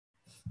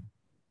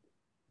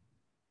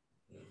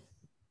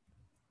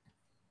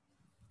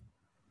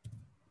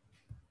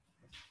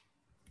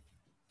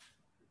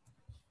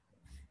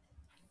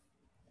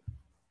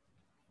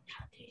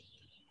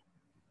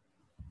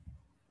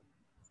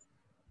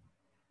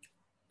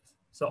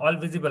So all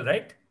visible,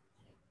 right?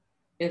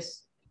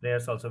 Yes.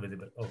 Layers also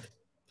visible. Okay.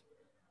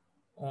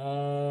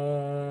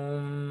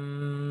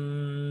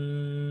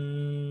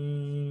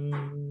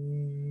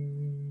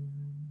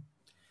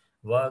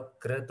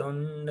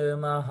 Vakratunda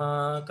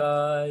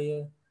महाकाय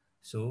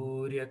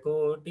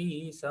सूर्यकोटि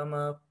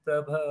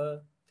समप्रभ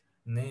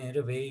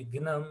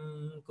निर्विघ्नं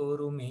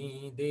कुरु मे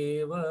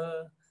देव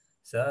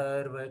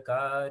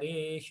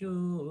सर्वकार्येषु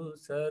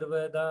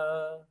सर्वदा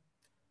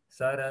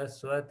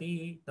सरस्वती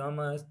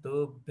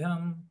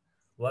नमस्तुभ्यं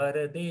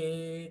वरदे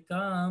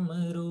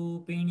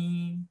कामरूपिणी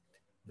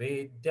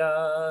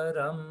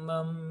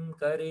विद्यारम्भं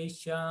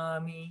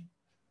करिष्यामि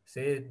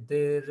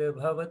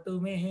सिद्धिर्भवतु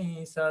मे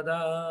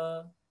सदा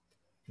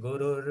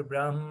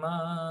गुरुर्ब्रह्मा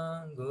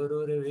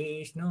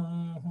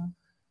गुरुर्विष्णुः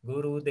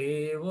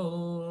गुरुदेवो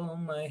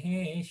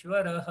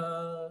महेश्वरः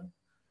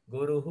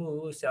गुरुः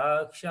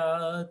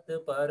साक्षात्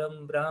परं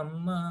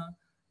ब्रह्म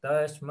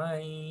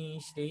तस्मै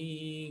श्री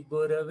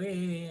गुरवे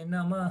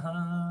नमः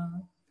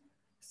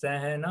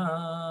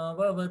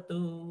सहनाववतु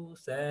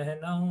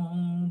सहनौ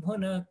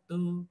भुनक्तु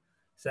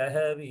सह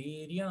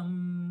वीर्यं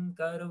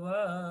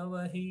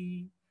कर्वावहि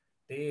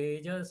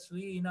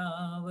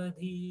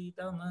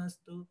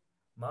तेजस्विनावधीतमस्तु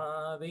मा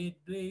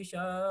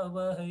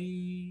विद्विषावहै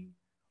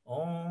ॐ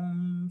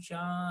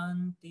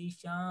शान्ति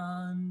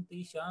शान्ति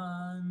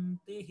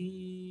शान्तिः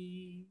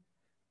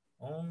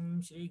ॐ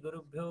श्री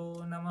गुरुभ्यो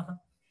नमः.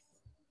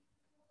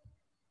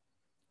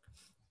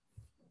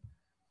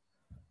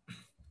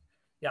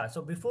 Yeah, so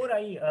before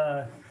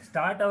I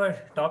start our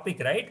topic,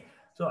 right?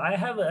 So I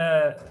have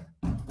a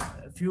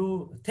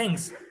few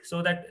things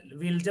so that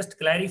we'll just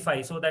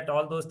clarify so that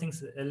all those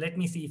things, let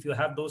me see if you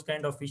have those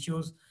kind of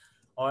issues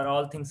or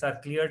all things are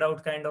cleared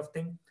out kind of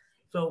thing.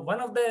 So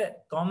one of the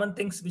common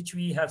things which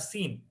we have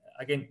seen,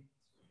 again,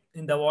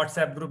 in the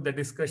WhatsApp group, the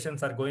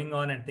discussions are going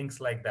on and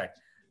things like that.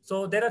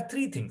 So there are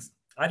three things.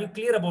 Are you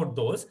clear about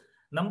those?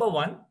 Number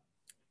one,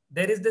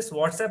 there is this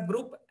WhatsApp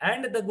group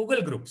and the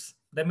Google groups,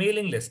 the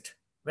mailing list,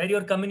 where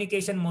your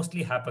communication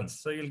mostly happens.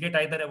 So you'll get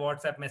either a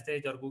WhatsApp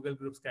message or Google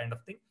groups kind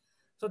of thing.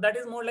 So that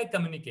is more like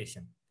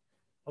communication.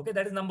 Okay,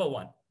 that is number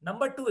one.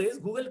 Number two is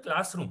Google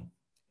Classroom.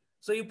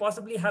 So you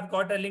possibly have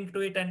got a link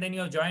to it and then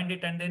you have joined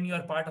it and then you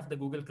are part of the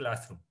Google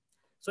Classroom.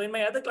 So in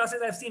my other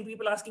classes, I've seen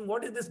people asking,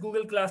 what is this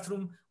Google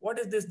Classroom? What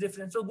is this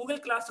difference? So Google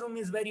Classroom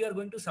is where you are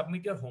going to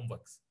submit your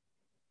homeworks.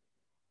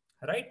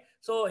 Right?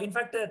 So in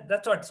fact,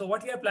 that's what. So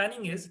what we are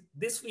planning is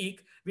this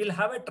week, we'll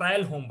have a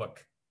trial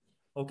homework.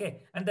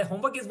 Okay. And the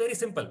homework is very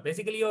simple.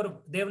 Basically your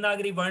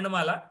Devanagari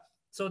Varnamala,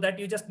 so that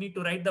you just need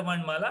to write the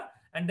Varnamala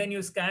and then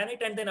you scan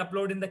it and then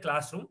upload in the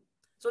classroom.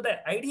 So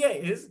the idea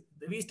is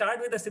we start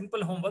with a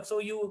simple homework. So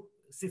you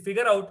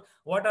figure out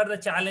what are the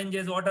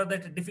challenges, what are the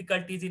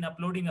difficulties in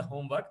uploading a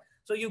homework.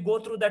 So you go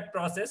through that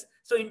process.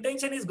 So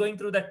intention is going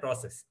through that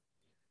process.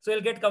 So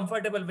you'll get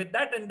comfortable with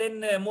that and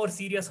then more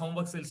serious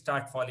homeworks will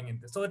start falling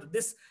into. So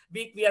this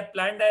week we have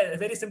planned a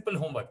very simple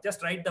homework.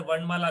 Just write the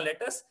Varnamala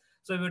letters.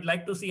 So we would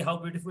like to see how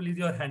beautiful is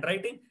your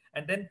handwriting.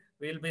 And then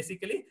we'll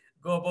basically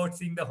go about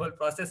seeing the whole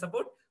process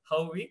about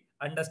how we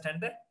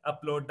understand the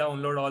upload,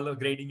 download, all the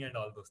grading and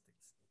all those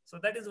things. So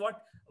that is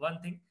what one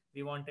thing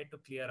we wanted to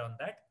clear on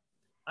that.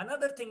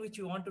 Another thing which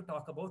we want to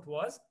talk about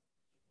was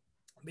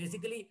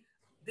basically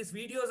these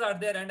videos are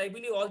there. And I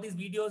believe all these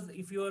videos,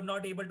 if you are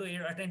not able to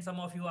attend, some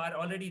of you are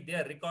already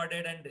there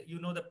recorded and you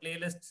know the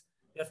playlists,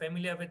 you're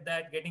familiar with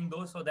that, getting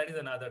those. So that is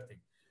another thing.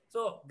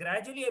 So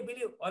gradually, I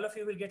believe all of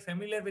you will get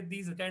familiar with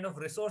these kind of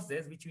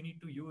resources which you need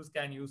to use,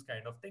 can use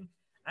kind of thing.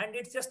 And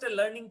it's just a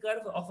learning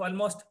curve of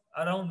almost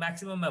around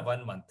maximum of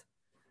 1 month.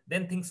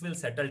 Then things will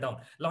settle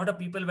down. A lot of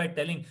people were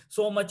telling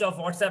so much of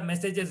WhatsApp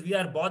messages. We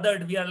are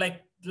bothered. We are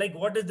like,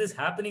 what is this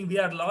happening? We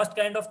are lost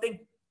kind of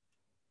thing.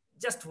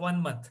 Just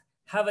 1 month.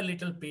 Have a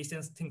little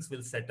patience. Things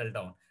will settle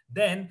down.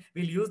 Then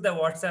we'll use the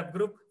WhatsApp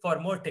group for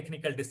more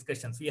technical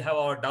discussions. We have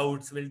our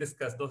doubts. We'll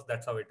discuss those.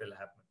 That's how it will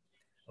happen.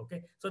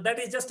 Okay, so that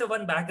is just a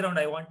one background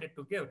I wanted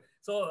to give.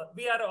 So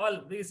we are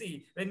all, we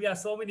see, when we are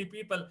so many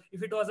people,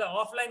 if it was an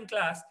offline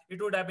class,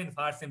 it would have been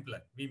far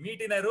simpler. We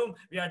meet in a room,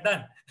 we are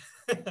done.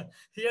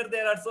 Here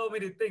there are so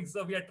many things.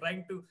 So we are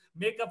trying to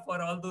make up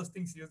for all those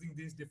things using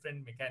these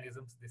different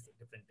mechanisms, these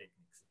different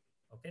techniques.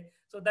 Okay,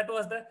 so that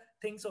was the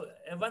thing. So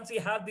once we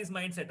have this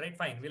mindset, right,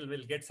 fine,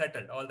 we'll get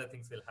settled. All the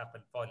things will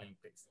happen, fall in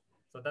place.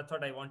 So that's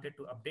what I wanted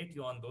to update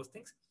you on those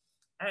things.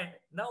 And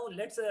now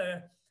let's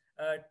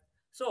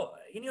so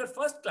in your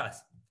first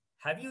class,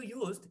 have you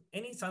used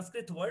any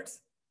Sanskrit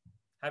words?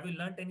 Have you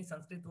learnt any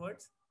Sanskrit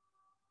words?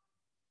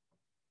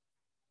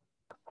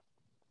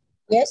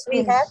 Yes,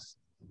 we have.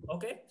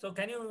 Okay, so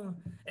can you,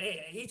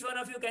 each one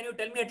of you, can you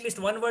tell me at least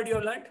one word you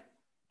have learnt?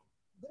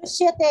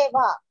 Drishyate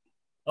va.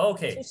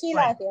 Okay.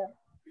 Sushila here.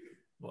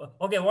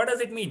 Okay, what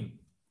does it mean?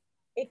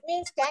 It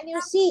means can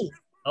you see?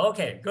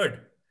 Okay, good.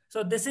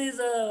 So this is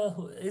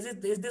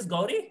this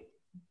Gauri?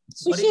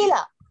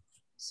 Sushila.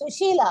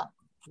 Sushila.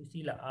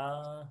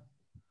 Sushila.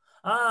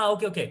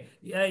 Okay, okay.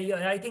 Yeah,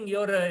 yeah, I think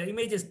your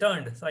image is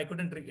turned, so I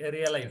couldn't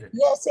realize it.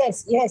 Yes,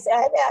 yes, yes.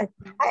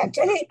 I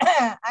actually,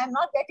 I'm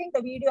not getting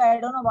the video. I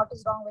don't know what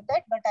is wrong with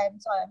that, but I'm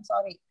sorry. I'm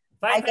sorry.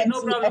 Fine, I fine, can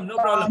no see. I problem, no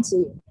problem. can't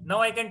see.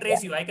 Now I can Yeah.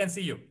 trace you. I can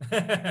see you.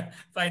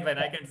 Fine, fine.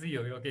 I can see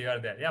you. Okay, you are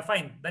there. Yeah,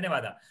 fine.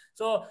 Dhanyavada.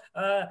 So,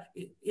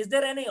 is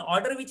there any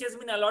order which has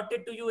been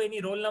allotted to you?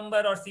 Any roll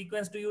number or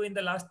sequence to you in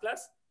the last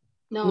class?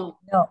 No.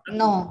 No.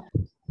 No.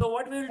 So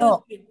what we will do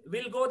No. is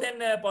we'll go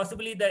then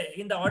possibly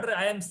in the order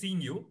I am seeing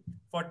you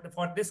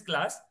for this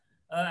class.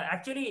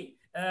 Actually,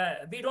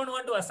 we don't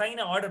want to assign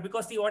an order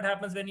because see what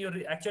happens when your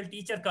actual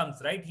teacher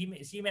comes, right?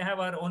 She may have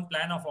her own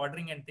plan of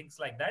ordering and things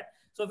like that.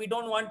 So we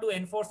don't want to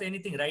enforce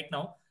anything right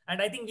now.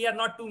 And I think we are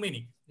not too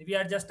many. We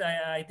are just,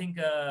 I think,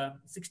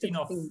 16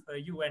 of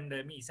you and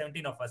me,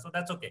 17 of us. So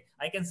that's okay.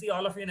 I can see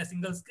all of you in a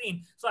single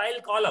screen. So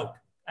I'll call out.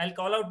 I'll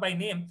call out by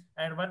name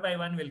and one by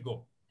one we'll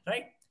go,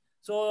 right?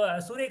 So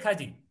Surekha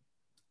ji.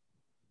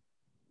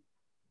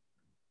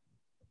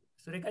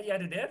 Surekha ji,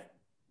 are you there?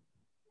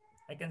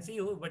 I can see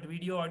you, but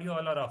video, audio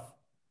all are off.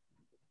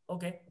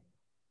 Okay.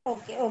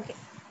 Okay, okay.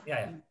 Yeah,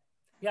 yeah.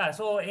 Yeah,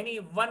 so any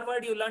one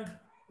word you learned,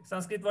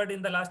 Sanskrit word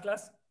in the last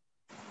class?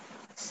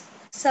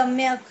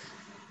 Samyak.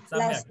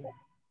 Samyak.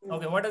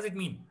 Okay, what does it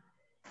mean?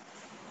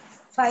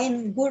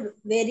 Fine, good,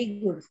 very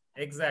good.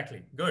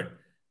 Exactly, good.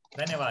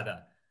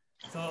 Dhanyavada.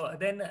 So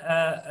then,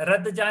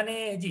 Rad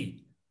Jane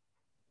ji.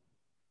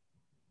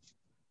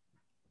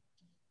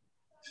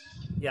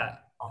 Yeah.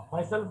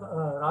 Myself,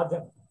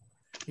 Rajan.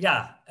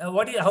 Yeah.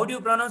 How do you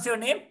pronounce your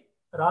name?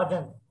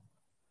 Rajan.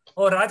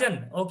 Oh,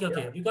 Rajan. Okay,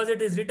 okay. Yeah. Because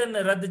it is written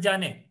Rad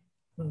Jane.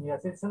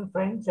 Yes, it's in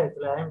French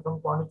actually. I am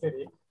from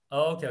Pondicherry.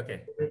 Okay,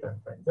 okay. Written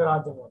French.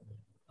 Rajan only.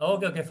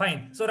 Okay, okay,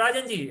 fine. So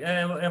Rajan ji,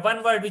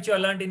 one word which you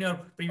learned in your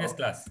previous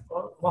class.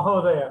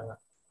 Mahodaya.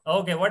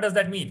 Okay, what does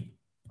that mean?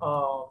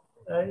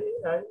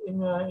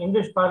 In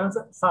English parlance,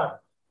 sir.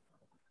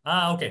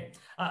 Okay.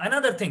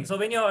 Another thing. So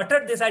when you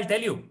uttered this, I'll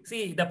tell you.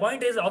 See, the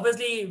point is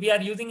obviously we are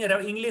using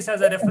English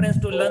as a reference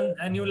to learn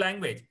a new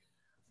language.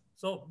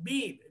 So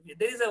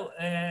there is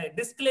a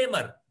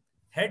disclaimer,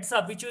 heads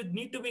up, which you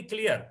need to be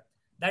clear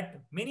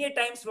that many a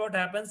times what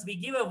happens, we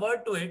give a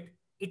word to it,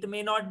 it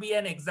may not be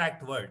an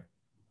exact word.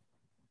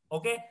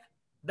 Okay.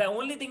 The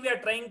only thing we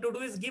are trying to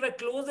do is give a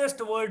closest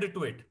word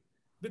to it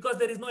because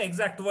there is no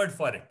exact word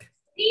for it.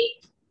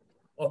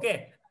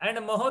 Okay. And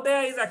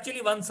Mahodaya is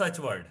actually one such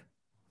word.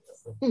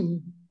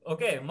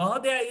 Okay,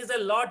 Mahodaya is a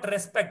lot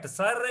respect.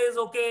 Sir is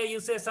okay, you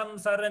say some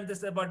sir and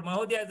this, but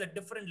Mahodaya is a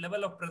different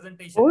level of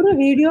presentation. Oru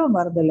video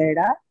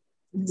Mardaleda.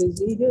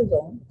 Video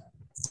zone.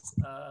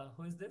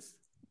 Who is this?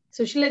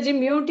 Sushila ji,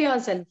 mute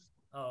yourself.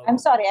 Oh, I'm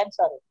sorry. I'm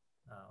sorry.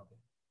 okay.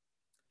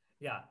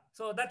 Yeah,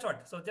 so that's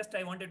what. So just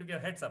I wanted to give a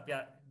heads up.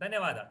 Yeah,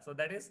 Dhanyavada. So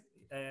that is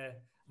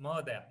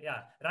Mahodaya.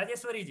 Yeah,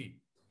 Rajeshwari ji.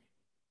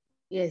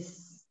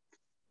 Yes.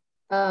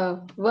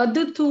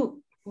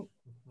 Vadatu.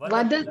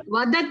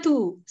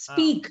 Vadatu.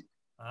 Speak.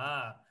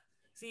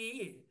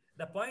 See,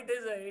 the point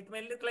is it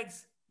may look like,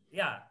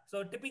 yeah.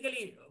 So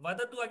typically,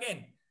 Vadatu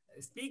again,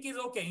 speak is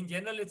okay. In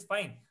general, it's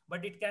fine.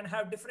 But it can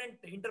have different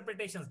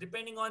interpretations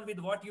depending on with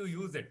what you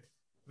use it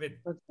with.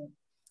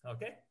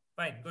 Okay,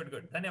 fine. Good,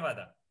 good.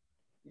 Dhanyavada.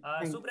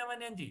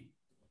 Subramanian ji.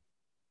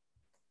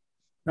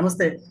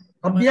 Namaste.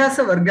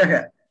 Abhyasa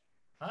Vargaha.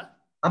 Huh?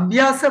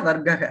 Abhyasa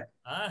Vargaha.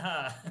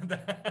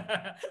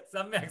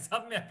 Samyak,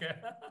 samyak.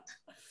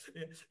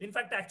 In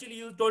fact, actually,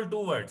 you told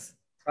two words.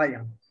 I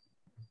am.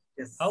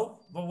 Yes. How?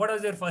 What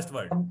was your first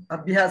word?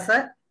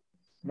 Abhyasa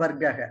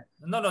Vargaha.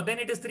 No, then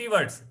it is three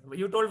words.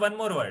 You told one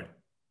more word.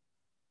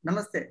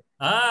 Namaste.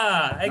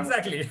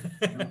 Exactly.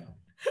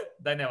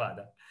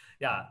 Dhanyavada.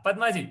 Yeah,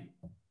 Padma ji.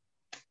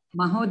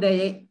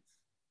 Mahodaya.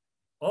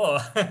 Oh,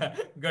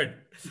 good.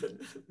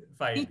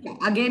 Fine.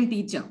 Again,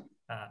 teacher.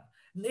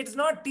 It's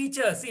not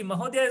teacher. See,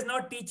 Mahodaya is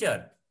not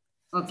teacher.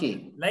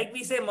 Okay. Like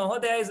we say,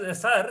 Mahodaya is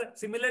sir.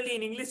 Similarly,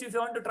 in English, if you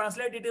want to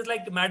translate, it is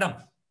like madam.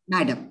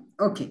 Madam.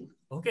 Okay.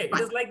 Okay, it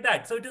is like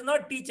that. So it is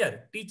not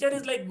teacher. Teacher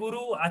is like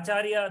guru,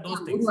 acharya, those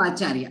things. Guru,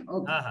 acharya.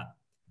 Okay.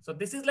 So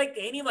this is like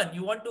anyone.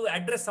 You want to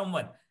address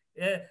someone.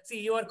 See,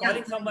 you are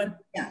calling someone.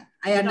 Yeah,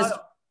 I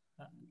understand.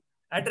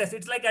 Address.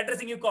 It's like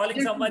addressing you, calling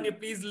someone. You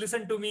please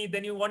listen to me.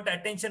 Then you want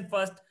attention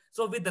first.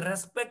 So with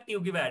respect, you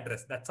give an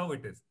address. That's how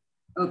it is.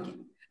 Okay.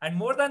 And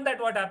more than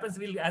that, what happens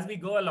as we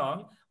go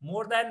along,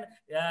 more than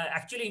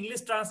actually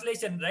English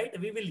translation, right?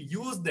 We will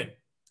use them.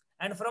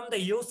 And from the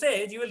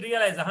usage, you will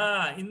realize,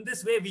 in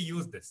this way we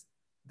use this.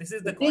 This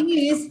is the thing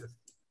is,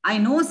 I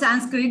know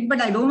Sanskrit,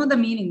 but I don't know the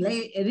meaning.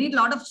 Like, I read a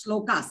lot of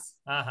slokas.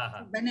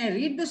 When I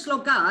read the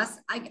slokas,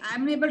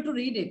 I'm able to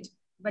read it.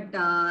 But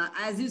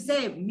as you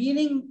say,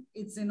 meaning,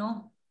 it's,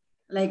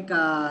 like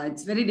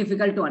it's very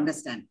difficult to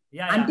understand.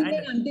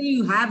 Until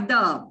you have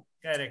the...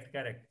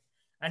 Correct.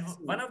 And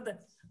one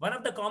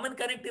of the common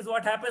connect is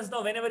what happens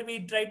now whenever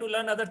we try to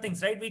learn other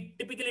things, right? We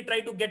typically try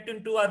to get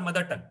into our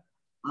mother tongue.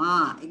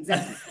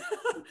 Exactly.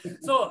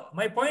 So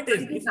my point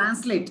is,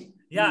 translate.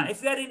 Yeah,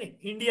 if we are in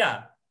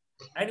India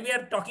and we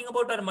are talking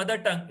about our mother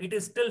tongue, it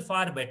is still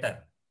far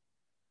better.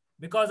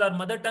 because our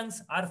mother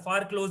tongues are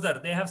far closer.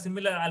 They have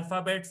similar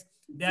alphabets.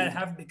 They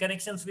have the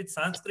connections with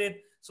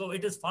Sanskrit. So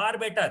it is far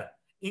better.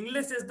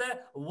 English is the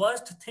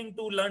worst thing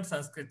to learn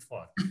Sanskrit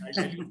for. I'll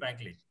tell you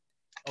frankly.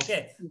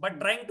 Okay. But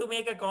trying to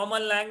make a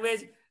common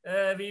language,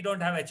 we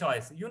don't have a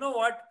choice. You know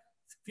what?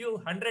 Few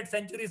hundred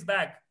centuries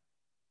back,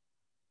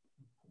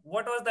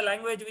 what was the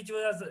language which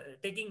was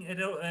taking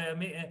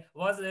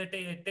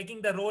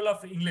taking the role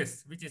of English,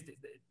 which is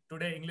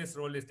today English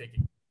role is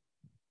taking?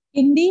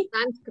 Hindi?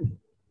 Sanskrit.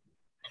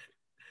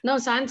 No,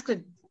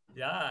 Sanskrit.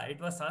 Yeah, it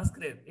was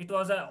Sanskrit. It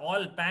was a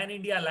all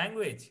pan-India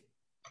language.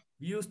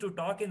 We used to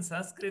talk in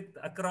Sanskrit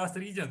across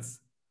regions.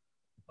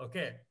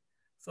 Okay.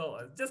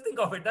 So just think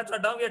of it. That's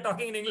what now we are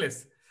talking in English.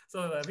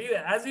 So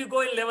as you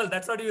go in level,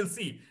 that's what you will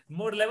see.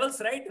 More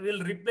levels, right?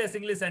 We'll replace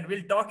English and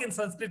we'll talk in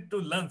Sanskrit to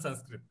learn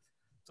Sanskrit.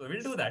 So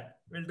we'll do that.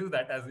 We'll do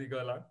that as we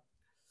go along.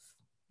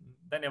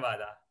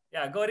 Dhanyavada.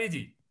 Yeah,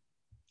 Gauriji.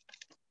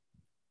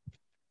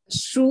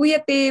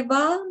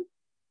 Shruyateva.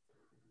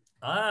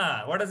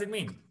 What does it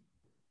mean?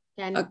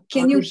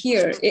 Can you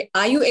hear?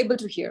 Are you able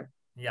to hear?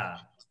 Yeah.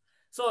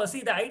 So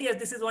see, the idea is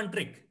this is one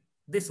trick.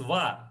 This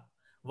va.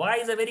 Va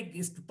is a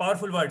very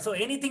powerful word. So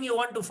anything you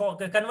want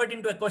to convert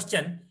into a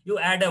question, you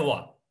add a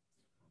va.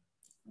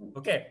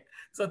 Okay.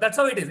 So that's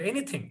how it is.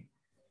 Anything.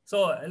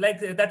 So like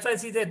that's why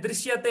she said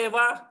drishyate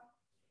va.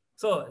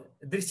 So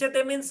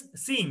drishyate means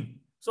seeing.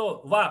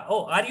 So va.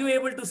 Oh, are you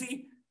able to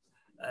see?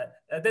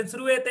 Then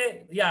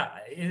sruyate. Yeah.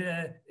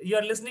 You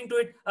are listening to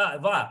it.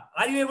 Va.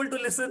 Are you able to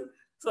listen?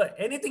 So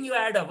anything you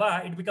add a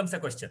va, it becomes a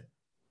question.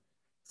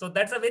 So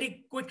that's a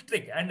very quick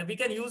trick and we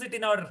can use it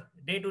in our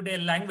day-to-day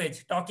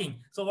language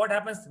talking. So what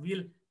happens?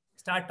 We'll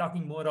start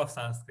talking more of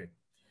Sanskrit.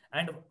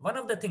 And one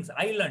of the things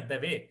I learned the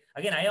way,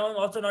 again, I am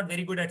also not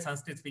very good at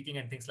Sanskrit speaking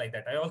and things like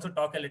that. I also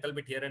talk a little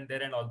bit here and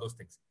there and all those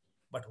things.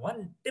 But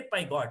one tip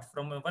I got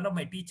from one of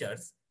my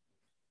teachers,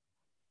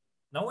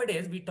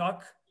 nowadays we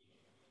talk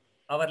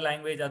our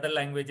language, other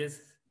languages.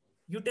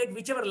 You take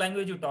whichever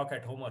language you talk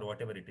at home or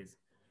whatever it is.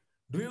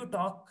 Do you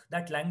talk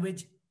that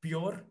language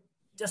pure,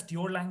 just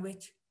your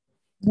language?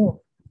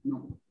 No.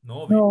 No.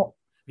 No.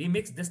 We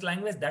mix this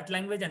language, that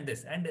language, and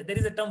this. And there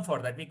is a term for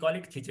that. We call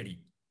it khichdi.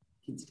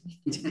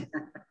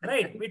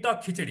 Right? We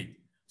talk khichdi.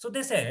 So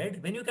they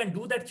said, when you can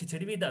do that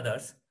khichdi with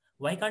others,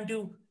 why can't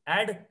you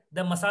add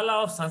the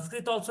masala of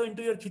Sanskrit also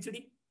into your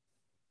khichdi?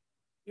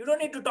 You don't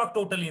need to talk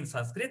totally in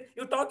Sanskrit.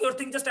 You talk your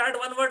thing, just add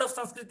one word of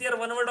Sanskrit here,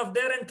 one word of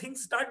there, and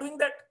things start doing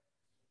that.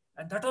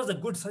 And that was a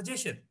good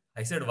suggestion.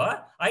 I said,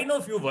 wow, I know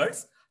a few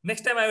words.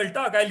 Next time I will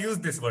talk, I'll use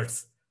these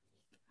words.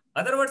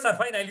 Other words are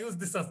fine. I'll use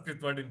this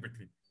Sanskrit word in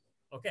between.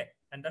 Okay.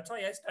 And that's why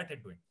I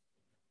started doing.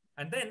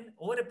 And then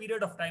over a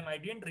period of time, I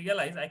didn't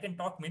realize I can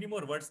talk many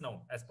more words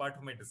now as part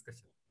of my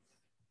discussion.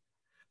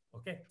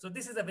 Okay. So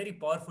this is a very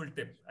powerful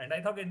tip. And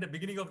I thought in the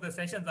beginning of the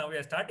sessions, now we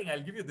are starting,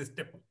 I'll give you this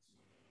tip.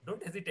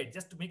 Don't hesitate.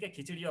 Just to make a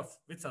khichdi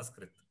with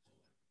Sanskrit.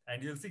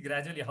 And you'll see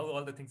gradually how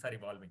all the things are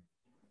evolving.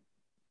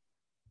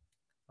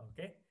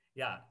 Okay.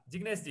 Yeah.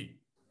 Jignesh ji.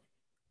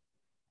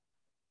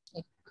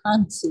 I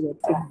can't see it.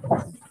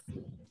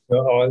 So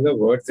all the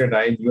words that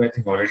I knew, I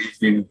think already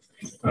been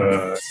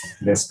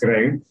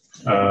described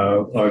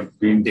or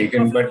been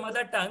taken. But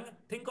mother tongue,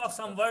 think of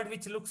some word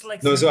which looks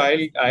like. No, so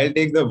I'll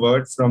take the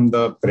word from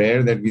the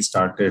prayer that we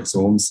started.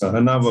 So Om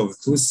Sahana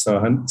Bhavatu.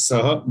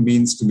 Saha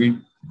means to be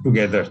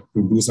together,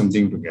 to do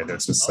something together.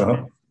 So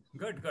Saha.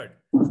 Okay. Good.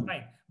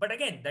 Fine. But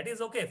again, that is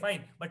okay,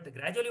 fine. But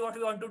gradually what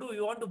we want to do, we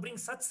want to bring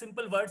such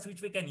simple words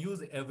which we can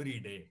use every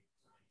day.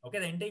 Okay,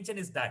 the intention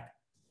is that.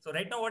 So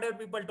right now, whatever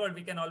people told,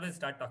 we can always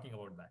start talking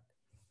about that.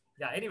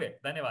 Yeah, anyway,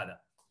 Dhanyavada.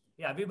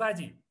 Yeah,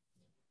 Vibhaji.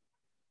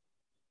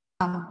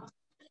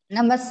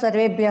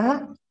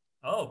 Namaste.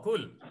 Oh,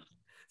 cool.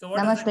 So what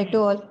Namaste to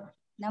all.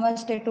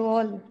 Namaste to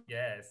all.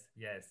 Yes.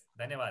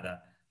 Dhanyavada.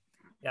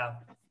 Yeah.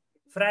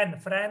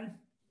 Fran.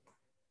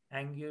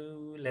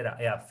 Angulera.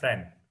 Yeah,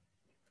 Fran.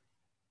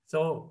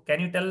 So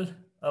can you tell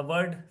a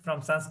word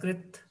from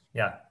Sanskrit?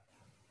 Yeah.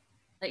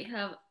 I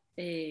have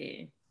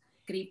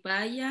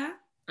Kripaya,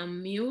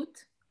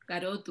 unmute,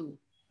 Karotu.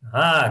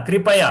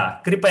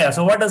 Kripaya.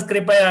 So what does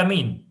Kripaya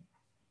mean?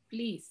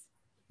 Please.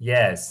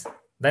 Yes.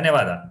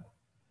 Dhanyavada.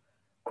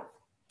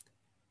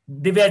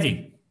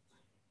 Divyaji.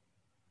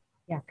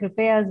 Yeah,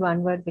 Kripaya is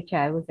one word which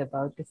I was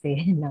about to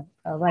say now.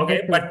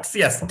 Okay, but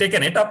yes,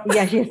 taken it up.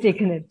 Yeah, she has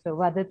taken it. So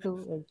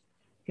Vadatu is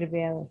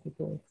Kripaya.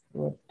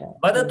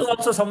 Vadatu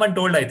also someone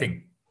told, I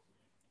think.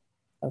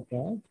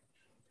 Okay.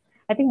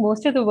 I think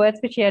most of the words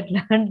which she had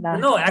learned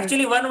last. No,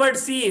 actually one word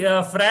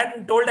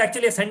Fran told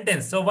actually a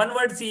sentence. So one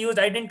word she used,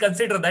 I didn't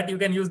consider that. You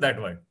can use that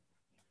word.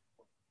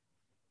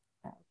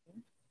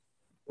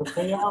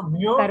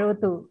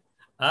 Karotu.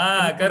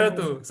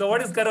 Karotu. So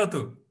what is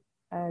Karotu?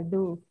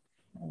 Do.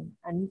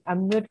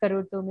 Unmute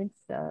Karotu means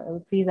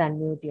please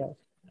unmute yours.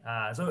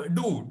 So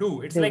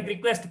do. It's like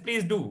request,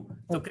 please do.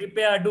 So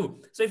Kripaya do.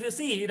 So if you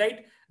see,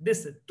 right,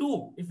 this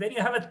tu, when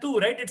you have a tu,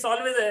 right, it's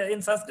always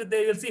in Sanskrit,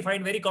 you will see,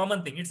 find very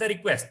common thing. It's a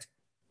request.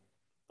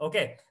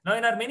 Okay. Now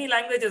in our many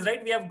languages,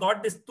 right, we have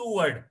got this tu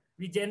word.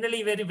 We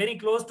generally very, very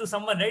close to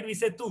someone, right? We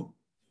say tu.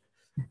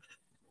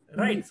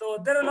 Right. So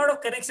there are a lot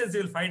of connections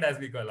you'll find as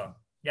we go along.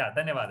 Yeah,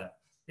 Dhanyavada.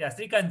 Yeah,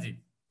 Srikanji.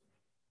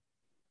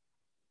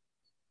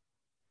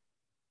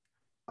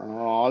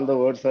 All the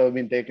words have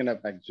been taken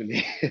up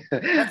actually.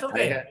 That's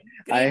okay.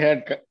 I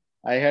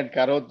had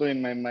Karotu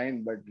in my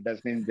mind, but it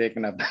has been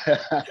taken up.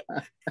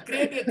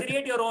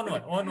 create your own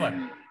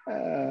one.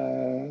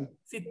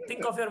 See,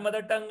 think of your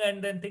mother tongue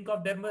and then think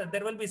of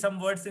there will be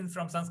some words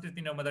from Sanskrit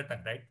in your mother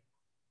tongue, right?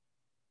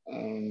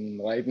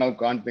 Right now,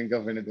 can't think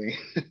of anything.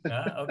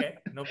 Okay,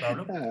 no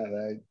problem.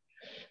 Right.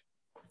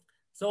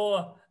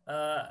 So,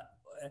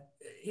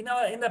 in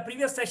the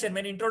previous session,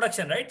 when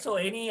introduction, right? So,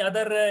 any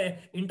other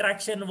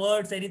interaction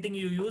words, anything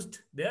you used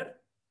there?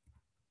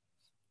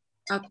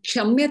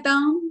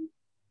 Kshamyatam.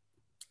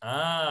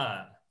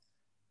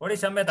 What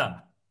is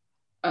Shamyatam?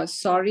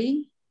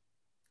 Sorry.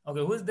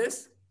 Okay, who is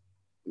this?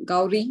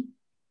 Gauri.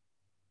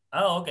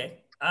 Oh,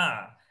 okay.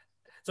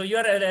 So you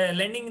are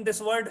lending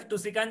this word to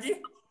Srikanji?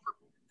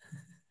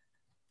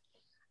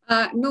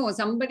 No,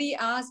 somebody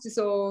asked,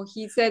 so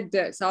he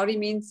said sorry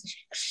means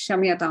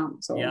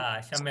Shamyatam. So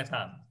yeah,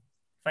 Shamyatam.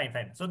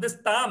 Fine. So this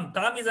tam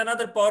is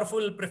another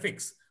powerful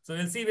prefix. So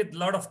you'll see with a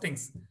lot of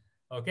things.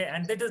 Okay,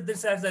 and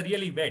this has a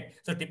really weight.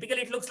 So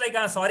typically it looks like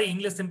sorry,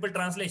 English simple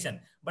translation,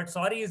 but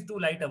sorry is too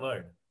light a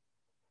word.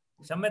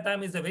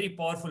 Shamyatam is a very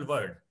powerful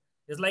word.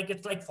 It's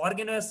like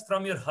forgiveness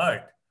from your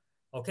heart.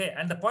 Okay,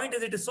 and the point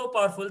is it is so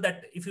powerful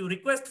that if you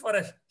request for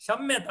a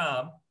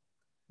Shamyatam,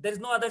 there is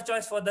no other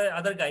choice for the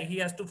other guy. He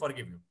has to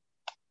forgive you.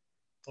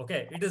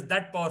 Okay, it is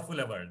that powerful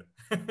a word.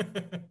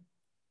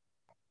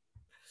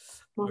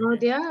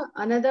 Mahodaya,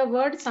 another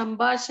word,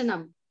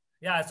 Sambhashanam.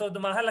 Yeah, so the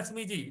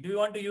Mahalakshmi ji, do you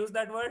want to use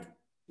that word?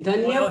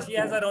 Dhanyavada. Oh, she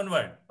has her own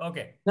word.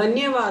 Okay.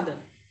 Dhanyavada.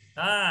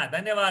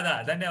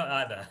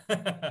 Dhanyavada.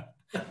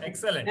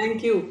 Excellent.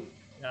 Thank you.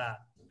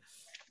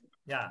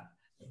 Yeah.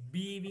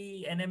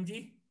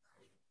 BVNMG.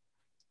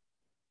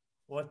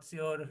 What's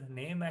your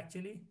name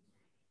actually?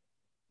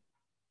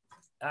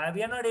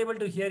 We are not able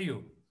to hear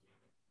you.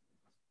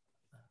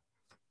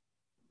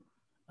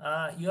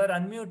 You are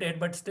unmuted,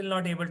 but still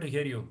not able to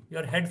hear you.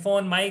 Your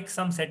headphone, mic,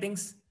 some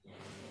settings.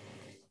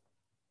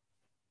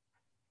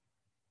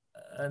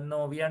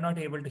 No, we are not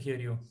able to hear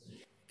you.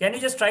 Can you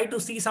just try to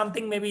see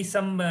something, maybe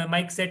some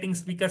mic setting,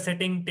 speaker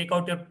setting, take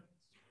out your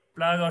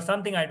plug or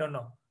something? I don't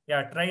know.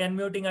 Yeah, try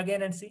unmuting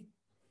again and see.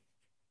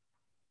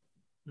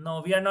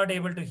 No, we are not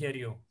able to hear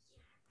you.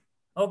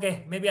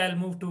 Okay, maybe I'll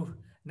move to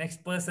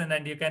next person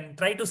and you can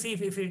try to see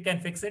if you can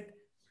fix it.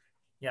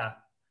 Yeah.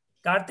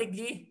 Karthik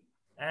ji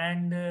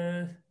and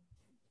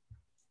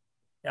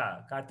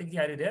yeah, Karthik ji,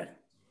 are you there?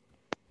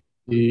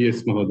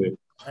 Yes, Mahoday.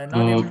 Not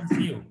able to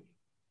see you.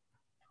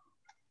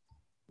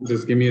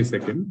 Just give me a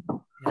second.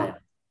 Yeah.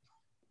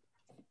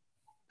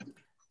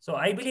 So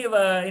I believe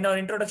in our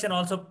introduction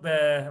also,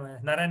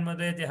 Narayan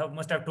Mahoday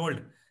must have told.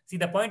 See,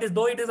 the point is,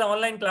 though it is an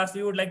online class,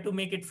 we would like to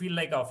make it feel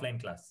like an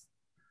offline class.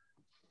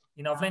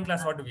 In offline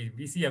class, what do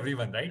we see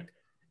everyone, right?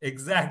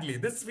 Exactly.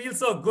 This feels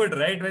so good,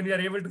 right? When we are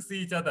able to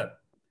see each other.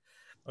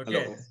 Okay.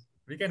 Hello.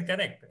 We can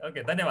connect.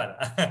 Okay.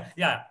 Dhanyawad.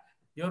 Yeah.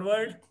 Your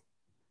word?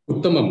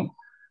 Uttamam.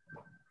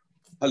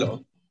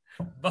 Hello.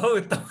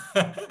 Bahu uttam.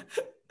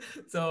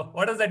 So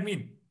what does that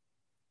mean?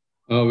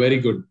 Very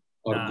good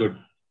or good.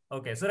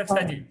 Okay.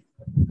 Suraksha ji,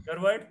 your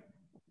word?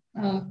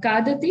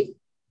 Kadati.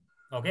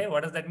 Okay.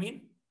 What does that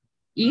mean?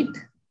 Eat.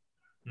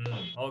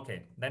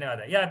 Okay.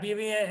 Dhanyawad. Yeah.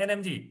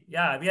 BVNMG.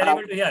 Yeah. We are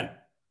able to hear.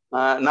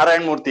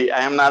 Narayan Murthy.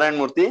 I am Narayan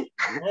Murthy.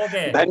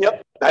 Okay.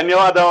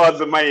 Dhanyavada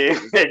was my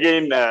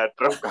again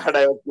trump card.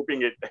 I was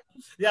keeping it.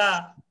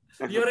 Yeah.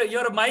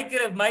 Your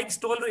mic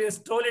stole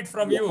it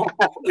from you.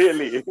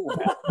 Really?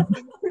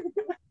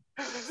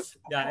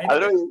 Yeah.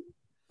 Anyway,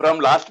 from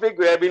last week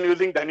we have been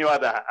using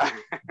Dhanyavada.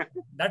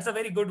 That's a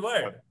very good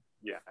word.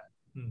 Yeah.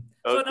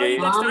 So now you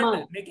can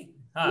start making.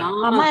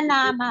 Mama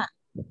nama.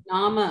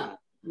 Nama.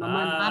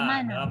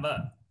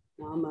 Nama.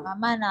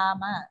 Mama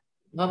nama.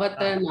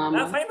 Bhavata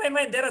nama.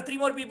 Fine. There are 3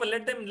 more people.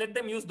 Let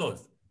them use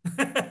those.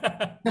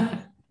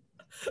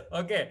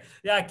 Okay.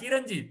 Yeah,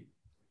 Kiranji.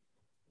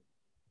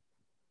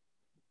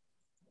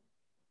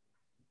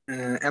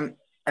 Am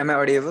I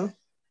audible?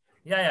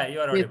 Yeah, you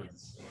are audible.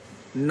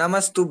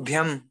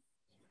 Namastubhyam.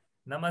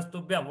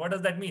 Namastubhyam. What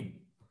does that mean?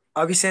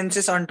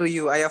 Obeisances unto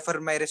you. I offer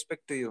my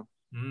respect to you.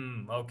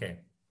 Okay.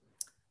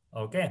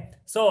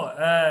 So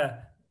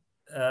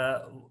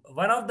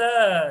one of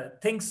the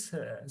things.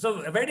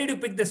 So where did you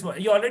pick this one?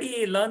 You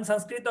already learned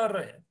Sanskrit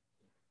or?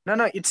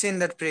 No. It's in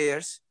that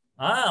prayers.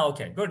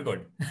 Okay.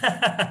 Good.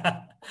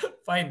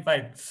 Fine.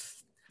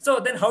 So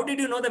then, how did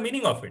you know the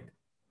meaning of it?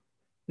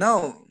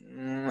 No,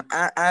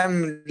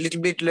 I'm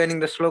little bit learning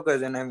the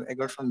slokas, and I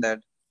got from that.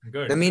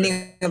 Good. The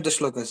meaning of the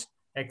slokas.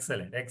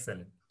 Excellent.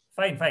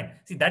 Fine.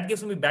 See, that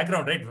gives me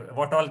background, right?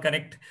 What all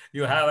connect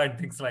you have and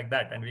things like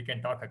that, and we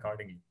can talk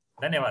accordingly.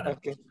 Dhanyawad.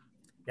 Okay.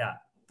 Yeah.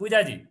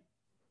 Pooja ji.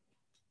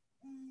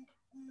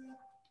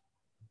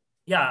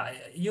 Yeah,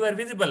 you are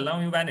visible. Now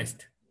you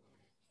vanished.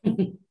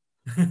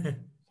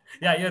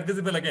 Yeah, you are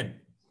visible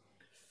again.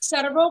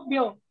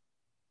 Sarvobhyo.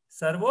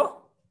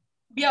 Sarvo?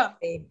 Bhya.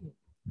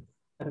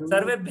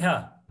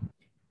 Sarvebhya.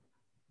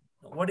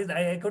 what is,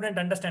 I couldn't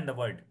understand the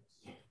word.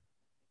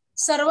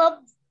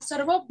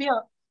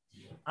 Sarvabhya.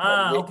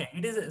 Okay.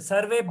 It is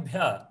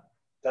sarvebhya.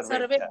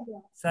 Sarvebhya.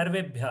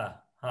 Sarvebhya.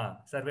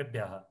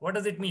 Sarvebhya. What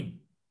does it mean?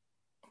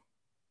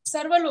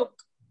 Sarvalok.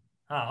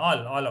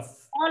 All of.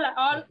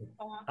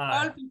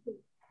 All people.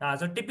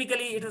 So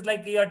typically it is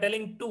like you are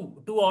telling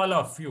to all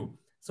of you.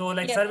 So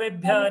like Yes.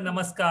 sarvebhya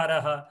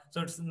namaskaraha.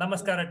 So it's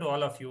namaskara to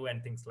all of you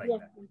and things like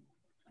that.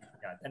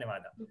 Yeah,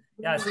 dhanyawada.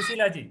 Yeah,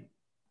 Sushila ji.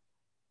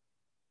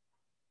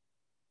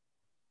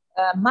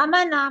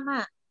 Mama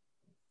Nama.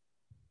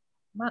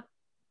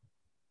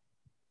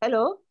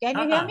 Hello, can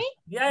you hear me?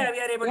 Yeah, we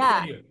are able to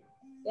hear you.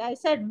 Yeah, I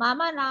said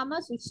Mama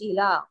Nama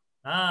Sushila.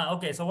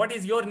 Okay. So what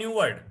is your new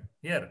word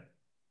here?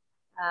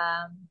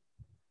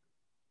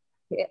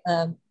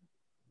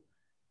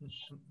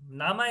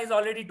 Nama is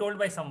already told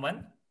by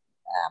someone.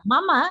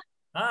 Mama.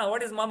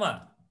 What is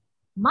mama?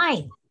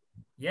 Mine.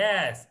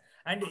 Yes.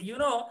 And you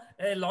know,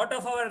 a lot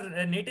of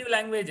our native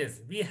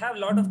languages, we have a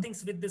lot of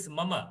things with this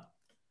mama.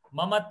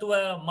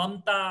 Mamatwa,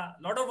 mamta,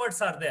 lot of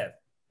words are there.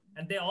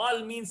 And they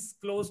all means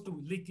close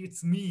to, like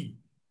it's me,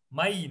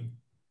 mine.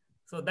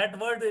 So that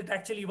word, it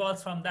actually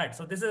evolves from that.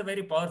 So this is a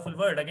very powerful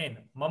word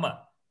again,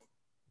 mama.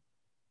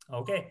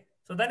 Okay.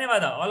 So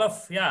dhanyawada, all of,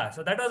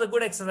 so that was a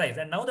good exercise.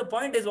 And now the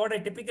point is, what I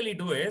typically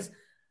do is,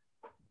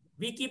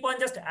 we keep on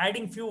just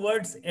adding few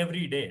words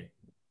every day,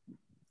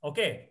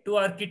 okay, to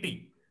our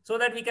kitty, so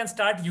that we can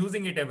start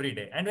using it every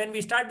day. And when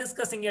we start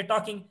discussing or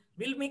talking,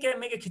 we'll make a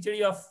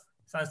khichdi of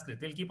Sanskrit.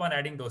 We'll keep on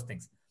adding those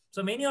things.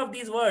 So many of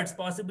these words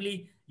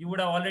possibly you would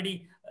have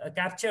already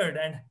captured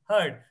and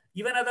heard.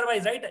 Even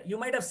otherwise, right? You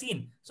might have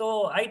seen.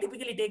 So I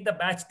typically take the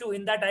batch 2.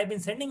 In that, I've been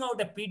sending out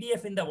a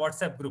PDF in the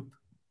WhatsApp group.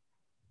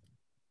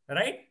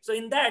 Right? So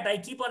in that, I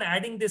keep on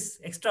adding this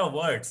extra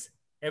words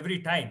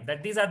every time,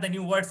 that these are the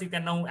new words you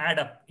can now add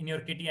up in your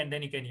kitty and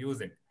then you can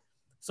use it.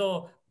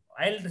 So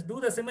I'll do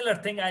the similar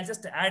thing. I'll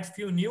just add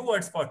few new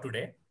words for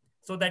today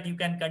so that you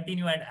can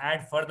continue and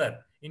add further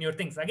in your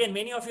things. Again,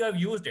 many of you have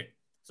used it.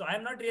 So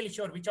I'm not really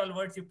sure which all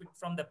words you picked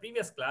from the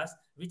previous class,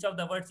 which of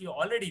the words you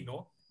already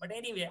know. But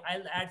anyway,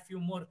 I'll add few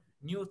more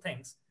new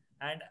things.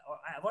 And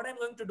what I'm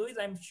going to do is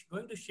I'm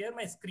going to share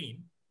my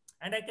screen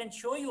and I can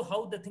show you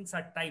how the things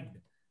are typed,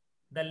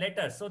 the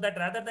letters, so that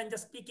rather than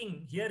just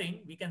speaking,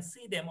 hearing, we can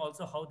see them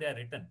also how they are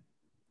written.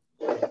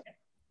 Okay.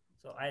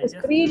 So I'll just...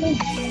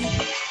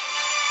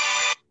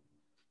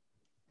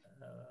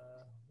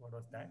 what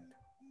was that?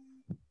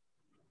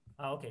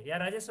 Okay. Yeah,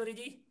 Rajeshwari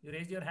ji, you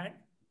raised your hand.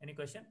 Any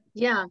question?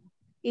 Yeah.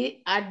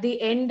 At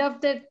the end of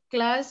the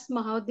class,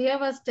 Mahodaya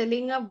was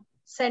telling a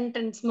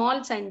sentence,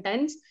 small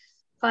sentence.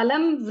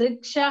 Phalam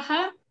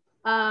vrikshaha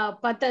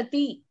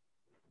patati.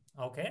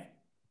 Okay.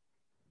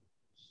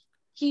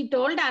 He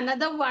told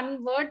another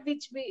one word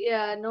which we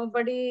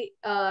nobody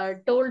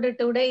told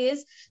today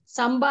is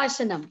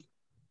sambhashanam.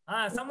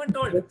 Someone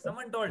told.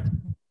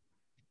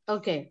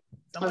 Okay.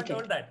 Someone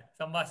told that.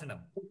 Sambhashanam.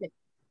 Okay.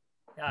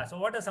 Yeah. So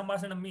what does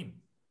sambhashanam mean?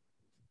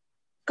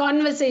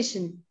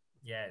 Conversation.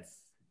 Yes.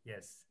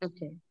 Yes.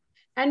 Okay.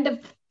 And the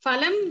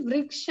phalam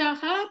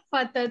vrikshaha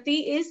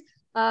patati is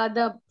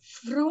the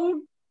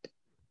fruit.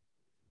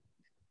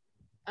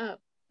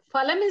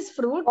 Phalam is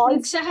fruit.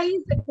 Vrikshaha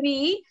is the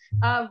tree.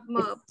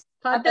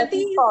 Patati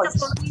is the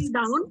falling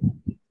down.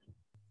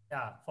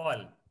 Yeah,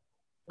 fall.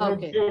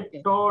 Okay.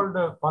 They told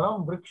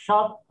phalam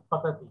vrikshat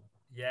patati.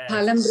 Yes.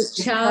 Phalam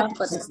vrikshat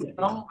patati.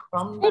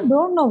 I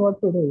don't know what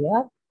to do,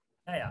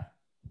 yeah.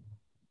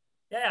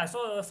 Yeah.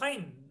 So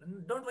fine.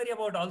 Don't worry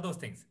about all those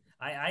things.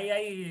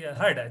 I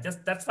heard,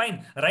 just that's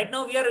fine. Right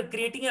now we are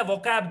creating a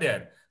vocab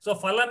there. So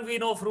phalam we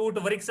know fruit,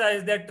 vriksha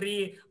is their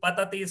tree,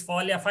 patati is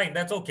fall. Yeah, fine.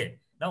 That's okay.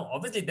 Now,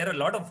 obviously there are a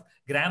lot of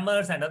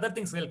grammars and other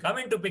things will come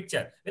into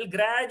picture. We'll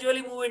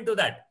gradually move into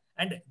that.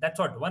 And that's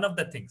what one of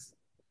the things.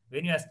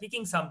 When you are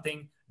speaking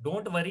something,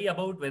 don't worry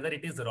about whether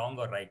it is wrong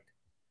or right.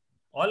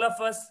 All of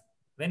us,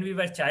 when we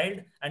were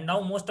child, and now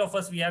most of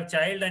us, we have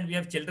child and we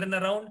have children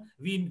around,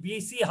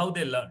 we see how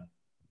they learn.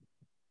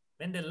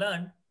 When they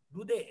learn,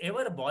 do they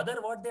ever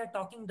bother what they are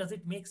talking? Does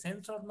it make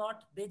sense or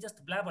not? They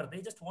just blabber.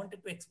 They just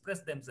wanted to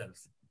express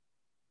themselves,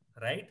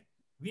 right?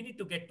 We need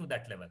to get to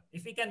that level.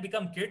 If we can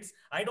become kids,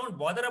 I don't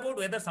bother about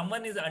whether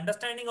someone is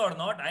understanding or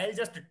not. I'll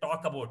just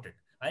talk about it.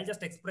 I'll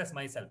just express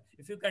myself.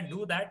 If you can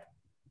do that,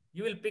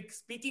 you will pick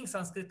speaking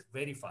Sanskrit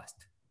very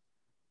fast.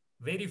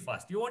 Very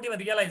fast. You won't even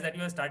realize that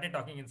you have started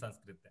talking in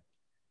Sanskrit then.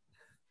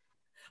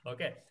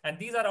 Okay. And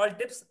these are all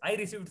tips I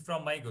received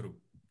from my guru.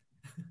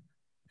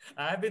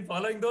 I have been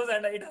following those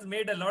and it has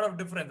made a lot of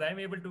difference. I'm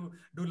able to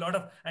do a lot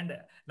of, and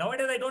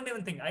nowadays I don't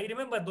even think, I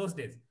remember those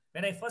days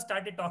when I first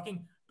started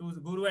talking to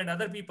guru and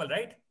other people,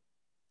 right?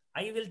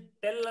 I will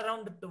tell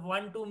around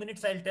 1-2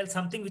 minutes, I'll tell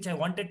something which I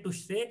wanted to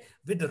say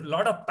with a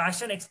lot of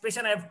passion,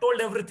 expression. I have told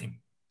everything.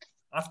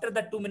 After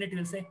that 2 minutes,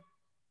 you'll say,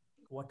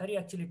 what are you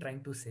actually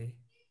trying to say?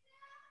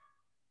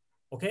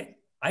 Okay.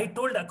 I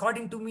told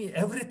according to me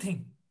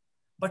everything,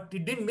 but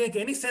it didn't make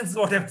any sense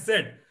what I've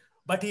said.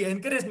 But he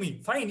encouraged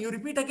me. Fine, you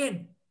repeat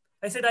again.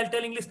 I said, I'll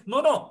tell English.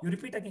 No, you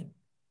repeat again.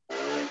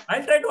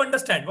 I'll try to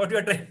understand what you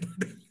are trying to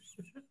do.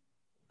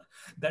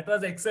 That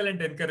was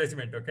excellent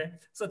encouragement. Okay.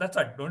 So that's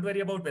what. Don't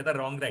worry about whether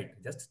wrong, right.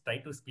 Just try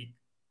to speak.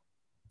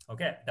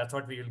 Okay. That's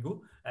what we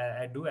will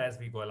do as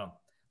we go along.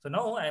 So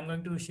now I'm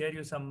going to share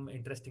you some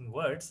interesting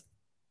words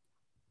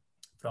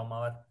from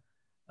our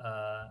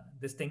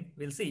this thing.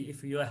 We'll see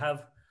if you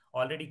have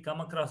already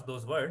come across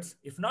those words.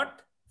 If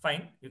not,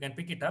 fine, you can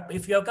pick it up.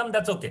 If you have come,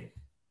 that's okay.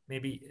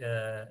 Maybe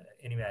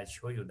anyway, I'll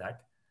show you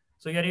that.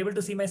 So you're able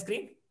to see my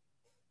screen?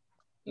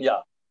 Yeah.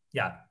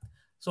 Yeah.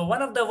 So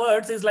one of the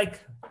words is like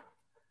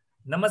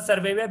Namas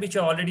Sarvevya, which I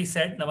already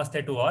said,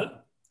 Namaste to all.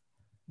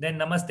 Then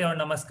Namaste or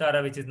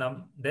Namaskara, which is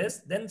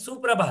this. Then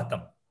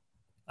Suprabhatam.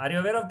 Are you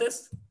aware of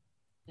this?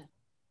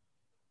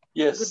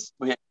 Yes.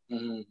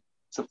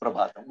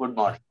 Suprabhatam. Good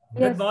morning.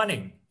 Good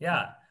morning.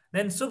 Yeah.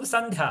 Then Subh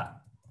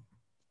Sandhya.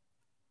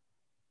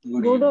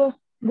 Good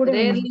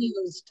Rarely evening.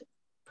 used.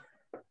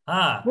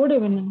 Good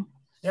evening.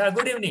 Yeah,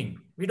 good evening.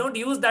 We don't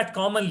use that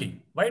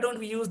commonly. Why don't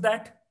we use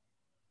that?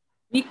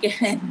 We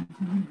can.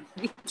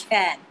 We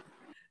can.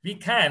 We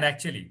can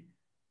actually.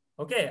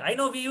 Okay. I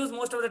know we use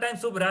most of the time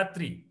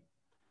Subratri.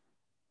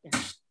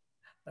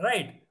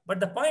 Right. But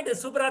the point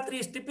is Subratri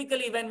is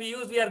typically when we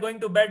use, we are going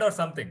to bed or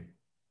something.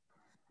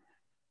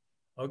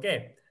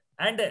 Okay.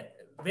 And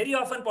very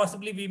often,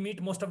 possibly we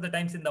meet most of the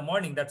times in the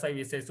morning. That's why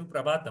we say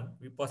Suprabhatam.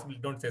 We possibly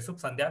don't say Subh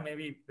Sandhya.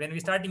 Maybe when we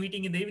start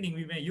meeting in the evening,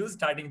 we may use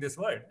starting this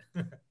word.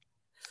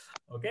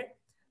 Okay.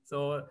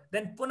 So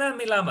then Punah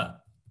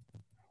Milama.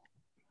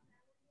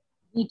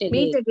 Meet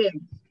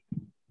again.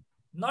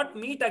 Not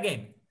meet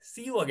again.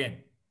 See you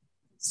again.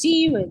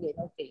 See you again.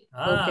 Okay.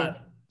 Okay.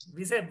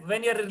 We say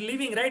when you're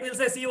leaving, right? We'll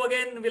say see you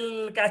again.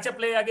 We'll catch up,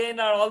 play again,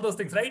 or all those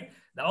things, right?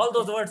 All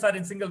those words are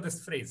in single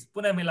this phrase.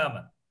 Punah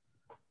Milama.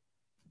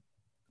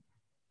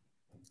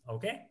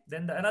 Okay.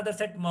 Then another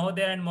set,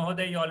 Mahodaya and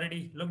Mahodaya, you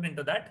already looked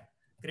into that.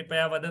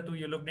 Kripaya Vadatu,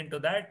 you looked into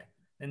that.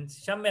 Then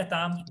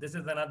Shamyatam, this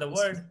is another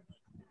word.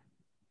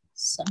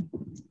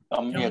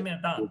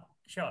 Shamyatam.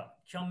 Sure.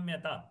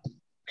 Shamyatam.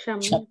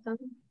 Kshamyatam.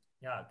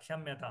 Yeah,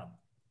 Kshamyatam.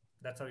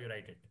 That's how you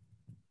write it.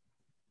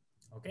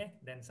 Okay.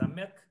 Then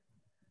Samyak.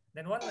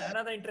 Then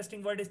another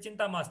interesting word is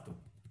Chintamastu.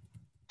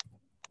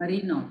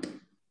 Worry not.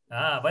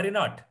 Worry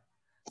not.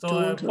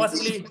 So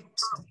possibly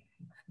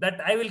that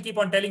I will keep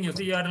on telling you.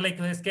 See, you are like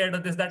scared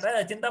of this, that.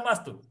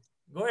 Chintamastu.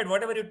 Go ahead.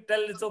 Whatever you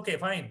tell, it's okay.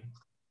 Fine.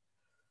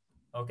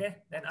 Okay.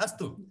 Then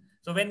Astu.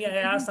 So when I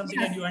ask something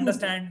and you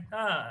understand,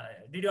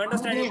 did you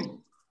understand it?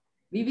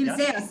 We will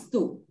say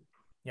Astu.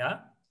 Yeah.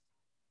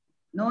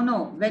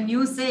 No. When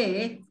you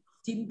say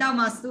Chinta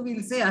Mastu,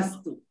 we'll say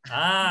Astu.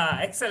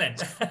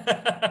 Excellent.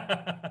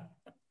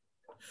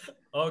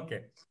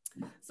 Okay.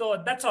 So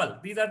that's all.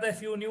 These are the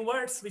few new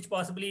words which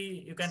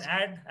possibly you can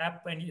add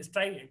up and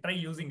try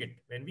using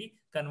it when we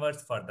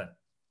converse further.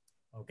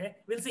 Okay.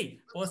 We'll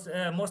see.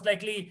 Most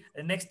likely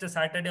next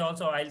Saturday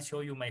also I'll show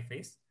you my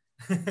face.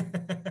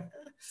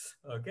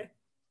 Okay.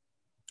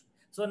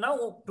 So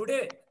now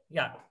today,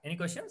 yeah. Any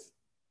questions?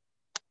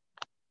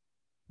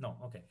 No.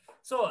 Okay.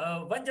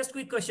 So one just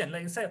quick question.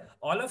 Like say,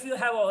 all of you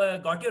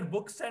have got your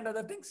books and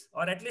other things,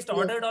 or at least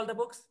ordered all the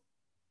books?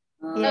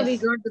 Yeah, we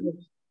got the book.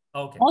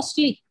 Okay.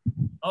 Mostly.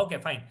 Okay,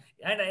 fine.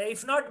 And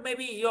if not,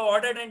 maybe you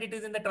ordered and it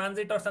is in the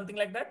transit or something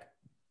like that?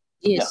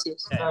 Yes.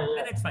 Yeah.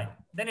 Then it's fine.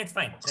 Then it's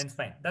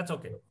fine. That's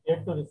okay.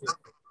 Yet to receive.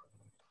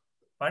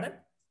 Pardon?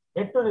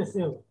 Yet to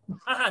receive.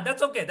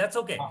 That's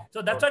okay.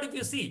 So that's what if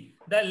you see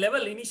the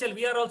level initial,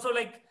 we are also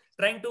like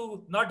trying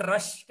to not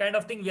rush kind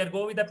of thing. We are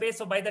go with the pace.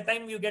 So by the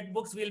time you get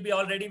books, we'll be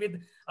already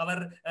with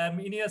our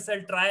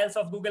universal trials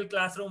of Google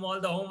Classroom,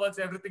 all the homeworks,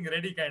 everything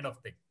ready kind of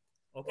thing.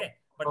 Okay.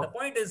 But the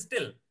point is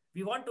still,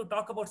 we want to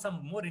talk about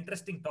some more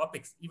interesting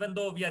topics. Even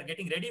though we are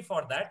getting ready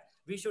for that,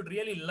 we should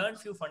really learn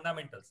few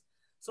fundamentals.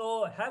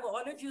 So have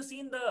all of you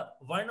seen the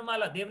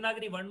Varnamala,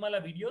 Devanagari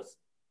Varnamala videos?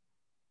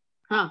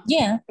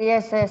 Yeah.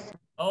 Yes.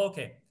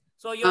 Okay.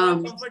 So you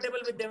are comfortable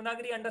with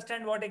Devanagari,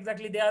 understand what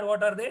exactly they are,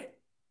 what are they?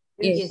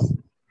 Yes.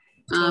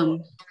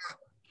 So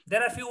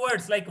there are few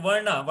words like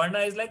Varna. Varna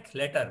is like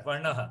letter,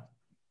 Varnaha.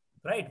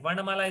 Right?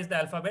 Varnamala is the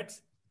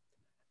alphabets.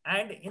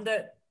 And in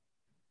the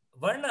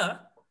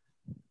Varna,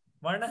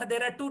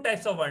 there are two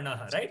types of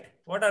Varnaha, right?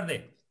 What are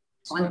they?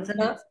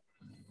 Consonants.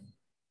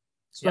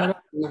 Yeah.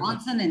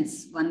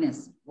 Consonants, one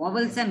is.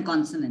 Vowels and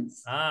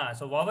consonants.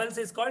 So vowels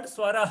is called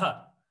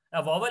Swaraha.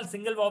 A vowel,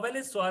 single vowel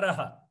is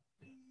Swaraha.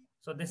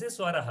 So this is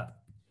Swaraha.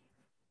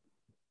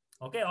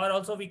 Okay, or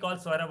also we call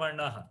Swara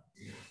Varnaha.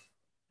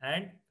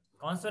 And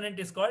consonant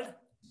is called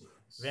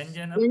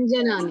Vyanjana.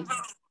 Vyanjanani.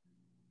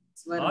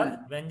 Or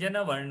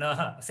Vyanjana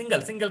Varnaha.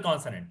 Single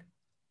consonant.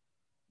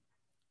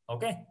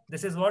 Okay,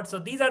 this is what. So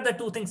these are the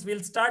two things. We'll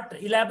start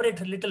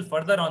elaborate a little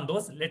further on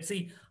those. Let's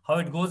see how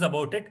it goes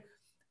about it.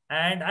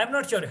 And I'm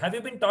not sure. Have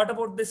you been taught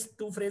about these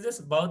two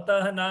phrases?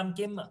 Bhavtaha naam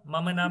kim,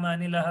 mama naam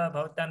anilaha,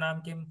 bhavta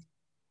naam kim,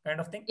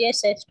 kind of thing?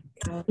 Yes.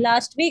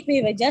 Last week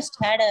we just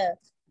had a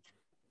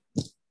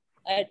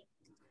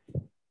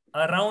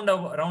round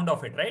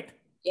of it, right?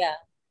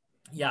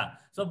 Yeah.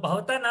 So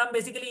bhavta naam,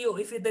 basically,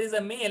 if there is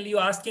a male, you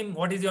ask him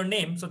what is your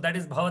name. So that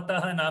is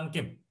bhavtaha naam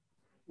kim.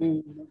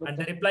 And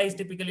the reply is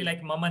typically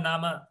like mama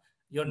nama.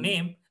 your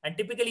name, and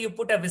typically you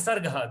put a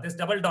visarga, this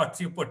double dots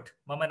you put,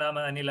 mama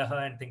nama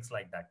anilaha and things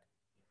like that.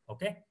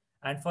 Okay.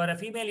 And for a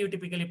female, you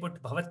typically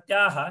put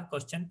bhavatyaha,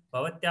 question,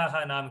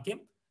 bhavatyaha naam kim,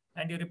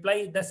 and you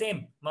reply the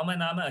same, mama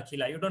nama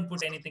akhila. You don't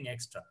put anything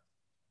extra.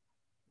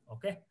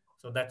 Okay.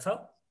 So that's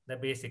how the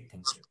basic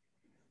thing.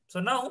 So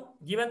now,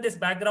 given this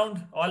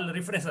background, all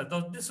refresher,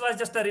 so this was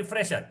just a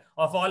refresher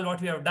of all what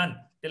we have done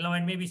till now,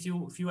 and maybe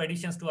few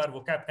additions to our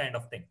vocab kind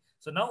of thing.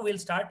 So now we'll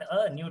start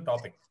a new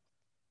topic.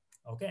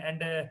 Okay.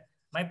 And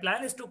my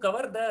plan is to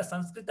cover the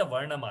Sanskrit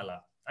Varnamala.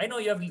 I know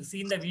you have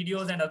seen the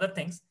videos and other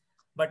things,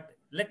 but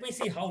let me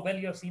see how well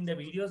you have seen the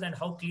videos and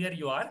how clear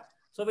you are.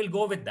 So we'll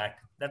go with that.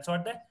 That's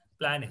what the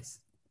plan is.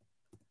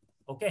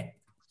 Okay.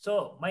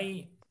 So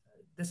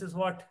this is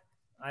what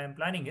I am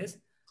planning is.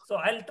 So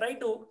I'll try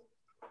to,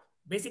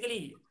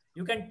 basically,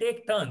 you can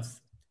take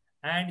turns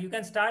and you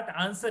can start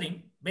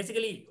answering.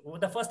 Basically,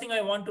 the first thing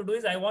I want to do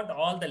is I want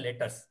all the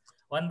letters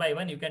one by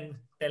one. You can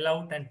tell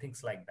out and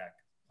things like that.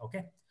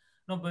 Okay.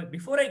 Now, but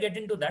before I get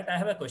into that, I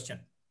have a question.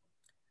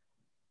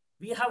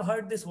 We have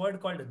heard this word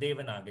called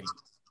Devanagari,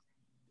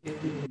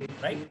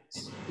 right?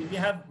 We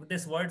have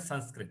this word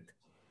Sanskrit.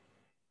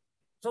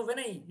 So when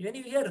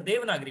you hear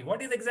Devanagari,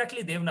 what is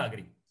exactly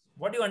Devanagari?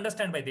 What do you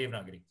understand by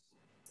Devanagari?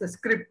 It's a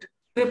script.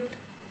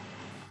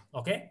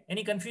 Okay.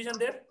 Any confusion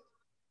there?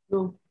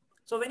 No.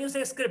 So when you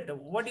say script,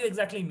 what do you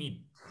exactly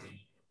mean?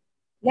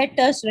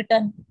 Letters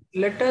written.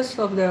 Letters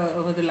of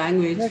the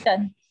language.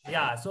 Written.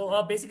 Yeah.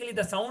 So basically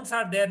the sounds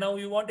are there. Now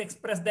you want to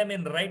express them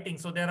in writing.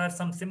 So there are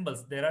some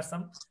symbols. There are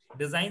some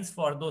designs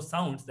for those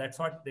sounds. That's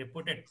what they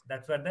put it.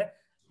 That's where the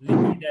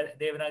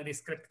Devanagari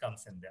script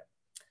comes in there.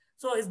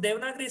 So is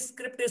Devanagari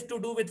script is to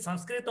do with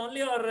Sanskrit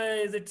only, or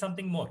is it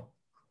something more?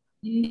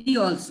 Hindi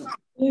also.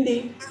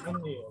 Hindi.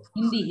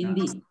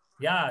 Hindi.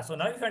 Yeah. So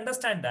now if you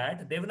understand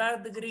that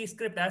Devanagari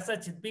script as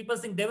such, people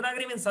think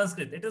Devanagari means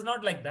Sanskrit. It is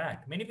not like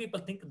that. Many people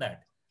think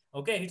that.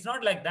 Okay. It's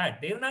not like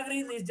that.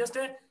 Devanagari is just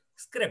a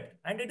script,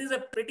 and it is a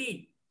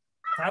pretty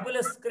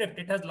fabulous script.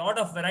 It has a lot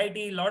of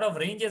variety, a lot of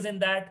ranges in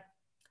that,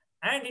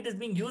 and it is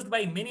being used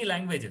by many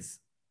languages.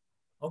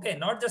 Okay,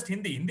 not just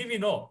Hindi. Hindi we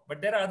know, but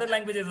there are other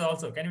languages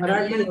also. Can you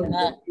tell me?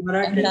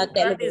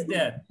 Marathi is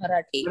there.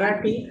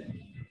 Marathi.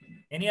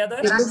 Any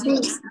other?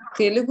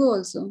 Telugu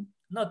also.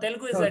 No,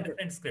 Telugu is a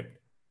different script.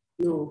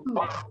 No.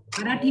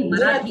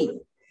 Marathi.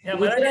 Yeah,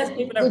 Marathi.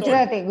 People have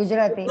told.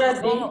 Gujarati.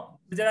 No,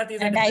 Gujarati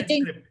is a And different I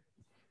think script.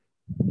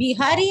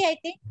 Bihari, I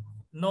think.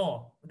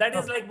 No, that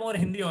is like more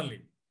Hindi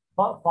only.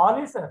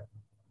 Pali, sir.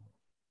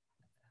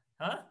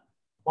 Huh?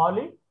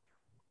 Pali?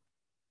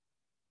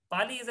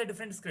 Pali is a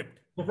different script.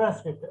 Different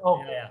script.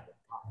 Oh. Yeah.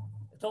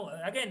 So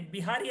again,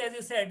 Bihari, as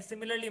you said,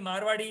 similarly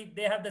Marwadi,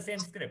 they have the same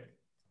script.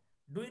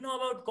 Do you know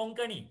about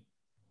Konkani?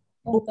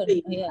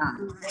 Konkani, yeah.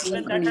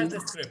 Even that has the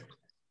script.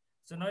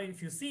 So now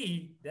if you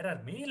see, there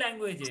are many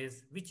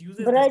languages which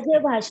uses Braja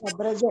Bhasha,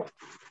 Braja.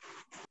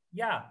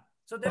 Yeah.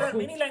 So there are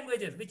many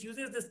languages which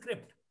uses the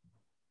script.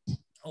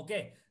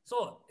 Okay.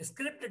 So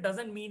script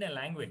doesn't mean a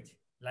language.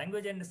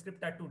 Language and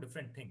script are two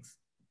different things.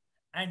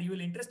 And you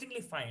will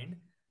interestingly find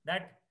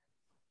that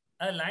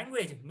a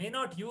language may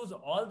not use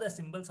all the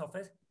symbols of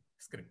a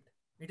script.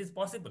 It is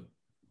possible.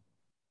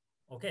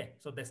 Okay.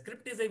 So the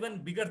script is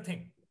even bigger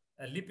thing.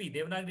 A lipi,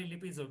 Devanagari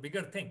lipi is a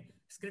bigger thing.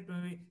 Script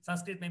maybe,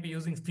 Sanskrit may be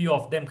using few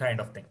of them kind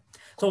of thing.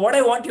 So what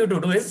I want you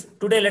to do is,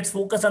 today let's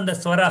focus on the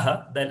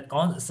swaraha, the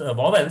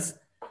vowels.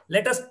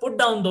 Let us put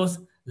down those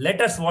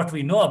letters, what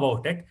we know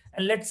about it,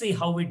 and let's see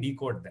how we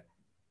decode them.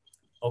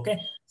 Okay.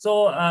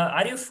 So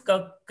are you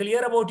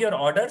clear about your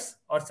orders,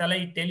 or shall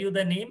I tell you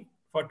the name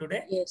for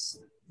today? Yes.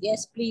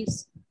 Yes,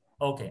 please.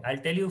 Okay, I'll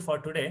tell you for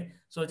today.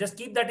 So just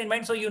keep that in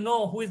mind, so you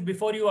know who is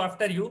before you,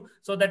 after you,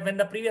 so that when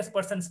the previous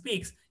person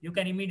speaks, you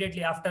can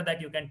immediately after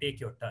that, you can take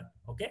your turn.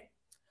 Okay.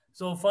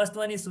 So first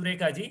one is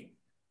Surekha ji.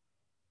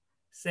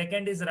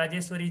 Second is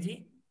Rajeshwari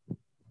ji.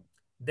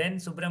 Then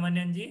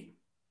Subramanian ji.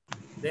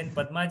 Then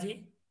Padma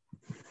ji.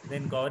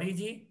 Then Gauri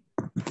ji.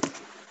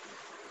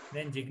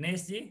 Then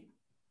Jignesh ji.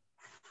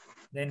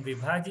 Then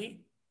Vibha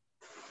ji.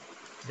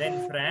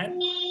 Then Fran.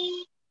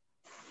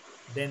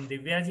 Then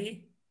Divya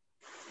ji.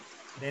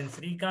 Then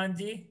Srikant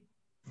ji.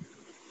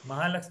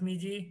 Mahalakshmi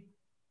ji.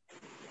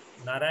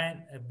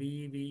 Narayan,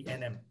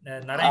 BVNM.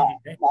 Narayan ji.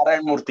 Right?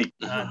 Narayan Murthy.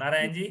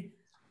 Narayan ji.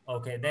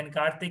 Okay. Then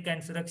Karthik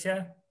and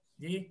Suraksha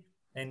ji.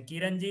 Then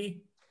Kiran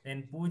ji.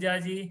 Then Pooja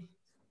ji.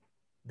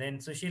 Then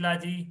Sushila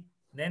ji.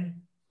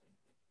 Then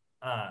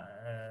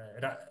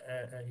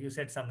you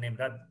said some name.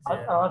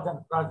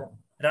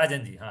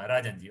 Rajan ji.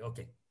 Rajan ji.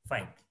 Okay.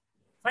 Fine.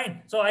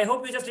 Fine. So I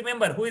hope you just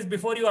remember who is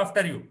before you,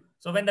 after you.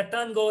 So when the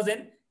turn goes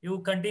in, you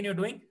continue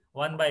doing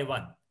one by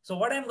one. So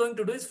what I'm going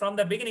to do is, from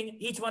the beginning,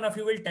 each one of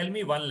you will tell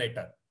me one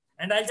letter,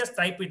 and I'll just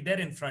type it there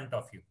in front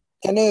of you.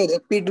 Can you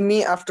repeat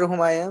me after whom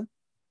I am?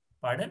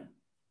 Pardon?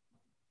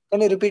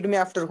 Can you repeat me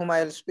after whom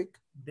I will speak?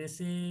 This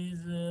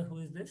is, who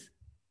is this?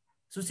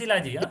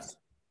 Susila ji, huh?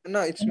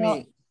 No, it's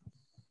me.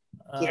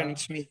 Kiran,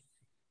 it's me.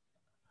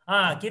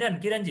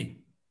 Kiran ji.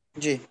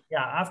 Ji.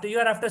 Yeah, after you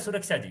are after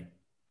Suraksha ji.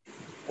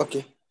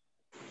 Okay.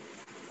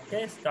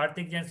 Okay,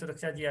 Karthik and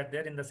Suraksha ji are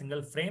there in the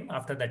single frame.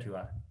 After that, you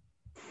are.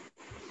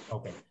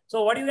 Okay.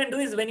 So what you can do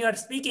is when you are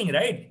speaking,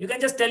 right, you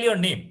can just tell your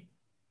name.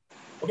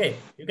 Okay.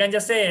 You can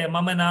just say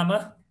Mama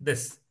Nama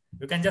this.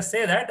 You can just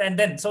say that, and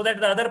then so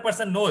that the other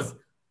person knows.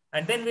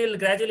 And then we will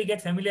gradually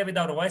get familiar with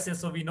our voices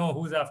so we know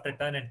who's after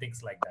turn and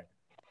things like that.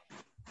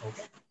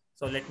 Okay.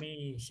 So let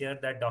me share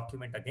that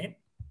document again.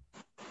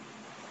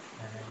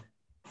 And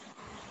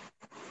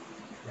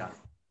yeah.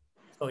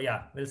 So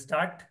yeah, we'll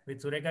start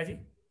with Sureka ji.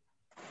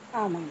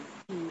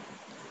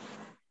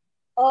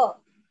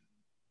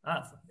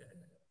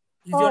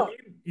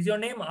 Is your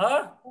name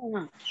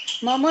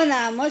Mama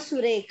Nama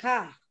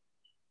Surekha.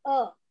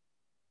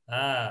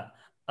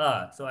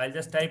 So I'll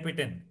just type it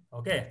in.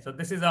 Okay. So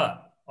this is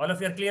all of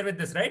you are clear with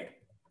this, right?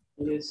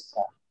 Yes.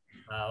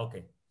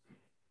 Okay.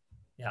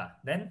 Yeah.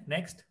 Then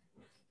next.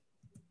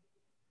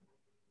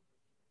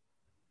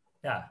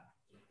 Yeah.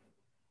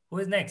 Who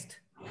is next?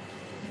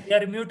 You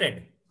are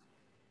muted.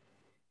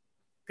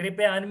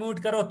 कृपया unmute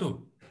करो तू.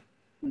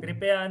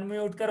 कृपया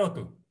unmute करो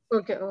तू.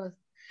 Okay.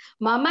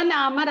 Mama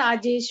Nama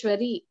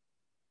Rajeshwari.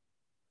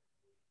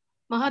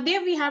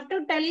 Mahadev, we have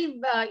to tell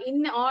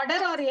in order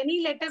or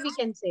any letter we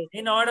can say.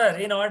 In order.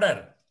 Then.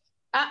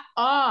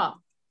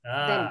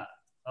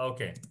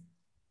 Okay.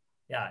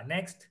 Yeah.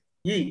 Next.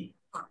 E.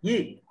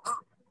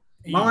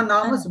 Mama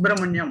Nama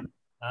Subramanyam.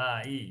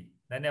 E.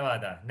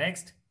 Dhanyavada.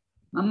 Next.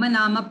 Mama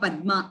Nama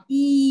Padma.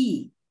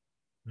 E.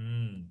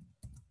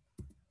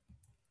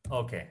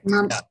 Okay.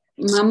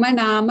 Mama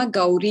Nama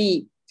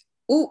Gauri.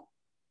 U.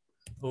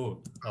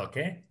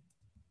 Okay.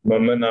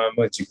 Mama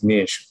Nama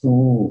Jignesh.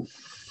 U.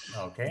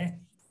 Okay.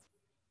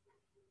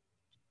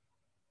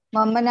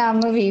 Mama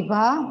Nama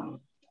Vibha.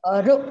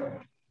 Ru.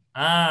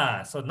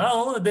 So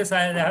now this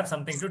I have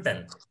something to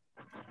tell.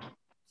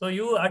 So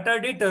you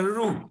uttered it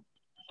Ru,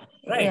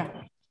 right?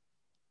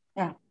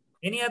 Yeah.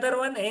 Any other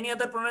one? Any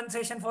other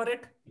pronunciation for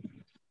it?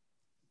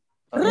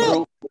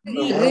 Ru.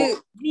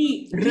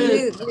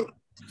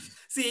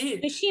 See,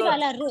 Rishi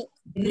wala ru.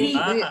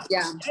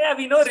 yeah,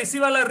 we know Rishi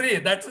wala Ri.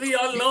 That's we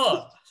all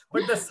know.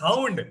 But the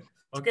sound.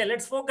 Okay,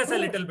 let's focus a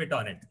little bit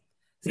on it.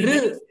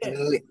 See,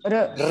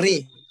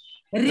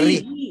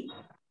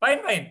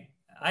 Fine.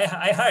 I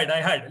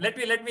heard.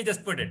 Let me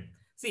just put it.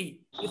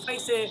 See, if I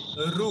say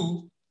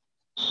Ru,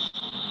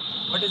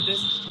 what is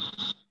this?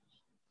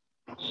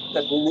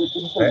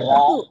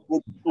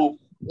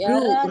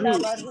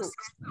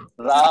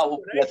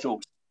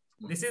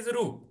 This is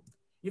Ru.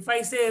 If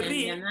I say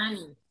Ri,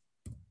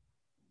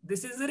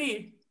 this is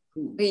Ri.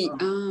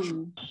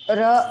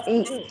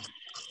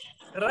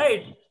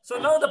 Right. So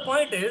now the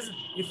point is,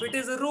 if it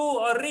is Ru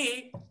or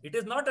Ri, it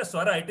is not a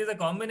swara, it is a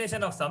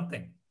combination of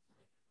something.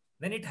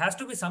 Then it has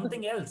to be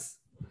something else.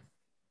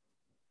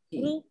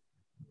 So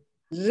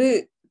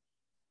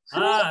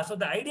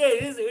the idea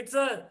is it's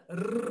a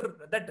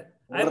that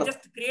I'm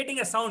just creating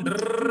a sound.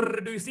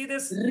 Do you see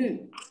this?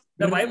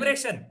 The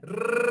vibration.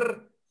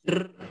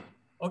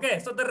 Okay,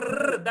 so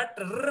that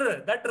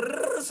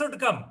should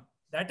come.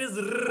 That is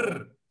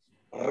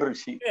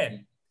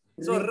okay.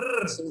 So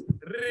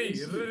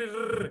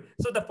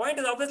so the point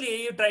is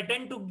obviously you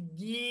tend to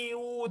give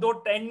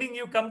without ending,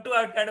 you come to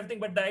a kind of thing,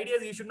 but the idea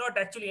is you should not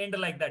actually end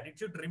like that. It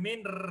should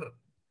remain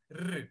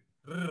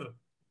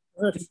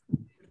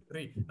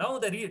Now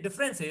the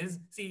difference is,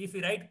 see, if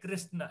we write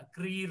Krishna,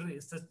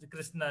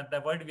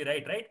 the word we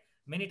write, right?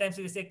 Many times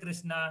we say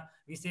Krishna,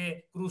 we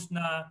say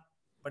Krishna,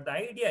 but the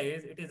idea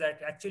is it is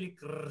actually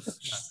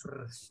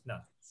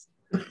Krishna.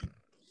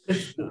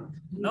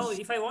 Now,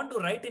 if I want to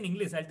write in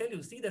English, I'll tell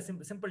you, see the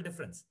simple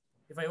difference.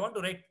 If I want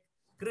to write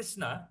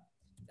Krishna,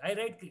 I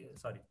write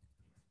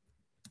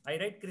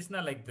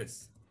Krishna like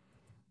this,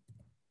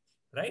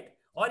 right?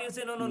 Or you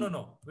say,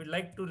 no, we'd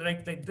like to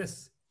write like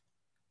this.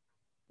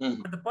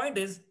 But the point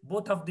is,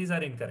 both of these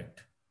are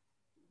incorrect.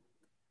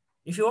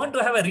 If you want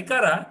to have a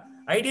Rikara,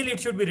 ideally it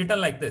should be written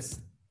like this.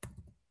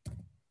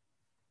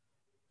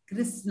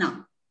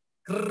 Krishna.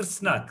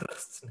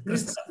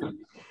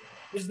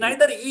 It's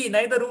neither E,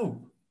 neither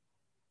U.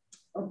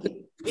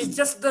 Okay. It's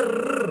just the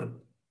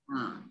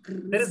R.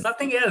 There is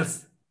nothing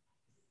else.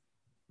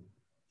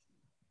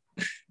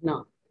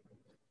 No.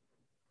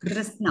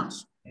 Krishna.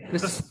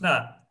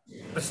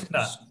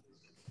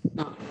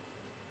 No.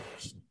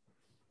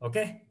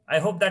 Okay. I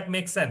hope that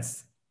makes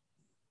sense.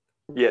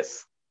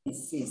 Yes.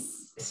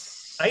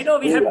 Yes. I know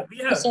we have.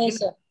 Yes.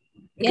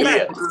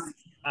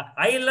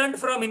 I learned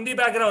from Hindi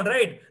background,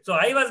 right? So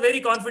I was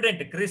very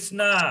confident.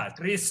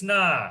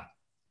 Krishna.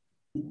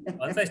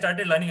 Once I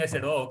started learning, I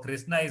said, "Oh,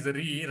 Krishna is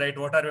Ri, right?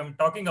 What are you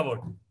talking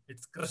about?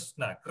 It's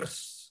Krishna."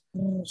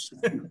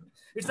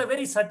 It's a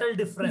very subtle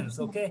difference.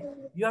 Okay,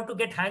 you have to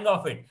get hang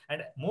of it,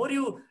 and more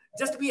you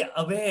just be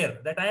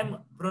aware that I am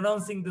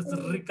pronouncing this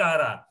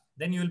Rikara.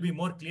 Then you will be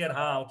more clear.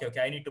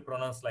 Okay, I need to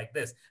pronounce like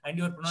this, and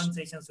your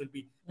pronunciations will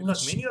be,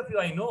 because many of you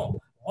I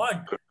know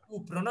want to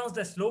pronounce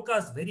the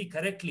slokas very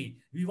correctly.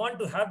 We want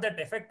to have that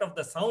effect of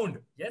the sound.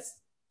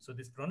 Yes, so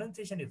this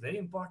pronunciation is very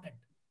important.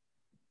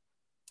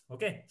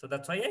 Okay, so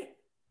that's why I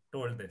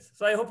told this.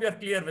 So I hope you are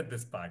clear with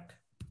this part.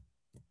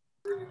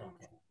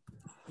 Okay.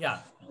 Yeah.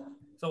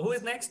 So who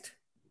is next?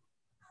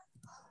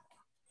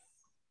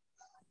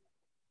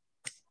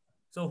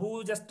 So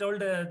who just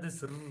told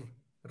this?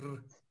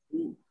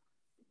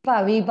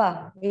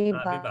 Viva.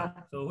 Biba.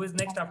 So who is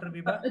next after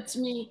Biba? It's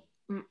me.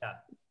 Yeah.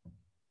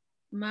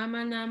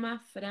 Mama nama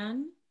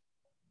Fran.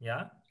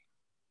 Yeah.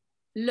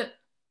 L.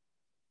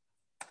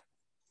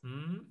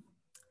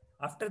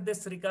 After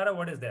this Rikara,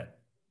 what is there?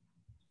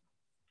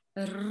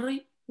 R.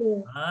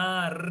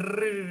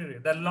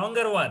 The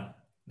longer one,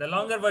 the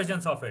longer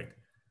versions of it.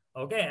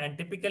 Okay, and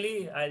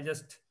typically I'll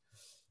just,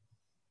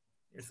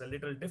 it's a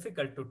little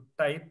difficult to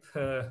type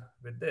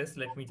with this.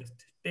 Let me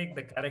just take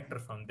the character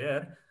from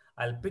there.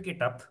 I'll pick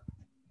it up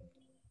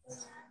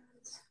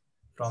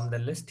from the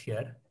list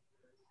here.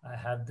 I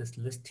have this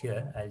list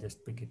here. I'll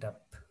just pick it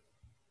up.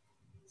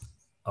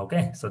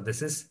 Okay, so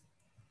this is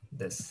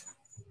this.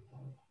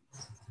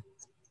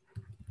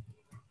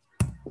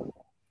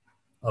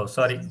 Oh,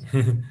 sorry.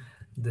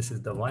 This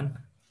is the one.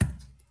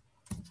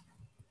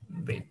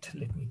 Wait,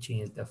 let me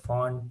change the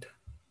font.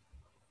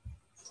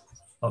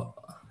 Oh,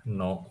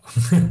 no.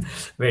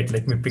 Wait,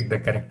 let me pick the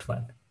correct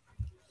one.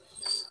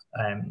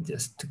 I'm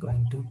just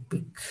going to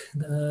pick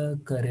the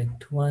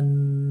correct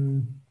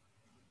one.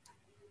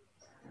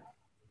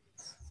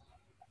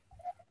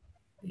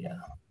 Yeah.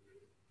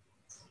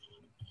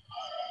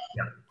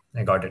 Yeah,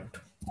 I got it.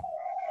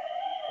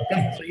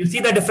 Okay, so you see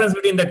the difference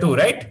between the two,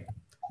 right?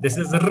 This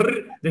is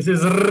r, this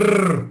is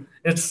r.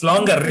 It's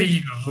longer.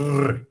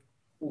 R.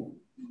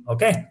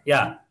 Okay,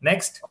 yeah.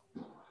 Next.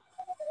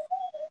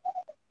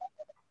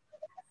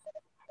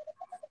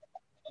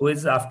 Who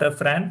is after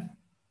Fran?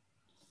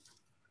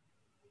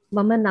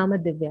 Mama nama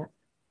Divya.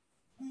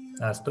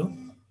 Astu.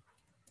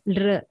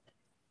 R.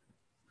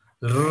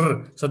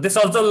 R. So this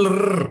also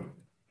r.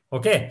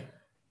 Okay.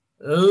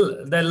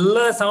 The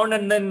L sound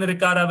and then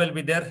Rikara will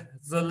be there.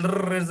 So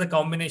R is a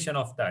combination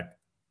of that.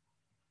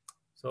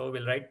 So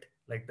we'll write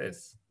like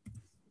this.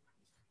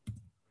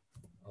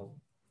 Oh.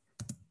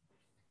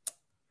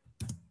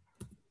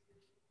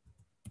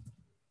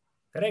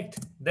 Correct.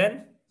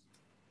 Then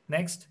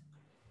next.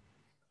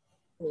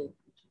 Who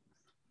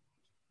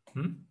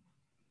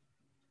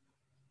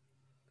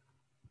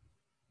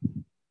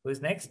is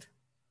next?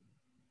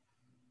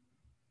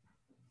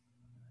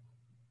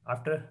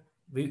 After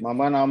we.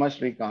 Mama nama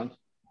Shrikant.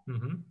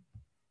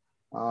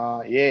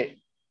 A.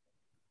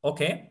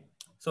 Okay.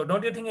 So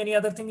don't you think any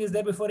other thing is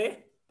there before A?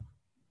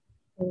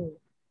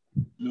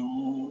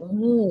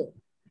 No.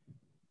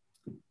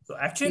 So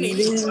actually,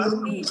 we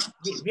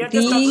are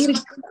just talking.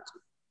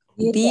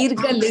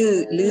 Dirgal.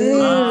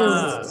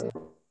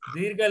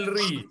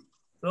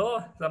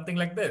 So something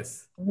like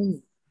this.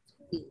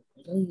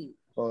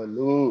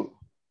 Lu.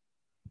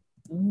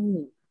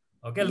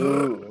 Okay.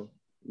 Lu.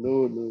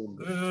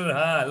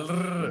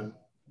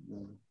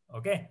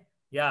 Okay.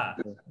 Yeah.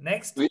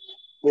 Next. We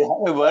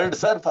have a word,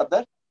 sir, for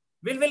that.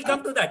 We'll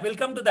come to that. We'll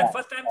come to that.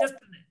 First, I'm just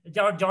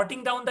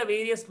jotting down the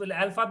various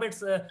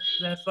alphabets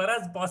as far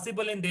as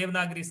possible in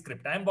Devanagari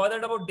script. I'm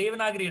bothered about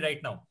Devanagari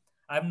right now.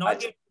 I'm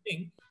not yet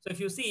putting. So if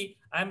you see,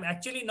 I'm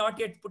actually not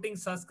yet putting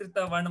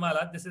Sanskrita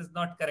Varnamala. This is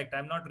not correct.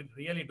 I'm not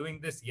really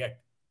doing this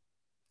yet.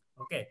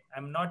 Okay.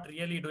 I'm not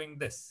really doing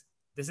this.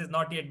 This is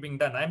not yet being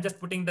done. I'm just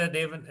putting the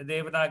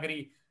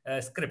Devanagari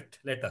script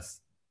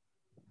letters.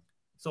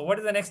 So what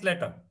is the next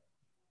letter?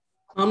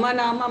 Mama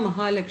nama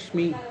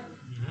Mahalakshmi.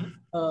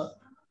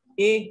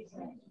 A.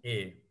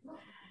 A.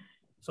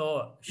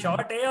 So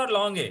short A or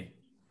long A?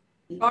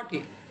 Short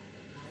A.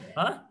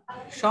 Huh?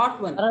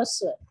 Short one.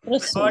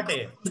 Short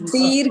A.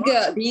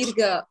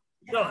 Dirga.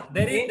 So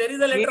there is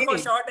a letter for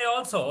short A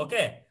also.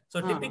 Okay.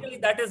 So typically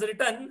that is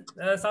written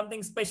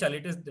something special.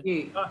 It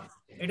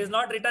is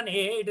not written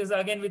A. It is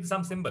again with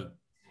some symbol.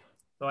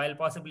 So I'll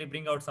possibly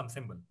bring out some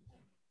symbol.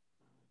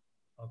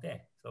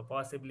 Okay. So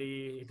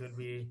possibly it will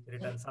be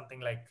written something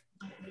like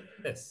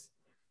this.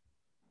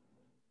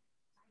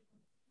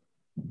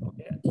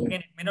 Okay.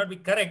 Again, it may not be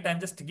correct. I'm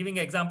just giving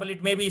an example.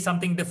 It may be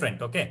something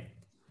different. Okay.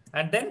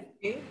 And then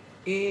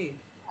A.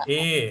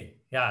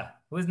 Yeah.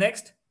 Who is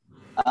next?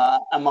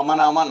 Mama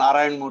nama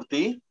Narayan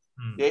Murthy.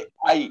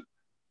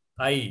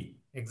 I.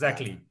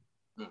 Exactly.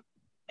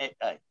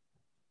 I.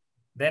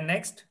 Then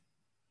next.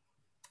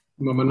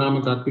 Mama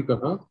nama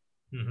Kartika.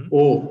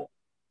 O.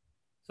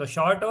 So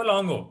short O,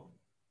 long O?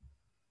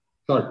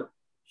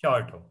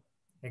 Short O.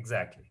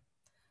 Exactly.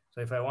 So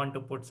if I want to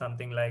put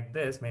something like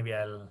this, maybe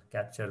I'll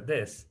capture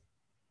this.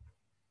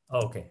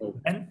 Okay.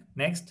 Then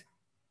next.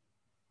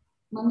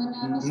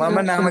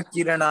 Mama nama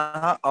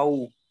Kirana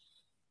Au.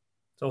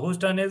 So whose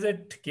turn is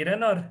it?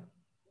 Kiran or?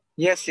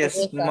 Yes.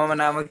 Mama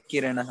nama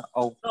Kirana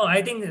Au. No,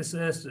 I think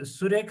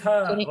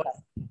Surekha.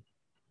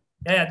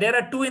 Yeah, there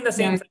are two in the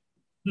same.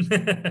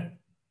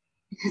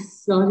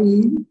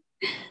 Sorry.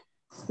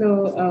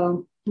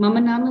 So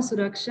Mama nama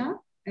Suraksha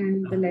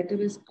and the letter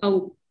is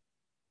Au.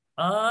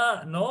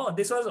 No,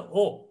 this was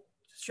O.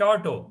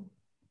 Short O.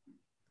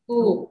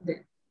 O.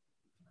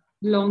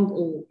 Long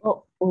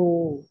O.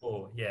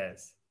 Oh,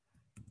 yes.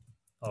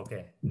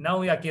 Okay.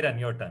 Now, yeah, Kiran,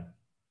 your turn.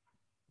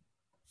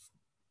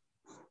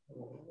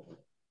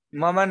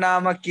 Mama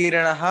nama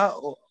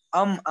Kiranaha.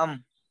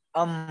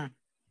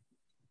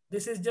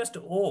 This is just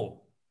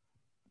O.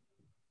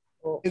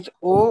 It's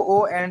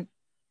O and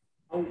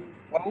Au.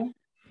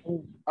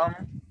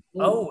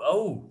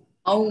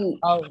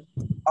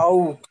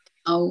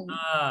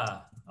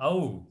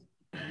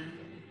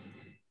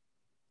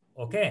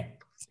 Okay.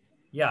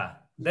 Yeah.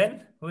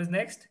 Then who is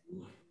next?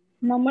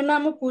 Mama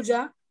nama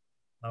Puja.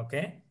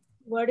 Okay.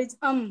 Word is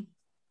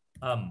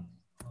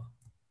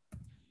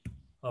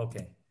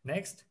Okay.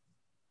 Next.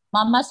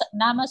 Mama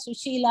nama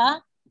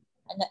Sushila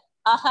and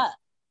aha.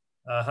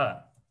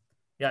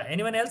 Yeah.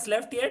 Anyone else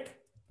left yet?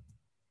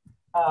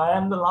 I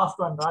am the last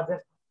one, Rajan.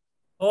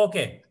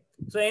 Okay.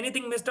 So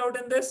anything missed out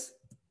in this?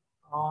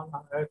 No,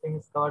 everything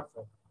is covered,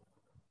 sir.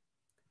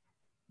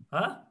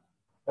 Huh?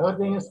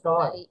 Everything is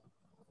covered.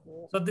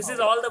 So this is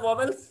all the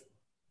vowels?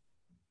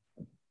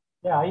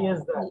 Yeah, I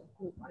is there.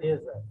 I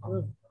is there.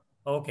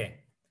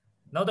 Okay.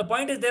 Now the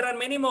point is there are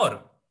many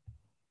more.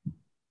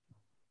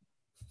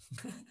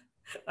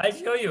 I'll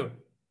show you.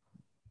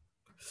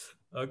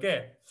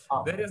 Okay.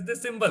 There is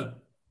this symbol.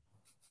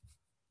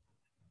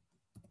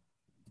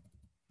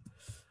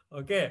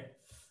 Okay.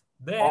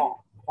 Then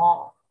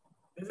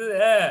this is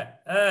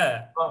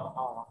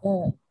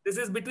this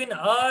is between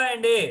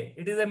and a.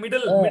 It is a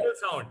middle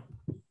sound.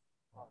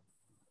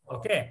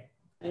 Okay.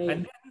 And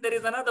then there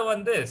is another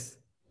one. This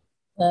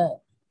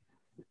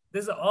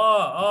is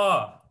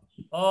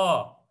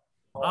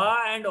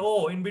and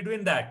o in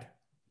between that.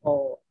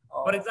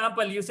 For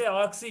example, you say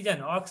oxygen.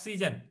 It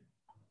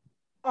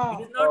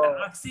is not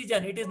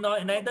oxygen. It is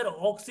not neither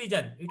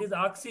oxygen. It is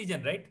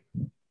oxygen, right?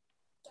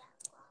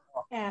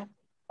 Yeah.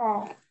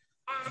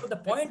 So the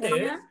point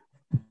is.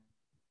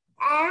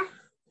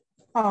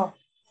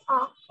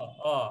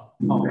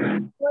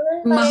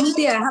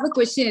 Mahathir, I have a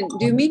question.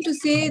 Do you mean to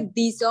say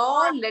these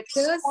all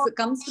letters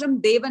comes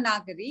from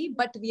Devanagari,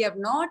 but we have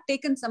not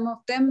taken some of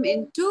them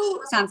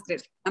into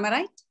Sanskrit? Am I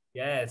right?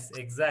 Yes,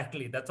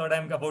 exactly. That's what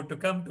I'm about to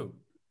come to.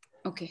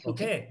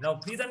 Okay. Now,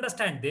 please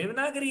understand,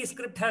 Devanagari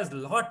script has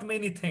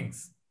many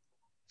things.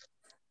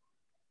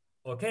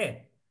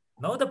 Okay.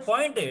 Now, the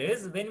point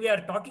is, when we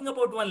are talking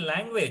about one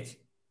language,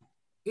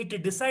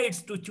 it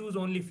decides to choose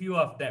only few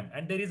of them.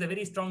 And there is a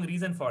very strong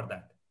reason for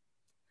that.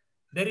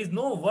 There is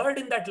no word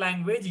in that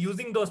language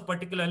using those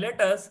particular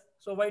letters.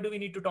 So why do we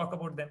need to talk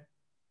about them?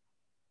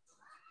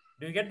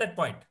 Do you get that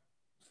point?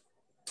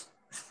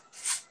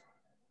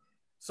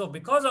 So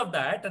because of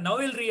that, now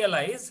we'll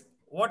realize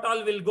what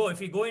all will go. If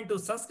we go into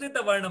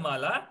Sanskrita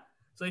Varnamala,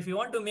 so if you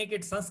want to make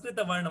it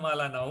Sanskrita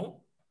Varnamala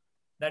now,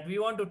 that we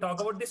want to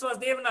talk about, this was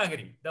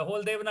Devanagari. The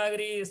whole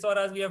Devanagari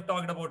Swaras, we have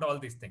talked about all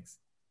these things.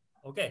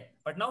 Okay.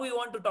 But now we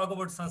want to talk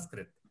about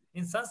Sanskrit.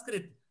 In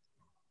Sanskrit,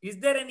 is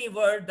there any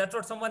word? That's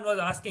what someone was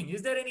asking.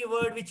 Is there any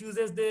word which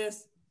uses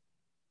this?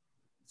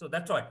 So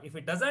that's what. If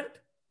it doesn't,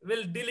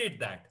 we'll delete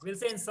that. We'll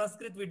say in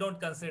Sanskrit, we don't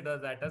consider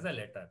that as a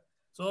letter.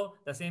 So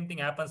the same thing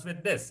happens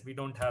with this. We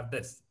don't have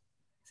this.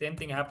 Same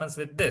thing happens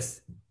with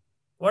this.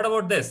 What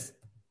about this?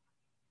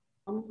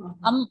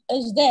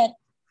 Is there.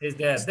 Is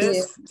there.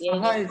 This? Yes. Is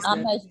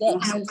there.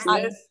 This? Is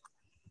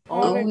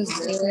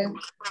there.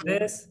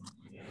 This?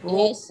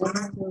 Yes.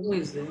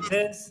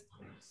 This?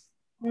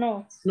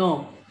 No.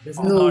 This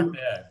is not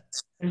there.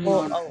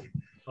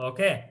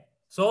 Okay.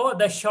 So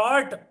the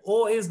short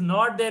O is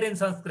not there in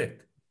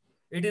Sanskrit.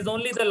 It is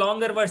only the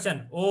longer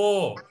version.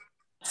 O.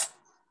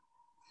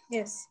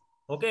 Yes.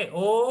 Okay.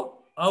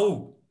 O,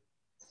 au.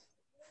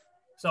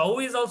 So O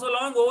is also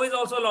long, O is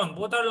also long.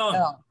 Both are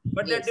long.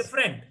 But they're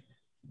different.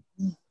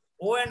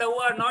 O and O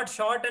are not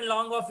short and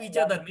long of each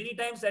other. Many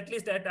times, at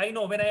least I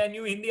know when I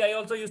knew Hindi, I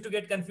also used to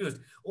get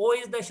confused. O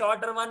is the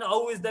shorter one,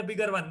 O is the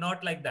bigger one.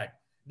 Not like that.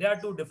 They are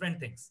two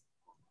different things.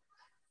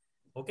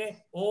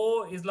 Okay.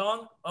 O is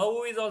long,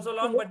 O is also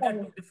long, but they're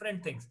two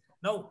different things.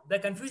 Now, the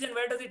confusion,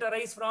 where does it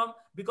arise from?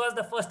 Because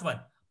the first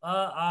one,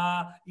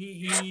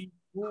 e,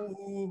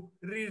 u,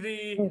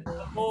 ri,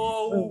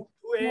 o,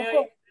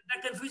 the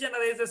confusion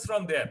arises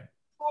from there.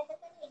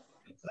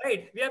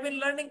 Right? We have been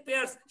learning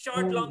pairs,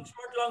 short, long,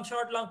 short, long,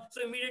 short, long.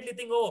 So immediately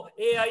think, oh,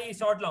 AI,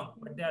 short, long.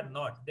 But they are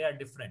not. They are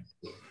different.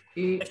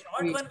 The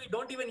short one we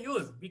don't even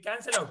use. We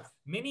cancel out.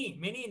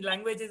 Many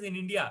languages in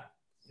India,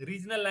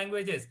 regional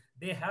languages,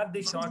 they have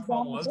this short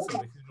form also, if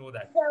you know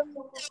that.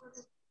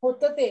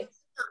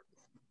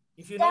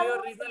 If you know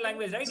your regional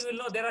language, right, you will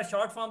know there are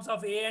short forms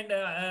of A and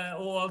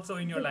O also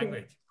in your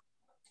language.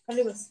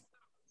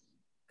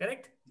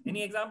 Correct?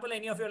 Any example,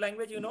 any of your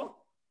language you know?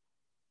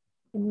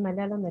 In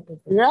Malayalam, it is.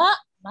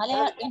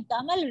 In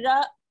Tamil,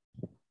 Ra,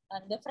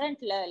 a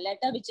different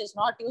letter which is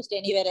not used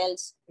anywhere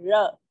else.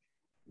 Ra.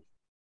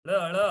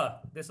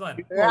 This one.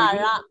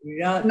 Ra.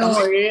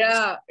 No,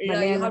 Ra.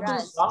 You have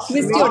to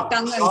twist your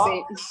tongue and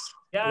say.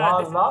 Yeah,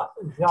 this is the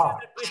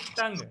twist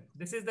tongue.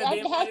 This is the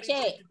Devanagari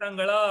twist tongue.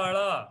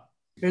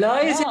 La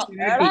is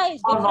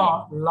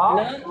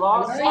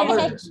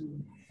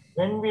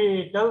When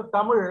we tell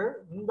Tamil,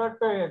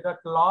 that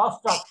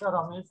last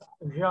aksharam is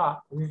ja.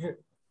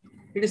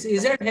 It is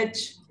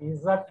ZH.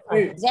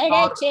 ZH.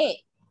 ZH.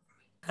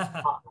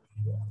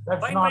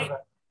 That's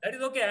not. That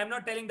is okay. I'm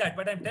not telling that,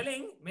 but I'm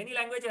telling many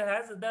languages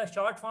has the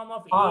short form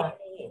of Ah,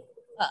 A.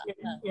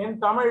 in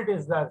Tamil it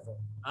is there, sir.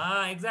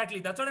 Exactly.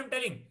 That's what I'm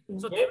telling.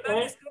 So Yeah,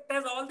 Devanagari script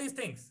has all these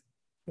things.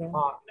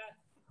 Ah.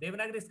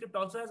 Devanagari script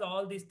also has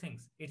all these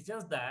things. It's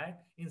just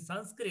that in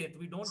Sanskrit,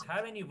 we don't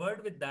have any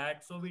word with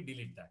that, so we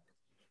delete that.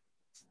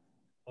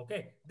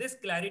 Okay. This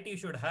clarity you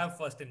should have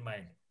first in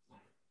mind.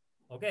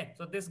 Okay.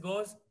 So this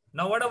goes.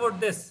 Now what about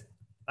this?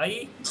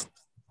 Yes.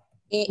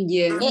 A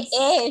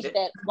is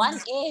there. One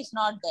A is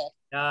not there.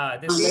 Yeah,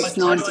 this That's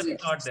one not is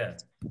not there.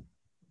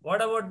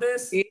 What about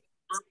this?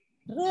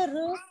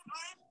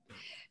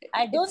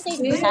 I don't think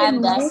we There have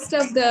in that. most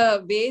of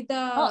the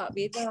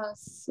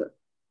Vedas,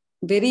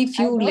 very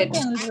few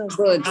letters,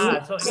 words.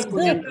 So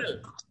in general,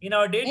 in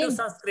our day-to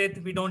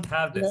Sanskrit, we don't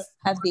have this.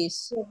 Have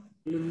this.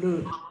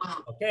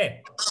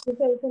 Okay.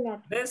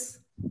 This?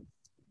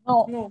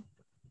 No.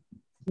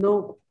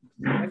 No.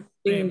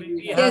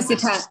 Yes,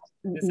 it has.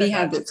 We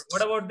have this.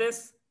 What about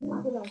this?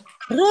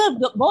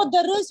 Both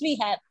the rules we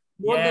have.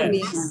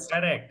 Yes,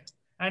 correct.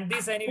 And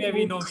this anyway,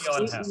 we know we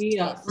all have. We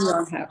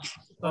all have.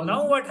 So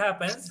now what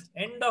happens,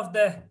 end of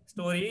the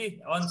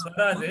story on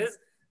swaras is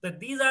that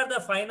these are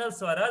the final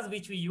swaras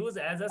which we use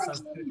as a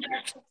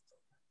Sanskrit.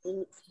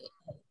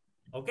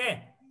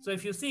 Okay. So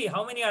if you see,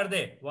 how many are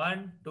they?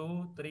 1,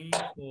 2, 3,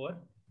 4,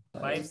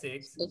 5,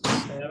 6,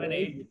 7,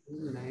 8,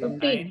 9,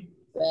 10,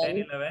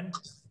 11,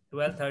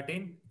 12,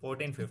 13,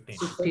 14, 15.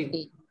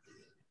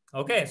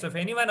 Okay. So if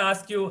anyone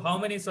asks you how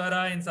many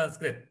swara in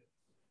Sanskrit,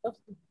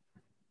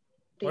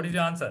 what is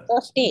your answer?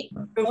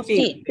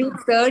 15.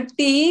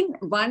 13,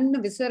 one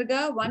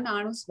visarga, one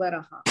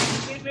anusvaraha.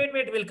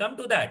 Wait. We'll come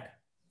to that.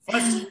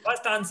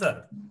 First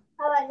answer.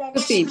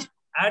 15.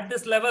 At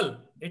this level,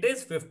 it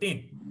is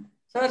 15.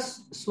 Sir,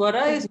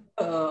 swara is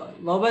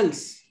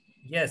vowels.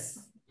 Yes.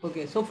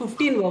 Okay, so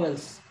 15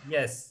 vowels.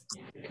 Yes.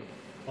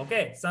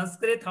 Okay.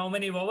 Sanskrit, how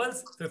many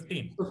vowels?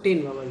 15.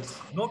 15 vowels.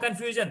 No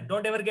confusion.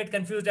 Don't ever get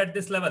confused at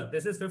this level.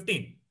 This is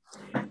 15.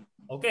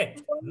 Okay.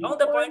 Now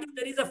the point is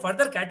there is a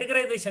further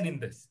categorization in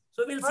this.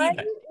 So we'll see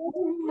that.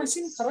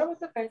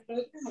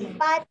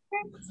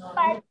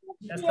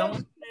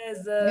 Someone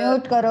is,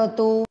 Mute karo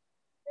tu.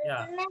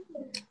 yeah.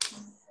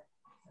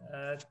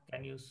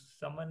 Can you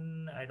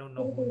summon? I don't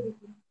know who.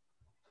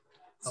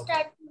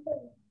 Okay.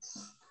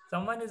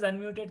 Someone is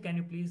unmuted. Can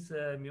you please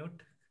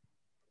mute?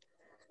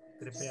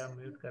 Kripaya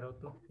mute karo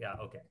tu. Yeah.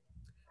 Okay.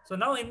 So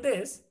now in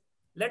this,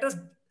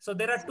 so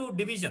there are two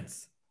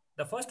divisions.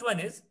 The first one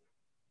is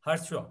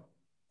Harshwa.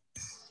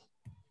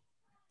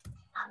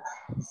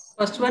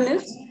 First one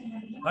is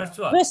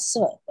Harshwa.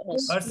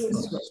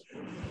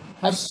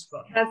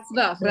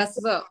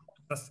 Hrasva.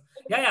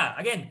 Yeah.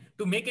 Again,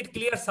 to make it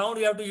clear sound,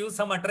 we have to use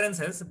some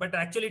utterances, but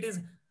actually it is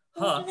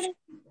ha,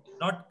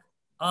 not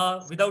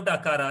without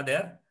akara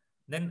there.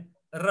 Then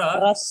ra.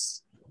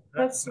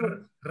 Ra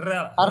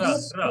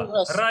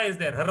is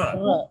there.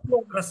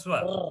 Raswa.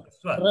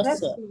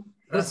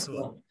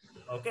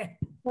 Okay.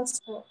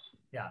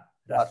 Yeah.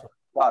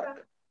 Raswa.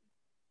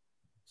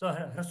 So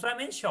Raswa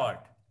means short.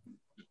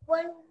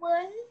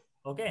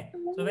 Okay.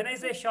 So when I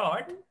say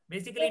short,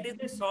 basically it is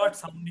the short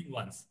sounding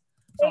ones.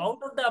 So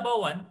out of the above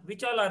one,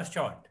 which all are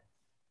short?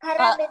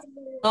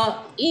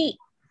 E.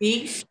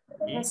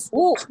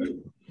 U.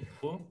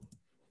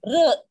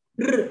 R.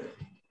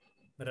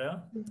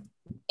 R.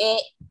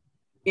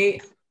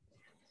 A.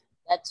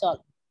 That's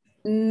all.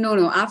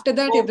 No. After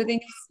that, everything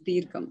is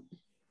dirgham.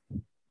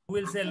 Who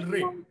will say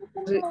Ri?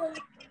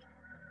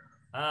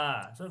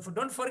 So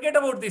don't forget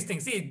about these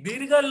things. See,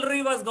 Dirghal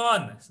Ri was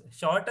gone.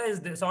 Short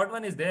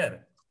one is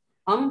there.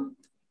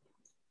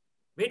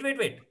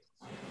 Wait.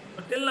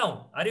 But till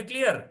now, are you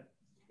clear?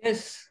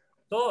 yes.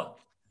 So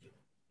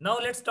now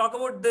let's talk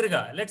about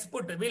Dirgha.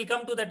 We'll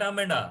come to the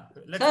Tamanda.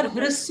 Sir,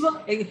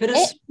 Hrisva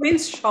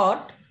means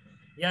short.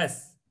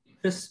 Yes.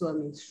 Hrisva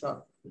means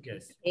short.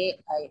 Yes.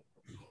 A-I.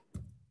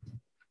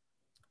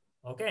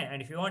 Okay,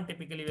 and if you want,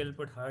 typically we'll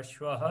put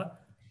Harshvaha,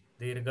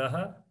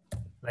 Dirghaha,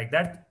 like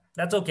that.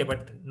 That's okay,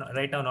 but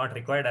right now not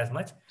required as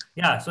much.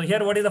 Yeah, so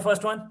here what is the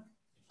first one?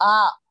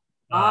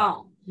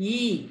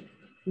 E.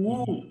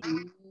 U.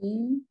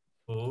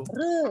 O.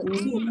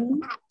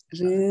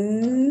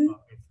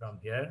 From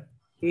here.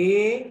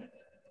 A.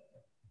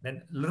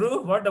 Then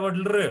Lru, what about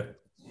Lru?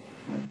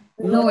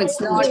 No, it's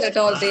not at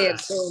all there.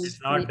 So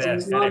it's not there.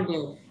 It's not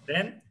there.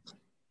 Then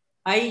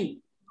I.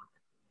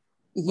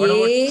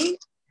 A.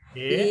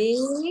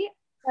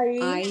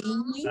 I.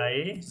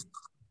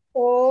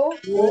 O.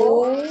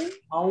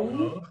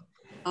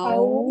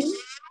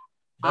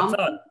 That's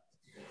all.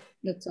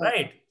 That's all.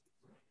 Right.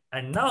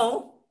 And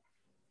now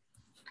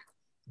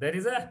there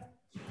is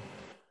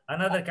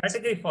another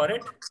category for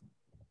it.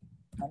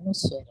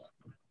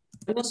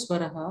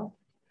 Anusvaraha.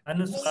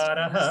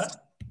 Anusvaraha.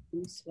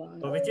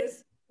 So which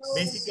is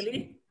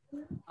basically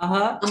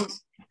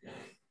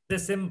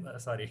this symbol.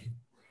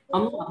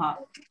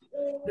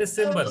 This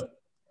symbol.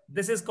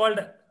 This is called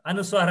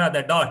Anuswara,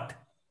 the dot.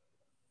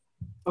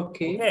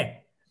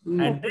 Okay.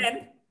 And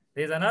then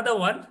there's another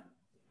one.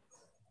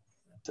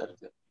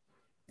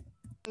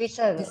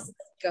 Visarga.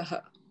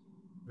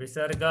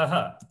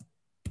 Visargaha.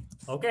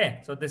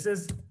 Okay, so this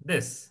is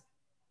this.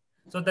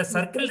 So the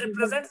circle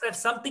represents that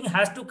something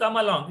has to come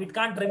along. It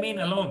can't remain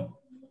alone.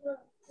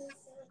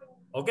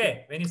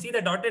 Okay, when you see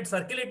the dotted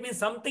circle, it means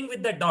something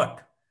with the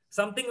dot,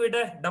 something with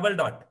a double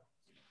dot.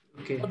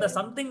 Okay. So the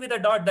something with the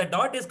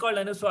dot is called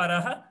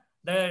Anuswaraha,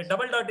 the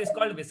double dot is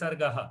called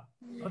Visargaha.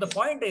 Now the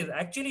point is,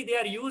 actually they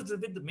are used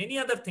with many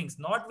other things,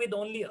 not with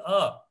only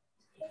a.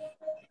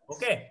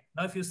 Okay,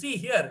 now if you see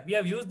here, we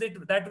have used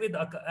that with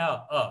a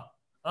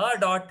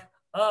dot,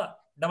 a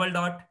double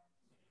dot.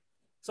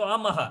 So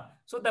amaha.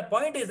 So the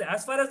point is,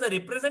 as far as the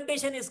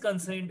representation is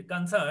concerned,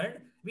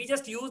 we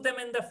just use them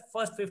in the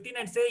first 15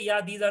 and say,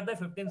 yeah, these are the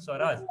 15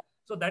 swaras.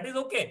 So that is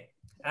okay.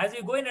 As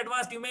you go in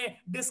advanced, you may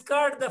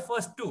discard the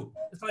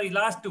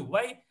last two.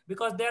 Why?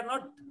 Because they are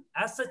not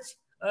as such.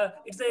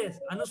 It's a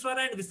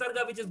anuswara and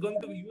visarga which is going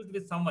to be used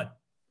with someone.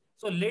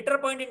 So later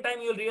point in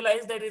time, you'll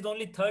realize that is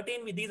only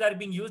 13. These are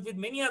being used with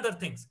many other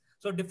things.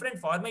 So different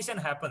formation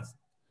happens.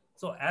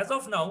 So as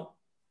of now,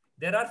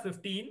 there are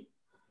 15.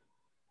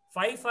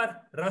 5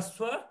 are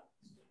raswa,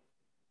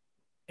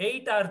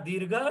 8 are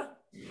dirgha,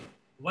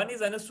 1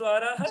 is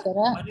anuswara,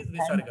 1 is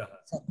visarga.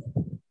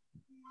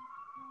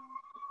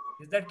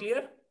 Is that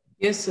clear?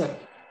 Yes, sir.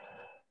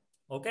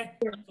 Okay.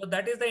 So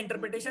that is the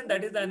interpretation,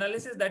 that is the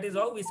analysis, that is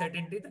how we set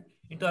it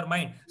into our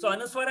mind. So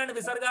anuswara and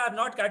visarga are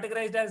not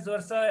categorized as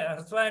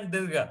raswa and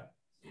dirgha.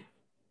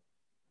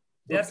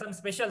 There are some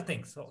special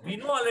things. So we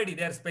know already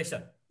they are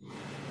special.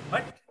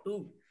 But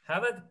to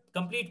have a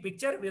complete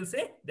picture, we'll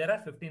say there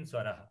are 15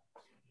 swaraha.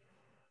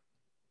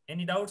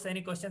 Any doubts,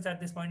 any questions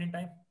at this point in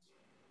time?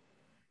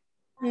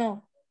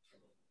 No.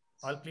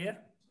 All clear?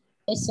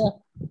 Yes, sir.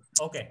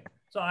 Okay.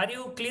 So are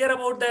you clear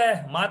about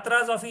the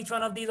matras of each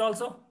one of these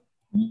also?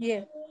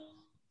 Yeah.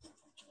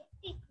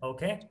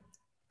 Okay.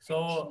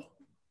 So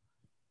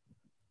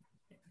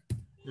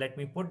let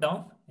me put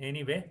down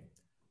anyway.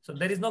 So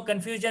there is no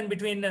confusion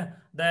between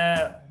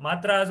the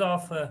matras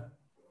of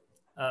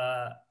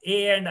A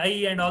and I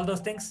and all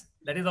those things.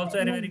 That is also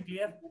very, very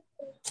clear.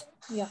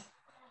 Yeah.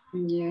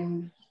 Yeah.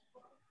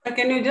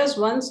 Can you just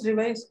once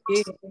revise?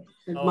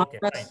 Okay,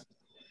 fine.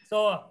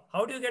 So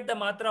how do you get the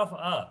matra of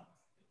A?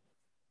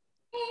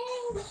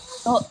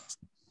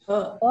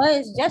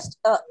 It's just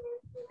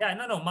Yeah,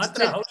 no,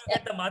 matra. How do you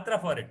get the matra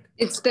for it?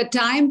 It's the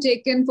time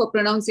taken for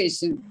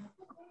pronunciation.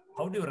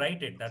 How do you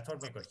write it? That's what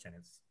my question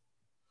is.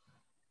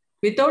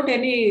 Without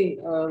any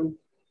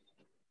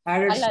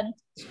added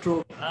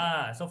stroke.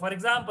 So for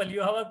example,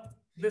 you have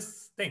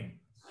this thing.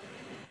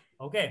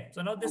 Okay,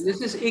 so now this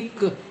is ik.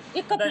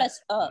 Ik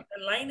plus a.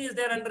 The line is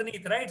there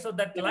underneath, right? So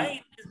that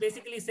line is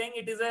basically saying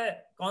it is a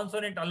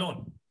consonant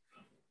alone.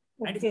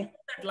 And if you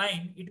remove that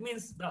line, it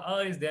means the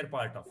a is their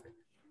part of it.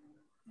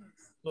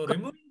 So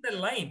removing the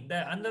line,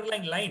 the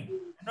underlying line,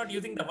 I'm not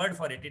using the word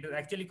for it. It is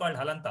actually called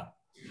halanta.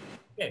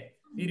 Okay,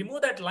 we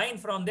remove that line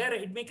from there.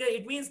 It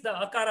means the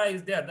akara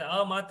is there. The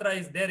a matra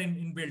is there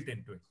inbuilt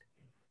into it.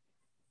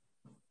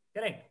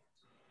 Correct.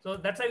 So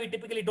that's why we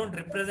typically don't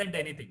represent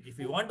anything. If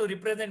we want to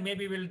represent,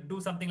 maybe we'll do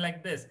something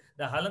like this.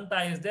 The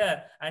halanta is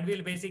there, and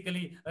we'll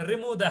basically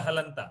remove the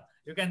halanta.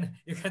 You can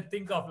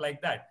think of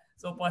like that.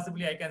 So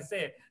possibly I can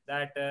say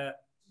that.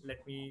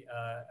 Let me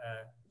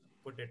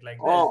put it like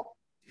this,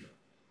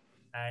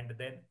 and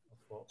then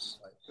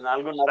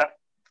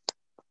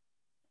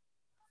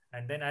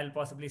and then I'll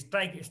possibly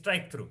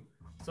strike through.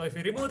 So if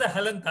you remove the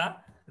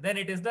halanta, then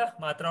it is the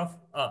matra of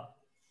a.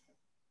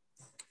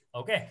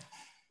 Okay.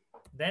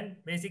 Then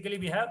basically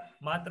we have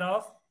matra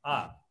of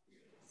a.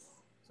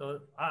 So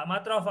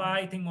matra of a,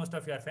 I think most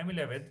of you are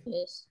familiar with.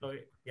 Yes. So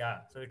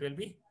yeah, so it will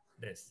be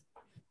this.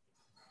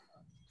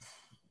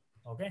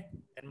 Okay.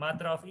 And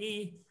matra of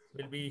e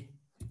will be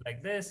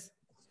like this.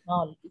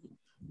 Small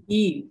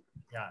e.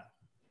 Yeah.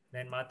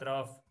 Then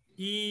matra of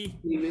e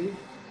will be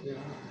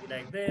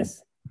like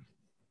this.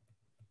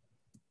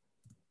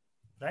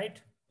 Right?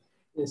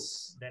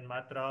 Yes. Then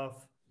matra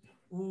of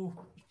u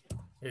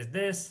is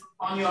this.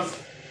 On your.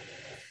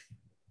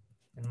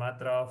 And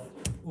matra of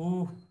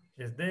u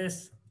is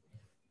this.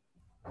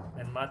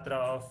 And matra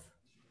of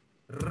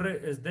r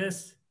is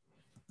this.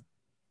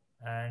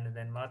 And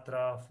then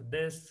matra of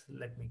this,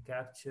 let me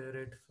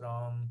capture it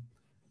from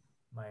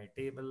my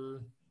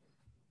table.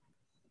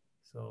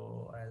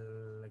 So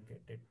I'll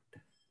get it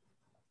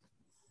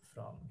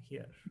from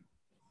here.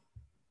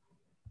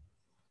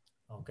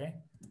 Okay.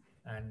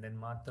 And then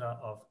matra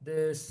of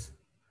this,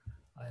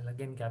 I'll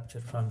again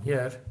capture from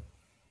here.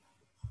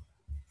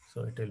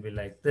 So it will be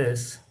like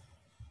this.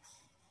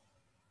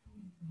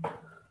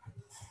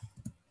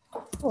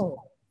 Oh.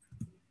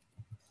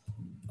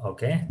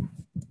 Okay.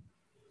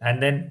 And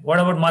then what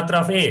about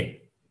matra of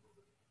A?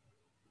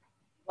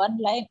 One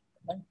line,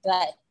 one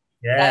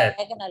Yes.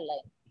 diagonal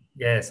line.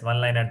 Yes,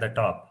 one line at the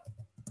top.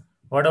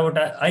 What about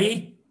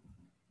I?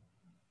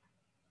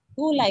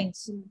 Two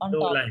lines on Two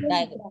top. lines.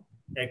 Diagonal.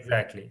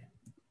 Exactly.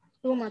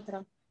 Two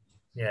matra.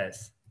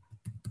 Yes.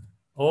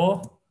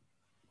 O?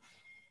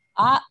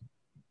 And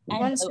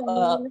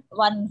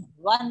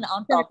one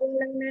on top.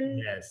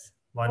 Yes.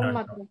 One on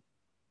top.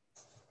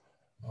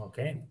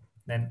 Okay.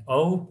 Then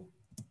O?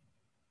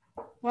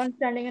 One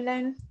standing in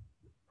line,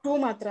 2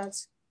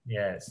 matras.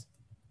 Yes.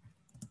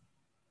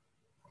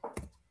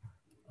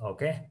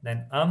 Okay.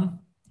 Then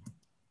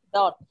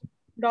Dot.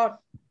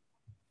 Dot.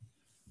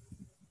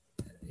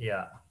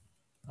 Yeah.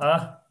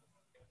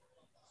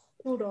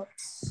 2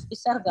 dots.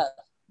 Visarga.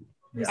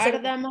 Yeah.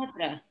 Arda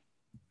matra.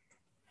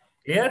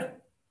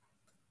 Clear?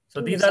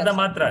 So these are the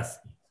matras.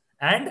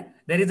 And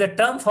there is a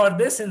term for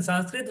this in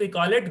Sanskrit. We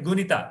call it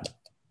gunita.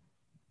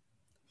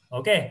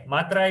 Okay.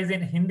 Matra is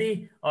in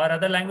Hindi or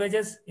other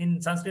languages.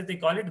 In Sanskrit, we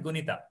call it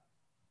gunita.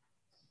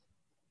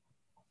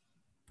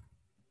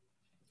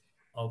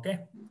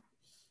 Okay.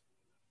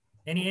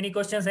 Any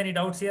questions, any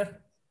doubts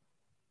here?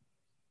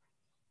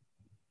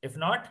 If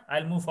not,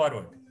 I'll move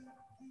forward.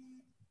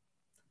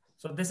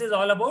 So this is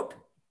all about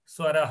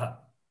swaraha.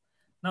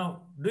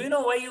 Now, do you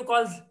know why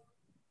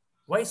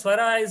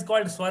swara is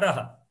called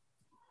swaraha?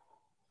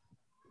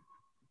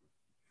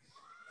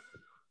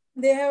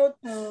 They have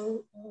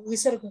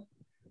visarga.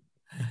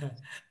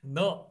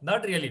 No,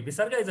 not really.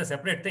 Visarga is a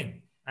separate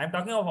thing. I'm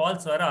talking of all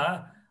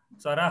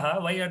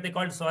swaraha. Why are they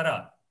called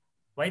swara?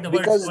 Why the word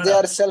Because swara? they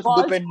are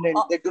self-dependent.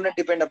 They do not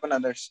depend upon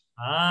others.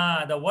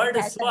 The word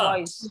is swa.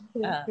 Okay.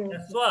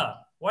 Swa.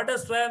 What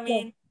does swa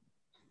mean?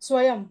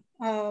 Swayam.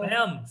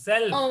 Swayam,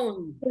 self.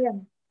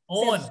 Swayam.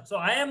 Own. Self. So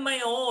I am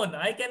my own.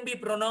 I can be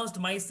pronounced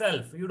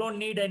myself. You don't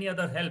need any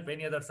other help,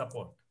 any other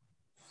support.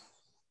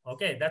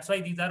 Okay, that's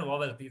why these are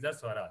vowels. These are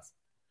swaras.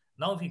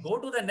 Now, if we go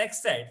to the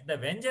next set, the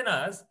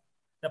vyanjanas,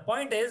 the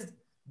point is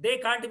they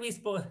can't be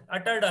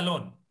uttered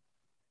alone.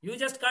 You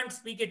just can't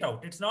speak it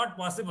out. It's not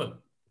possible.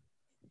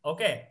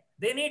 Okay,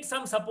 they need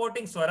some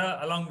supporting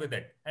swara along with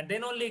it, and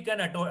then only you can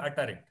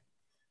utter it.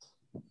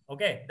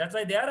 Okay, that's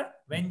why they are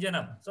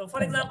vyanjanam. So,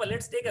 for example,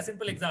 let's take a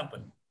simple example.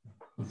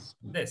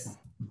 This.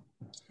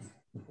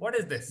 What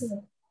is this?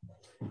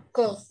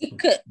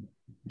 Ik.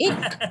 Ik.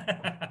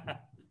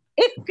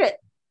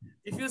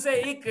 If you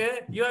say ik,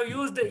 you have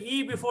used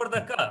e before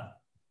the ka.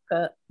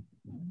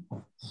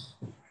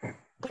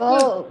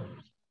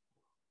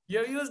 You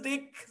have used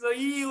ik, so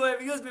e you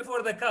have used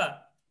before the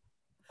ka.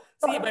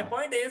 See, my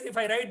point is, if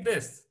I write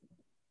this.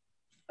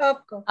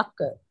 Ak.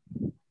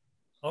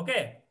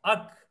 Okay,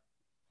 ak.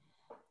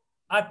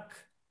 Ak.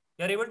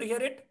 You are able to hear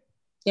it?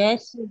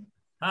 Yes.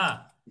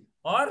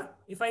 Or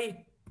if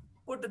I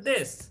put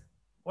this,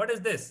 what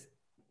is this?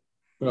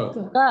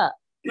 Ka.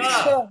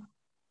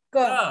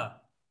 Ka.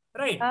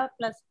 Right. Ka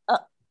plus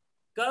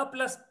Ka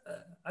plus,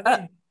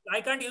 again,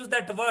 I can't use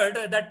that word,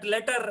 that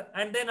letter,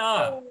 and then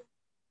a.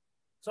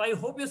 So I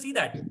hope you see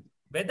that.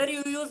 Whether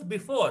you use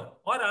before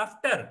or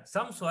after,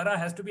 some swara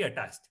has to be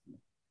attached.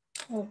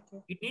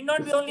 Okay. It need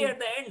not be only at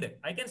the end.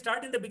 I can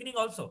start in the beginning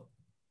also.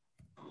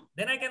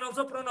 Then I can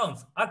also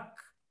pronounce ak.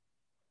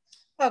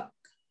 Ak.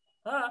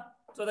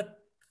 So the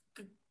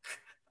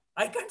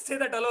I can't say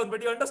that alone,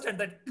 but you understand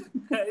that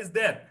is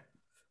there.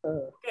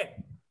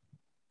 Okay.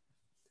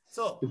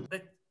 So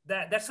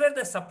that's where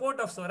the support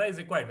of swara is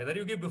required. Whether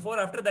you give before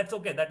or after, that's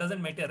okay. That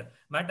doesn't matter.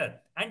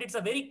 And it's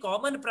a very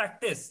common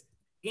practice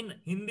in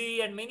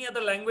Hindi and many other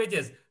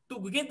languages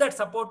to give that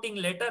supporting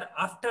letter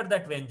after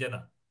that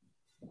vyanjana.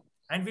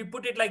 And we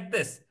put it like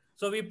this.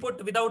 So we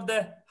put without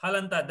the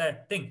halanta,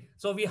 that thing.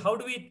 So how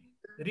do we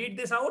read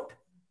this out?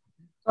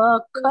 Kha,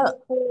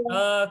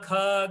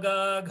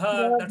 ga,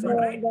 gha. That's what,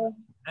 right?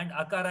 And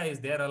akara is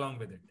there along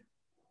with it.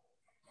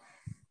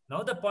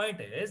 Now the point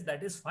is,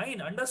 that is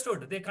fine,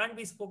 understood. They can't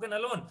be spoken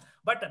alone.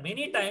 But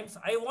many times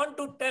I want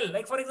to tell,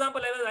 like for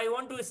example, I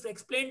want to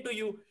explain to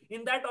you,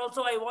 in that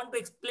also I want to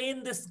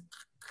explain this.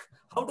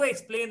 How do I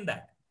explain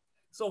that?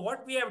 So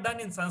what we have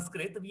done in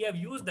Sanskrit, we have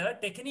used a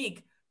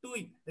technique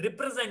to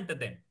represent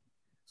them.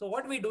 So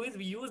what we do is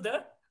we use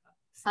the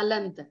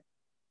halant.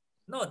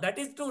 No, that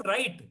is to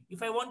write.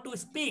 If I want to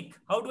speak,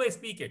 how do I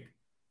speak it?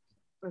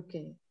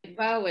 Okay.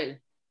 Vowel.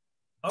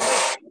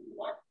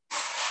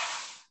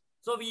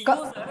 So we use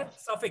a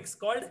suffix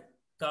called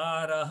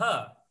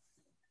karaha.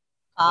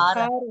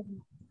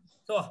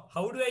 So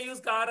how do I use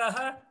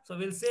karaha? So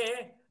we'll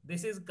say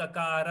this is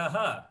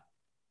kakaraha.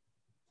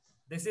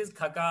 This is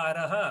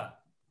khakaraha.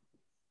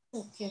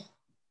 Okay.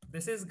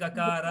 This is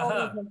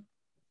gakaraha.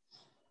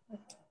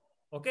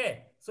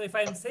 Okay. So if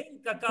I'm saying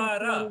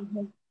kakara,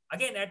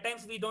 again, at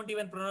times we don't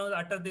even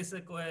utter this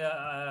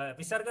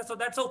visarga. So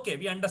that's okay.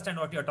 We understand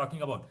what you're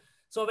talking about.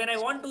 So when I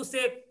want to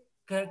say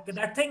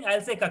that thing,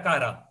 I'll say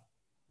kakara.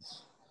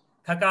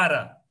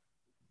 Khakara,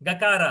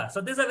 gakara.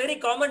 So this is a very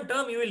common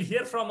term you will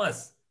hear from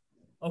us.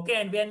 Okay,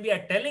 and when we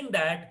are telling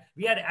that,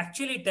 we are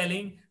actually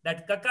telling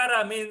that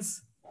kakara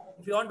means,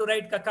 if you want to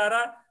write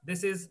kakara,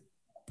 this is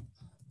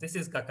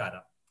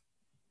kakara.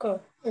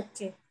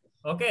 Okay.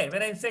 Okay,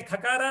 when I say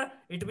khakara,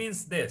 it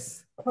means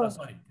this. Oh,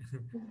 sorry,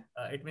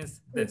 it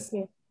means this.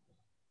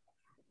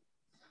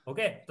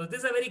 Okay, so this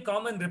is a very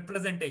common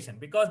representation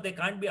because they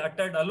can't be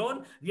uttered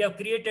alone. We have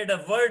created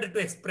a word to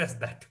express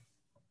that.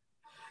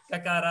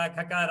 Kakara,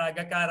 khakara,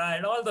 gakara,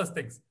 and all those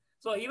things.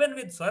 So even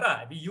with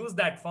swara, we use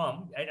that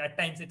form. At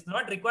times, it's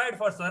not required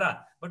for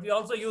swara, but we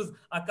also use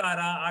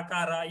akara,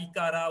 akara,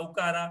 ikara,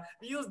 ukara.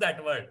 We use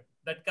that word,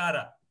 that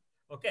kara.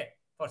 Okay.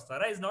 For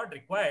Sara is not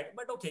required,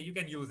 but okay, you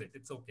can use it.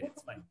 It's okay.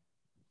 It's fine.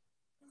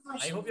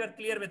 I hope you are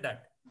clear with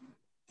that.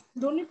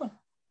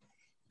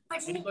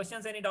 Any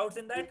questions, any doubts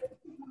in that?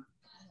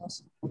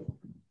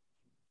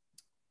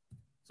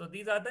 So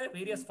these are the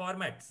various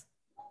formats.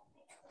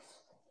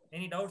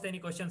 Any doubts, any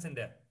questions in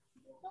there?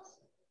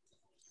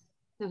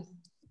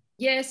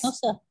 Yes. No,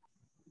 sir.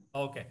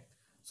 Okay.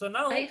 So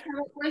now I have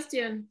a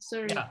question.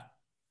 Sorry. Yeah.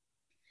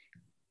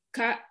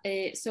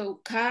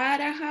 So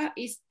karaha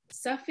is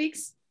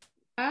suffix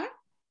a?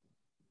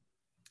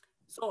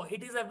 So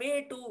it is a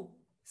way to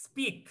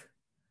speak.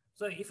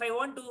 So if I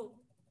want to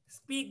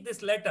speak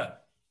this letter,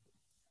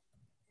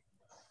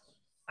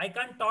 I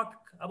can't talk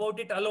about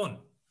it alone,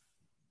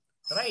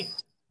 right?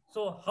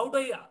 So how do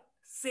I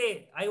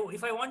say,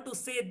 if I want to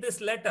say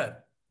this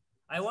letter,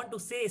 I want to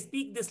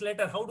speak this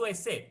letter, how do I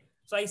say?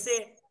 So I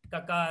say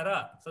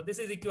kakara. So this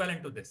is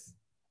equivalent to this.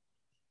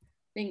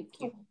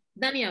 Thank you.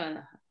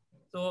 Dhanyawada.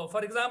 So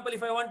for example,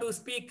 if I want to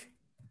speak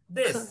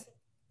this,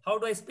 how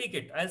do I speak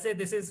it? I'll say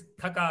this is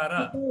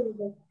kakara.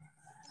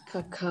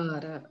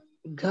 Kakara.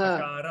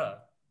 Kakara.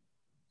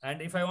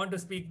 And if I want to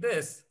speak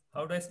this,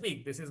 how do I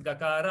speak? This is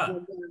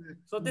gakara.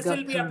 So this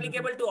will be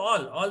applicable to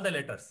all the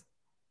letters.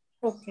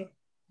 Okay.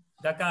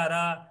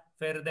 Gakara,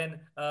 then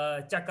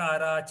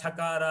chakara,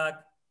 chakara,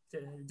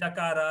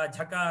 jakara,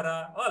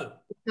 jhakara,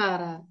 all.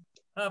 Pakara.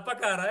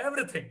 Pakara,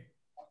 everything.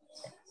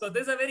 So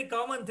this is a very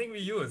common thing we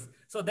use.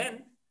 So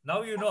then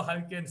now you know how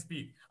you can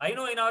speak. I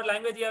know in our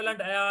language we have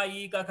learned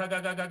I, ka, ka,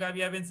 ka, ka, ka, ka.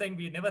 We have been saying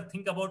we never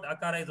think about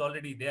akara is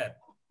already there.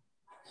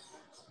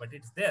 But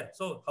it's there.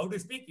 So how do you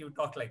speak? You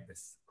talk like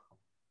this.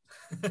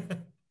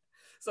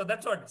 So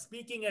that's what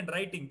speaking and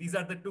writing. These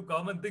are the two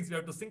common things we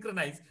have to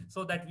synchronize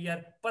so that we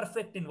are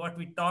perfect in what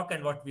we talk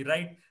and what we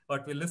write,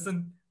 what we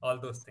listen, all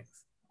those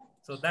things.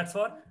 So that's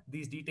for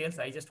these details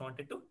I just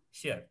wanted to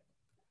share.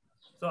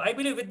 So I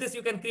believe with this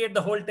you can create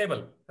the whole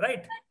table,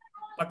 right?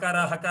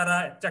 Pakara,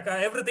 hakara, chaka,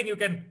 everything you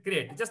can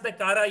create. Just the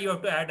kara you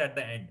have to add at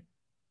the end.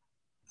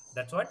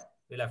 That's what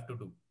we'll have to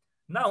do.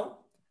 Now,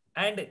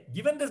 and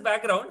given this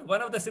background,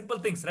 one of the simple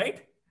things,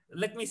 right?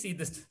 Let me see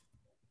this.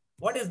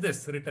 What is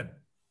this written?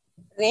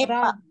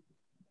 Repa.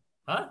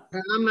 Huh?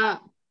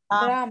 Rama.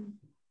 Ram.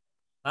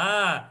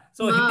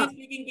 So Hindi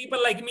speaking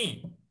people like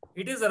me,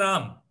 it is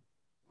Ram.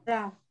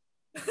 Ram.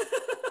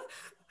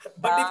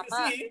 But if you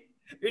see,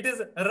 it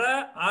is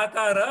Ra,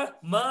 Akara,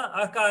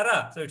 Ma,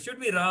 Akara. So it should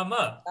be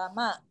Rama.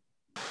 Rama.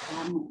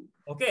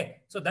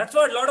 Okay. So that's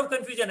what a lot of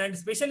confusion. And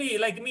especially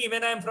like me,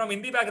 when I am from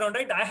Hindi background,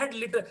 right? I had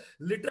little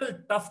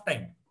tough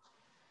time.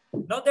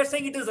 Now they're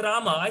saying it is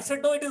Rama. I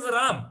said, no, it is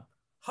Ram.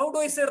 How do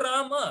I say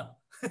Rama?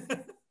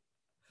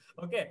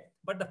 Okay.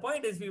 But the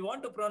point is, we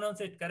want to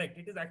pronounce it correct.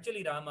 It is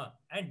actually Rama.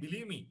 And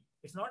believe me,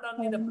 it's not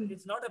only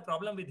it's not a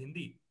problem with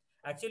Hindi.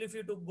 Actually, if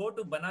you go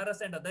to Banaras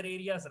and other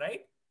areas,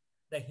 right?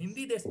 The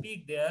Hindi they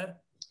speak there,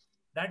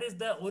 that is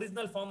the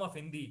original form of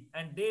Hindi.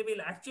 And they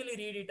will actually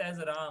read it as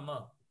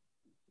Rama.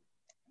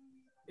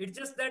 It's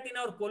just that in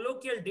our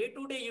colloquial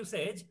day-to-day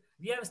usage,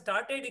 we have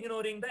started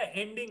ignoring the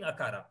ending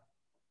akara.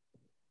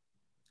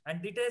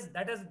 And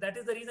that is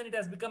the reason it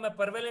has become a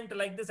prevalent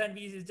like this, and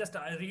we just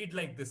read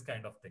like this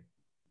kind of thing.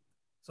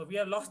 So we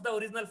have lost the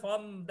original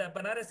form. The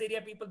Banaras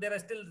area people,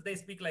 they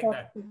speak like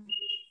that.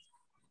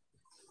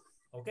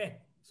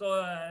 Okay. So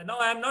now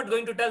I am not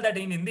going to tell that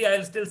in Hindi I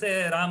will still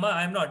say Rama.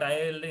 I am not.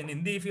 In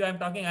Hindi, if I am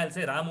talking, I will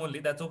say Ram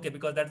only. That's okay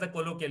because that's the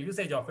colloquial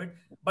usage of it.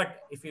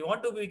 But if we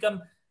want to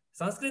become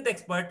Sanskrit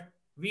expert,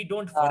 we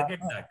don't forget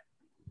that.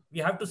 We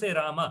have to say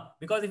Rama,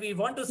 because if we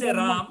want to say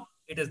Ram,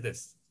 it is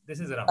this. This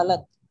is Ram.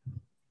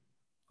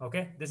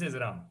 Okay, this is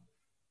Ram.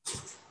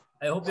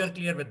 I hope you are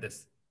clear with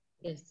this.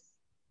 Yes.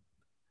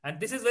 And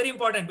this is very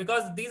important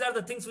because these are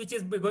the things which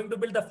is going to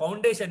build the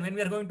foundation when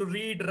we are going to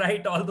read,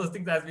 write, all those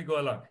things as we go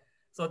along.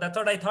 So that's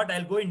what I thought.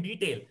 I'll go in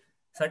detail,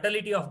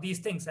 subtlety of these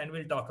things, and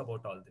we'll talk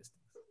about all these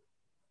things.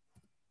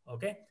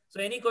 Okay.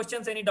 So any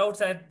questions, any doubts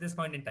at this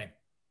point in time?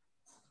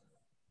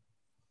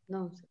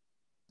 No, sir.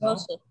 No,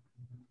 sir.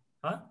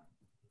 Huh?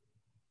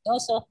 No,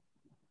 sir.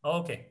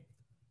 Okay.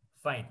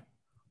 Fine.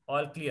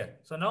 All clear.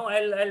 So now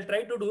I'll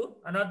try to do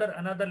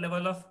another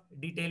level of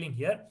detailing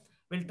here.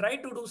 We'll try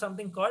to do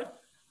something called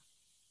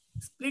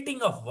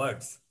splitting of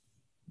words.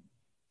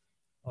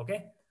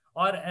 Okay.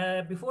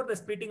 Or before the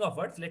splitting of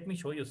words, let me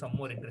show you some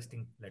more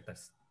interesting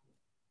letters.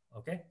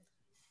 Okay.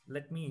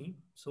 Let me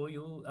show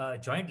you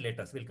joint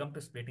letters. We'll come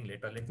to splitting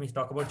later. Let me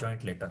talk about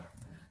joint letter.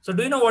 So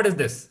do you know what is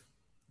this?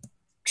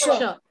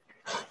 Sure.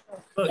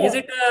 So is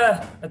it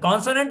a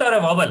consonant or a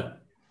vowel?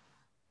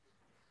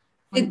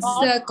 It's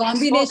a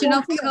combination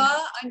of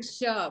ka and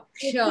sha.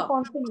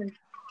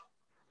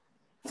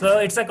 So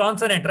it's a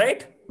consonant,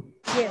 right?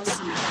 Yes.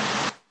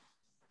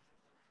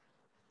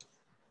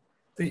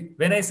 See,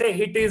 when I say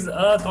it is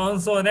a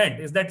consonant,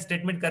 is that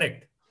statement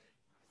correct?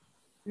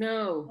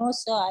 No. No,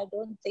 sir. I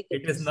don't think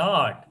it is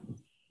not.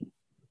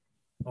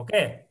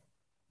 Okay.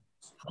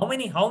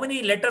 How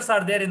many letters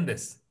are there in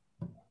this?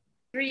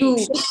 3.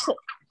 Akara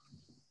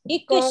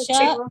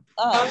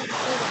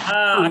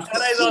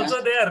is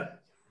also there.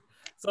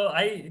 So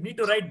I need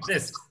to write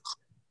this.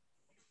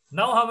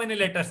 Now how many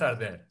letters are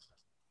there?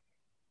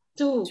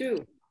 Two.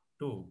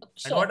 Two.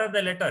 And what are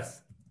the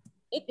letters?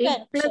 Ik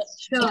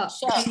plus sha.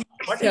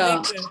 What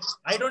is ik?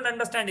 I don't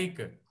understand ik.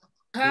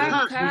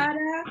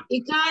 Kakara.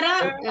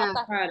 Ikara.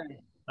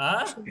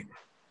 Huh?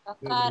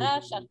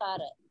 Kakara,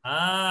 shakara.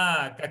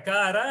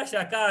 Kakara,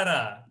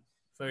 shakara.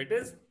 So it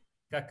is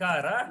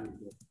kakara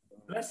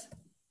plus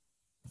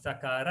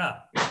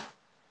sakara.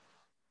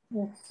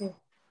 Okay.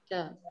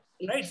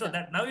 Right. So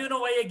that now you know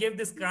why I gave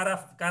this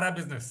kara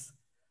business.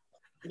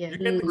 Yes.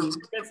 You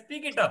can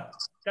speak it up.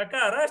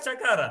 Kakara,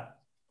 shakara.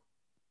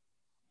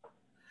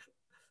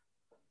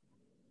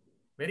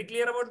 Very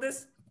clear about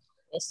this?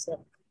 Yes, sir.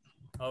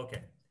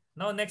 Okay.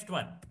 Now next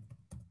one.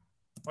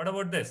 What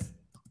about this?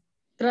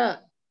 Tra.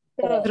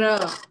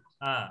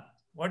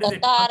 What is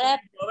it? Kakara.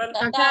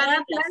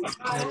 Kakara plus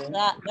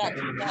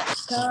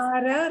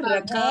Kara,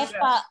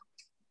 rakara.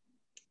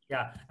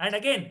 Yeah. And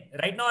again,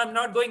 right now I'm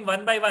not going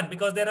one by one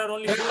because there are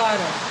only two.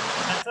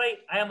 That's why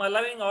I am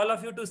allowing all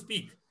of you to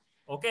speak.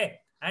 Okay.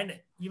 And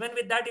even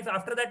with that, if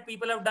after that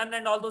people have done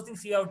and all those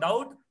things, you have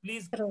doubt,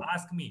 please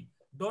ask me.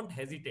 Don't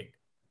hesitate.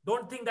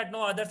 Don't think that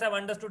no, others have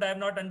understood, I have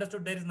not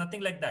understood. There is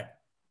nothing like that.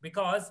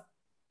 Because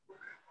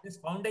this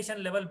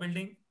foundation level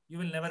building, you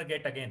will never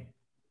get again.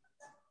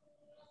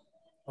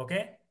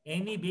 Okay?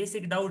 Any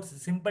basic doubts,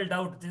 simple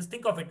doubt, just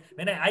think of it.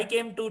 When I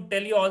came to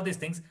tell you all these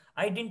things,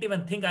 I didn't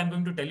even think I'm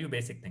going to tell you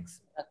basic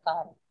things.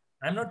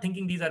 I'm not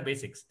thinking these are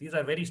basics. These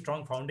are very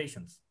strong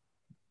foundations.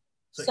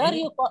 So Sir,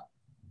 you call...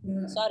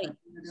 Sorry.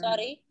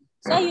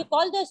 Sir, you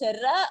call this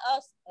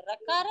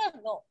rakara?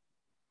 No.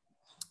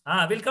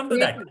 We'll come to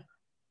that.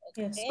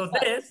 Yes. So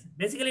this,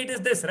 basically it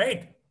is this,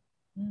 right?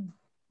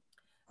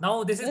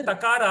 Now this is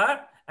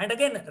takara. And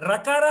again,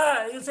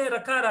 rakara, you'll say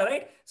rakara,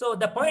 right? So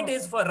the point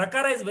is for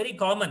rakara is very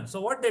common.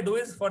 So what they do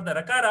is for the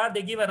rakara,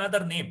 they give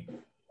another name.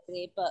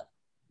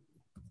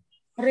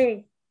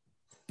 Re.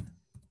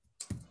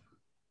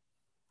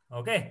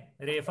 Okay,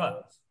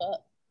 refa.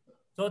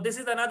 So this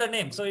is another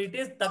name. So it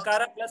is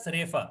takara plus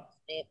refa.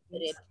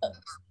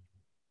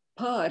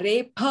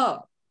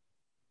 Repa.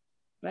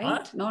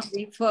 Right? Not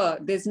refer.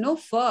 There's no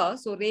fur,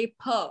 so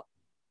repa.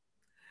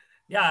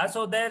 Yeah,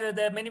 so there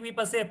many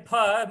people say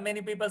pa,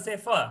 many people say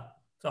fa.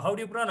 So how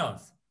do you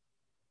pronounce?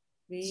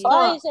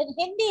 Fa is in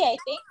Hindi, I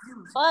think.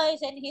 Fa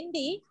is in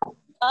Hindi.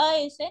 Fa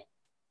is in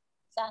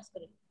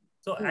Sanskrit.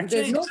 So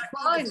actually, there's no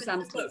fa in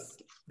Sanskrit.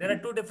 There are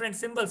two different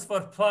symbols for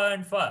fa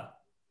and fa.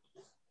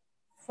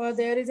 For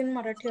there is in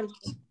Marathi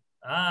also.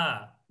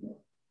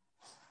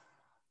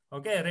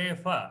 Okay, re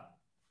fa.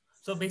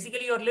 So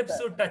basically, your lips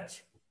should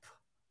touch.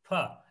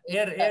 Fa.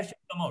 Air should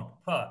come out.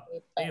 Fa.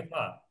 Re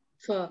fa.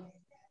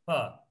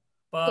 Fa.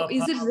 So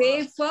is it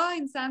re fa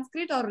in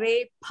Sanskrit or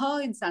re pa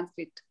in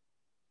Sanskrit?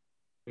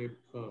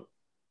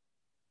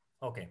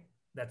 Okay,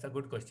 that's a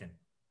good question.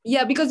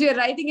 Yeah, because we are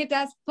writing it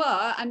as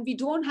pa and we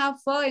don't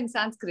have fa in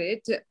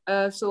Sanskrit.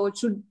 So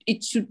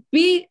it should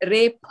be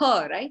re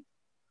pa, right?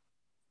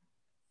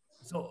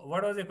 So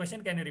what was the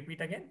question? Can you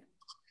repeat again?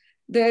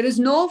 There is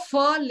no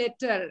fa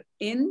letter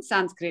in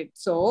Sanskrit.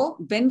 So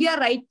when we are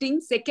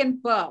writing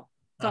second pa,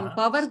 from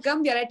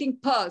pavargam, we are writing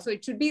pa. So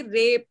it should be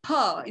re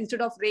pa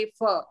instead of re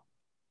fa.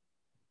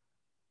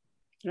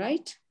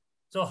 Right?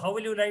 So how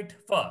will you write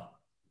fa?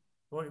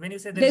 When you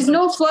say there's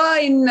no fa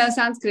in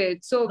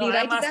Sanskrit. So no, we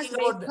write it as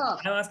re pa.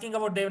 I'm asking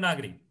about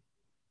Devanagari.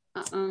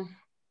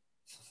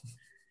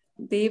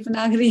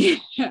 Devanagari.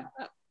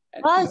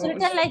 Fa is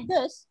written like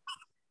this.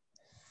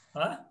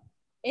 Huh?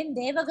 In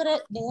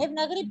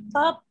Devanagari,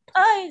 pa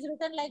is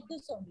written like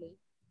this only.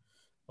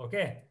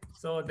 Okay.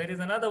 So there is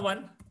another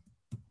one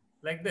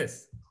like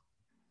this,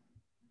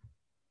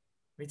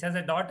 which has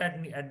a dot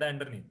at the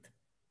underneath.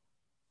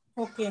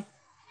 Okay.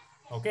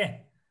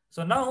 Okay.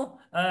 So now,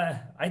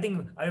 I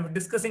think I was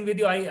discussing with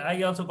you,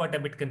 I also got a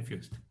bit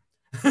confused.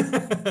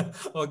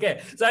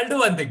 Okay. So I'll do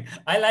one thing.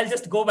 I'll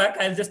just go back.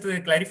 I'll just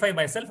clarify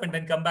myself and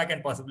then come back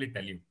and possibly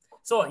tell you.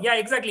 So yeah,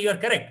 exactly. You're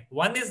correct.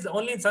 One is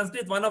only in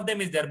Sanskrit. One of them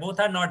is there. Both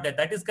are not there.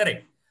 That is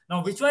correct.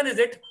 Now, which one is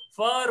it?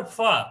 For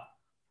fa.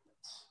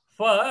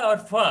 Fa or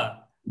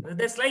fa.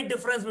 There's slight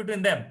difference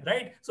between them,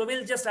 right? So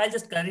I'll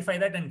just clarify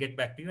that and get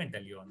back to you and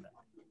tell you on that.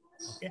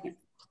 Okay.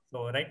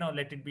 So right now,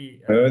 let it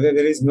be.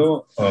 There is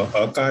no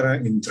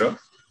akara in tra.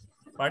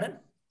 Pardon?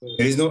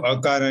 There is no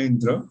akara in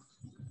tra.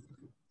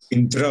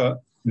 In tra,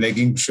 like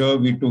in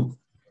ksha, we took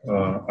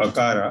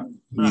akara.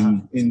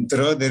 In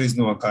tra, there is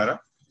no akara.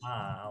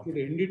 Okay. Could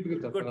end it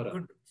with akara.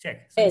 Good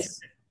check. Yes.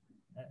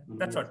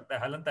 That's what the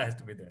halanta has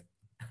to be there.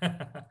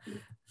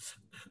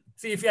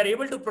 See, if you are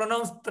able to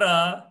pronounce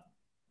tra,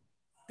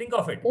 think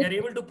of it. We are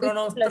able to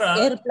pronounce tra.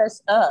 Air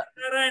plus a.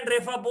 Tra and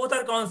refa both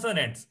are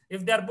consonants.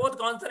 If they are both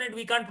consonant,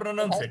 we can't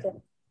pronounce it.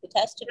 It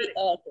has to be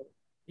a too.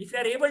 If you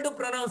are able to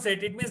pronounce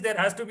it, it means there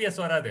has to be a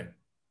swara there.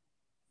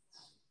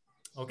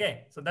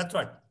 Okay, so that's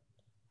what.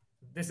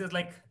 This is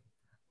like,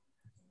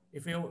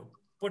 if you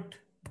put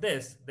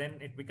this, then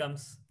it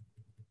becomes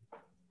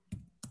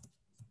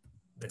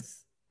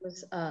this.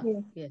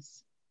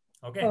 Yes.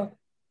 Okay. Oh.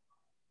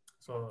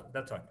 So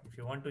that's what. If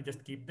you want to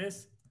just keep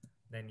this,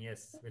 then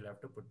yes, we'll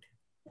have to put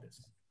this.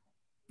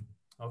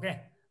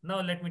 Okay.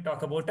 Now let me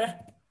talk about a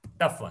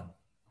tough one.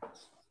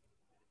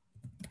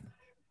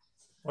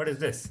 What is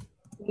this?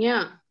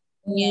 Yeah.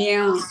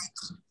 Yeah.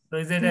 So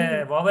is it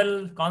a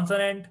vowel,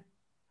 consonant?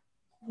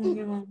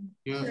 Yeah.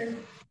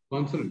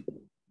 Consonant.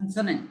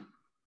 Consonant.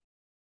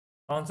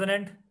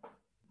 Consonant?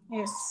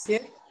 Yes.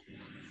 Yes.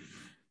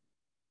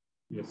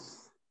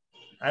 Yes.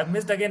 I've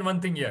missed again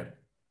one thing here.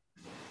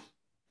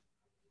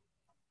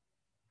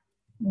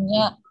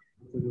 Yeah.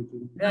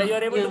 Yeah, you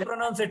are able to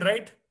pronounce it,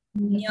 right?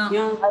 Yeah.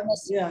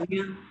 Yeah.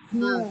 Yeah.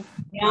 No.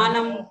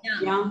 Jnanam.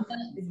 Yeah.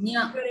 If you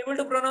are able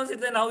to pronounce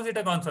it, then how is it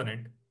a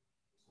consonant?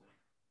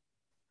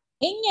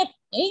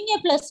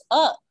 Inya plus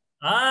a.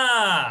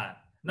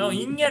 No,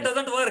 inya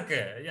doesn't work.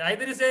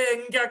 Either you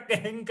say inkara.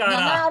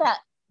 Nyangara.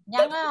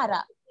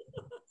 Nyangara.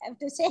 I have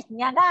to say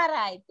nyangara,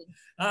 I think.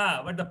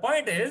 But the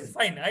point is,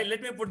 fine.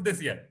 Let me put this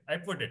here. I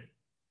put it.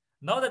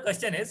 Now the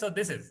question is, so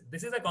this is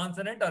a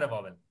consonant or a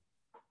vowel?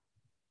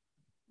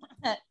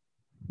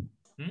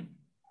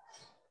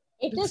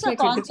 It is a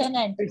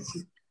consonant.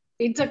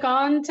 It's a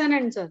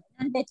consonant, sir.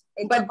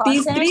 But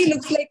these three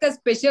looks like a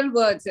special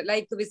words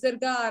like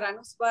Visarga or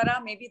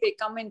Anuswara. Maybe they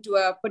come into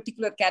a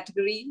particular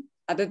category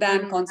other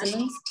than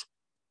consonants.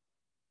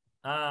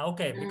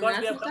 Okay, because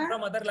we have come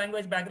from other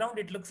language background,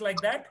 it looks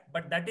like that.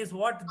 But that is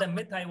what the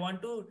myth I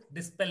want to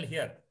dispel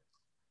here.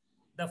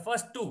 The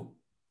first two,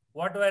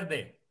 what were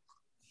they?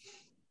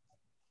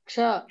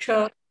 Sure.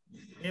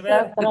 They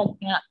were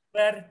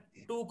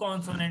two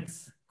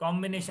consonants,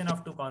 combination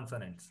of two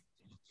consonants.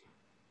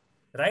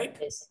 Right?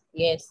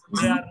 Yes.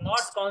 They are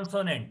not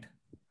consonant.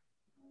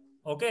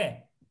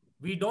 Okay.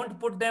 We don't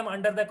put them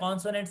under the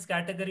consonants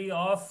category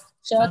of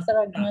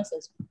Sanskrit.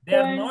 They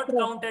are not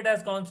counted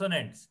as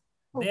consonants.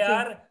 They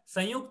are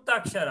Sanyukta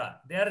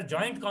Akshara. They are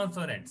joint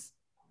consonants.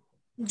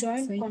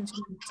 Joint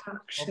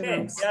consonants.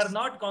 Okay. They are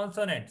not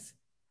consonants.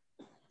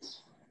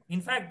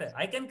 In fact,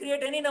 I can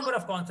create any number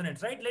of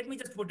consonants, right? Let me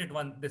just put it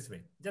this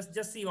way.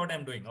 Just see what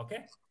I'm doing,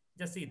 okay?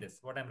 Just see this,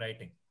 what I'm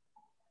writing.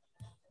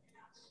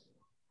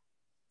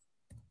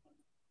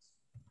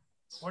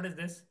 What is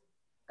this?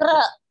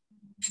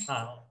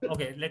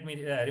 Okay, let me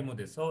remove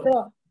this.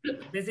 So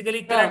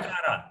basically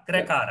krakara.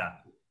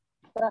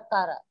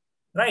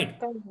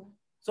 Right?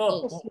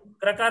 So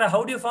krakara,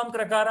 how do you form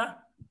krakara?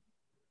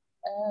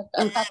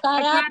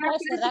 Kakara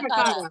plus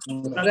rakara.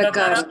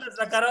 Kakara plus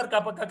rakara or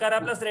kakara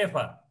plus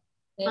refa.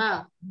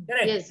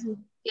 Correct? Yes.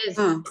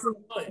 So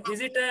is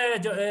it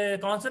a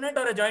consonant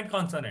or a joint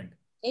consonant?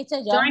 It's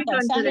a joint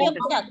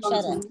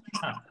consonant.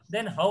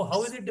 Then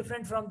how is it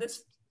different from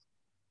this?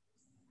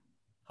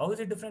 How is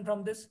it different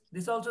from this?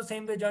 This also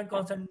same way joint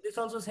consonant. This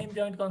also same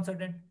joint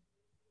consonant.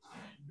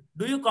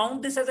 Do you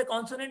count this as a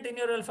consonant in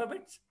your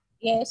alphabets?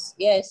 Yes.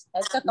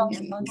 That's a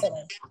consonant.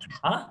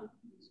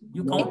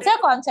 You count it's a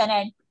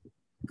consonant.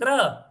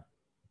 Kra.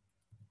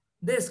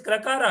 This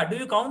krakara. Do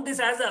you count this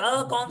as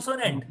a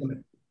consonant?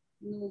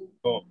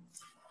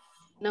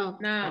 No. R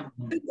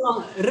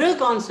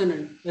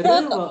consonant.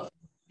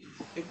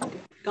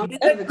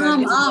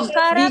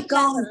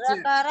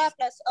 Kakara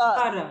plus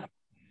a.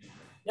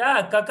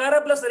 Yeah,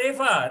 kakara plus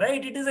refa,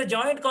 right? It is a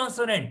joint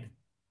consonant.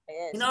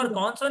 Yes. In our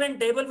consonant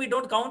table, we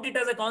don't count it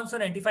as a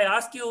consonant. If I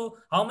ask you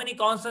how many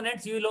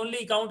consonants, you will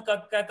only count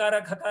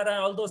kakara,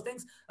 khakara, all those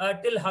things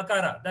till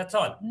hakara. That's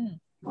all.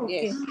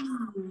 Yes.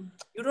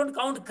 You don't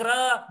count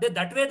kra.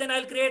 That way, then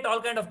I'll create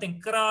all kind of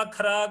things. Kra,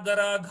 khra,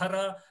 gara,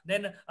 ghara.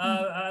 Then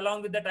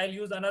along with that, I'll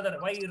use another.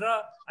 Why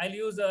ra? I'll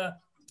use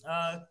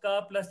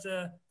ka plus,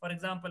 for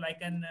example, I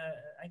can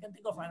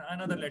think of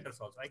another letters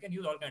also. I can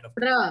use all kind of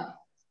things. Ra.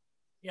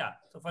 Yeah.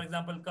 So for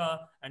example,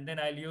 ka, and then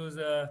I'll use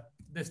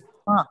this.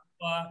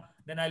 Pa,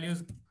 then I'll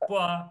use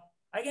pa.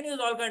 I can use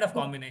all kind of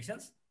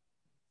combinations.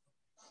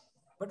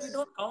 But we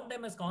don't count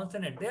them as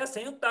consonant. They are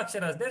Sanyukta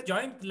Aksharas. They're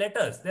joint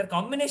letters. They're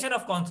combination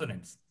of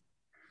consonants.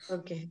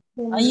 Okay.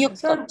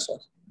 Sir,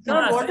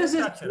 what is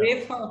this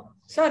refa?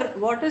 Sir,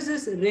 what is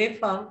this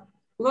refa?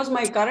 Because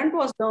my current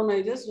was down.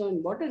 I just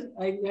joined. What is?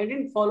 I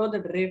didn't follow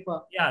that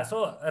refa. Yeah.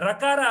 So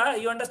rakara.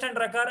 You understand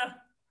rakara?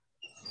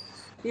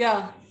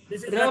 Yeah.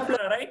 This is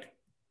rakara, right?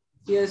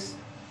 Yes.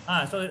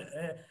 So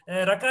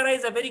rakara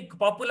is a very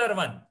popular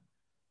one.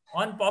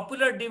 On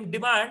popular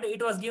demand,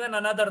 it was given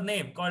another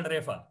name called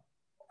refa.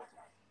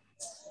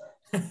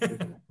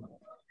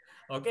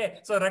 Okay,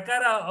 so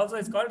rakara also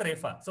is called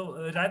refa.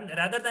 So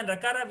rather than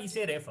rakara, we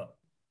say refa.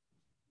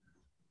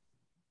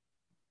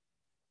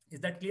 Is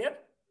that clear?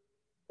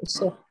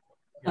 Sir.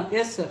 Yeah.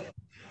 Yes, sir.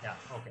 Yeah.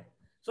 Okay.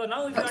 So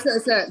now, if you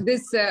sir,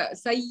 this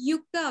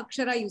Sayukta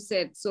Akshara you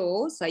said.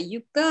 So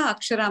Sayukta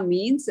Akshara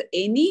means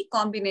any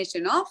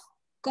combination of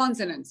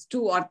consonants,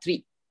 2 or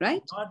 3,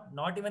 right?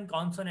 Not even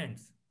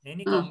consonants.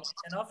 Any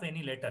combination of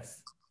any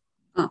letters.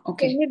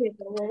 Okay.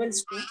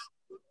 Vowels too.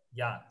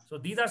 Yeah. So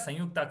these are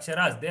Sanyukta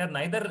Aksharas. They are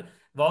neither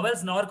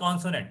vowels nor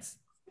consonants.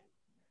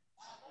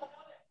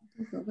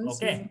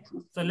 Okay.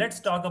 So let's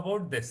talk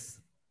about this.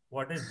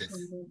 What is this?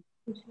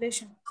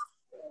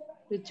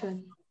 Which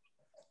one?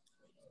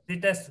 Is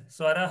it a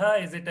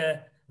swaraha? Is it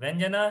a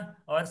vyanjana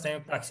or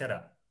Sanyukta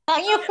Akshara?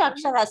 Sanyukta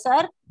Akshara,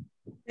 sir.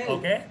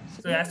 Okay.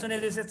 So as soon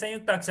as you say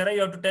Sanyukta Akshara,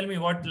 you have to tell me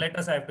what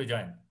letters I have to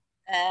join.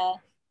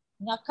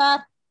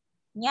 Nyakar,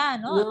 nya,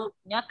 no?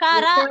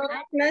 Nyakara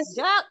plus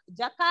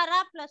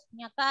Jakara plus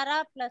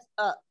Nyakara plus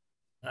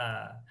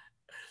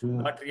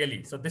Not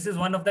really. So this is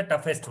one of the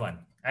toughest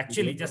one.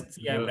 Actually, just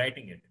see, I am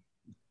writing it.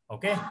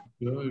 Okay.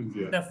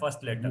 The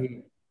first letter.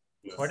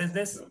 What is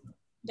this?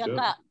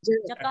 Jakara.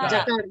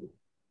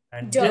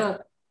 And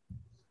Jakara.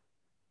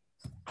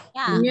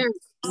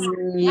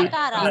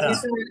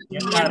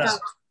 Yakara.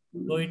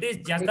 So it is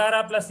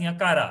Jakara plus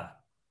Yakara.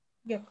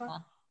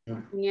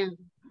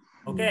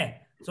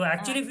 Okay. So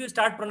actually, if you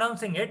start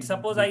pronouncing it,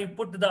 suppose I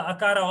put the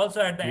Akara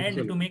also at the end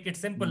to make it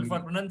simple for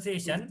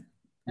pronunciation.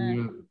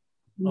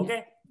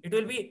 Okay. It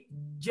will be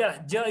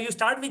ja. You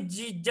start with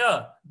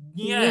ja,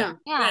 nya,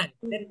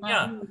 then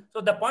nya.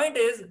 So the point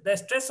is, the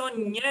stress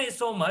on nya is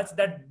so much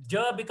that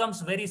ja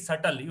becomes very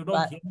subtle. You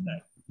don't hear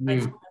that.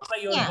 And so that's why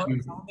your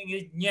word sounding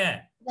is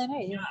nya.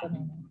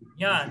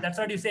 Yeah, that's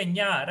what you say,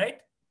 nya,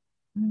 right?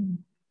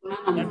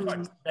 That's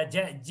what.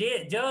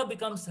 The ja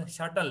becomes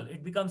subtle.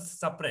 It becomes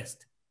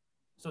suppressed.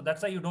 So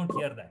that's why you don't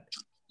hear that.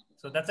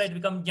 So that's why it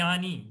becomes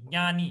jnani,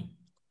 jnani,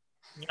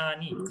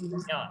 jnani,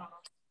 jnani.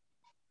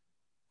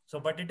 So,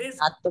 but it is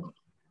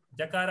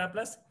Jakara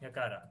plus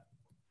Yakara.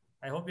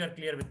 I hope you are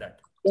clear with that.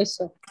 Yes,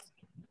 sir.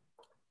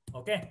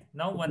 Okay.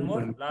 Now one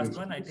more, last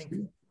one, I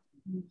think.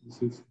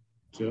 This is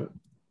ja.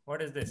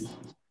 What is this?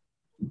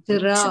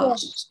 Shra.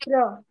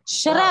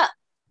 Shra.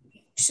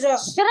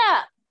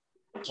 Shra.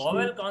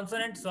 Vowel,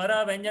 consonant,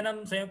 swara,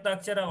 vyanjanam, sayukta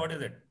akshara. What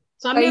is it?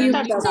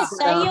 Sayukta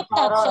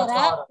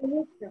akshara.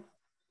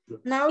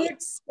 Now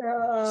it's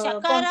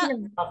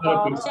Shakara.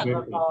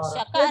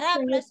 Shakara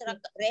plus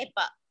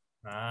Repa.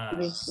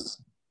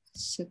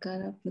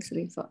 Shakara plus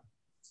Refa.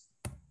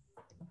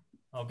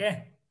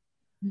 Okay.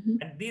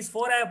 And these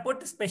four I have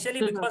put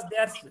specially because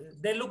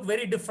they look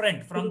very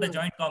different from the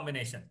joint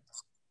combination.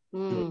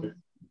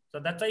 So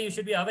that's why you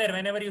should be aware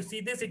whenever you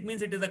see this, it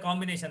means it is a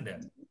combination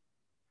there.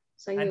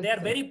 And they are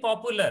very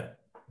popular,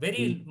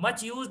 very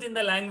much used in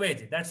the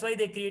language. That's why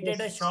they created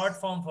a short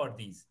form for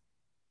these.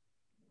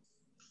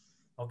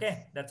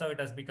 Okay, that's how it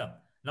has become.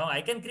 Now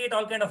I can create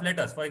all kind of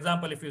letters. For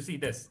example, if you see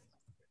this.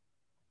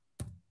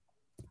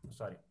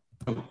 Sorry.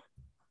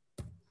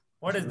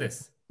 What is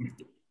this?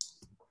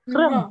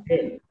 Khrum.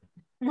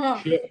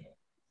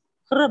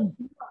 Khrum.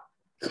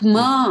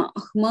 Khma.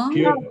 Khma.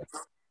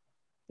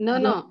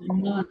 No.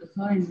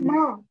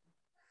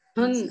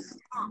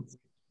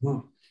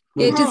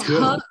 It is her,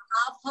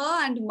 half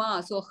her and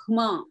ma. So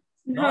khma.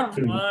 Not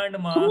khma and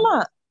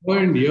ma.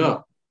 And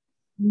yeah.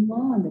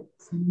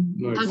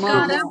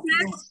 Hakara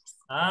plus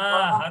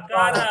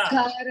Hakara.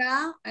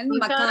 Hakara and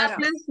makara.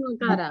 plus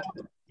makara.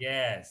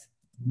 Yes.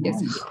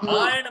 Yes.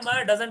 Ma and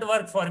ma doesn't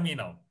work for me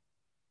now.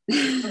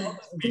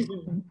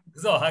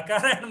 So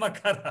Hakara and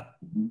Makara.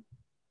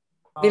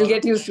 We'll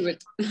get used to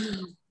it.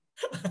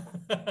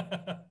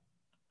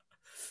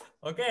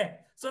 Okay.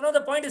 So now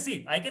the point is,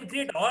 see, I can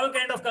create all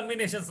kind of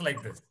combinations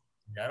like this.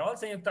 They are all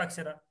Sanyukta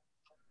Akshara.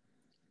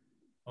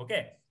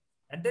 Okay.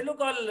 And they look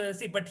all,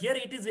 see, but here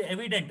it is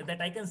evident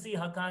that I can see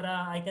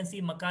Hakara, I can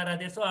see Makara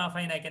there. So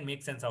fine, I can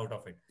make sense out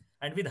of it.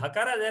 And with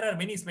Hakara, there are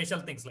many special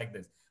things like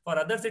this. For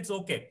others, it's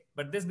okay.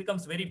 But this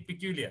becomes very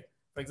peculiar.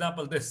 For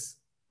example, this.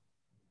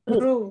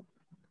 Vakara,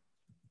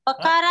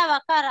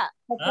 Vakara.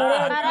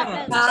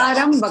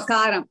 Vakaram,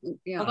 Vakaram.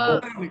 Yeah.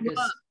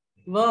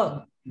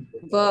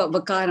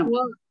 Vakaram.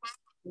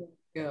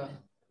 Yeah.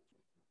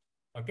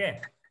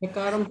 Okay.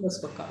 Vakaram plus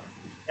Vakaram.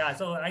 Yeah,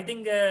 so I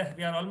think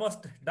we are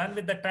almost done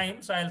with the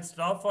time. So I'll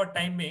stop for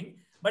time being.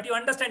 But you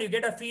understand, you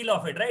get a feel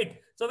of it, right?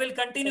 So we'll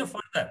continue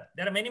further.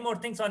 There are many more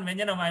things on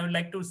Vyanjanam I would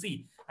like to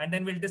see. And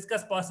then we'll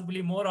discuss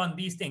possibly more on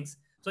these things.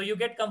 So you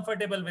get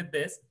comfortable with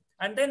this.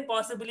 And then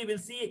possibly we'll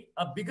see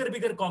a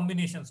bigger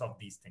combinations of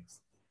these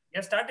things. We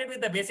have started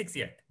with the basics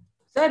yet.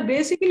 Sir,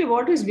 basically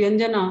what is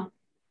Vyanjana?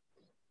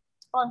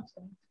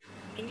 Consonant.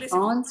 English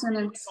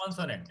Consonants.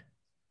 Consonant.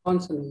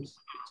 Consonants.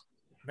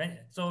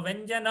 So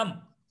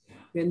Vyanjanam.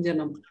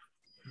 Vyanjanam.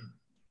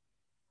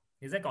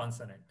 Is a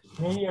consonant.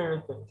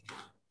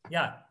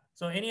 Yeah.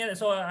 So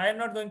so I am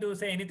not going to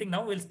say anything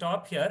now. We'll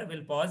stop here.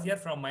 We'll pause here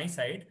from my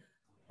side.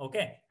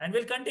 Okay. And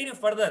we'll continue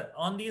further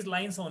on these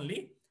lines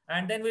only.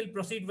 And then we'll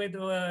proceed with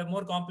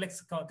more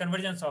complex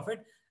conversions of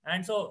it.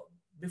 And so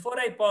before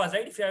I pause,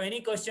 right, if you have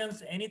any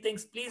questions, anything,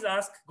 please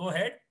ask, go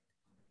ahead.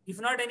 If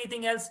not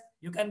anything else,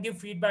 you can give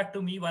feedback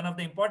to me. One of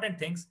the important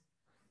things,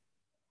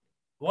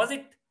 was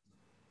it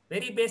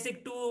very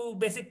basic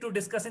to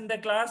discuss in the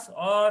class,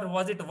 or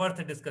was it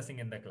worth discussing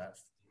in the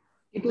class?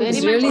 It was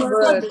It's really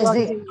worth.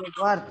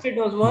 It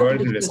was worth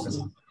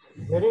discussing.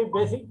 Very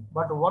basic,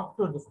 but what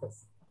to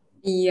discuss?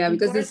 Yeah,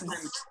 because this,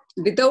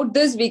 without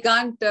this, we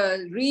can't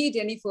read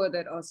any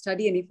further or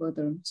study any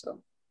further.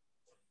 So,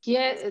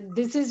 yeah,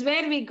 this is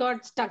where we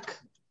got stuck.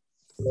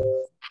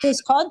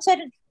 This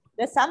consonant,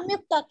 the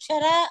Samyukta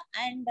Akshara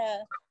and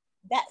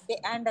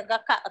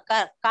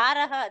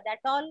Karaha, that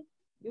all,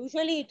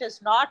 usually it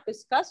is not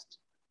discussed.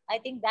 I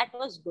think that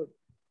was good.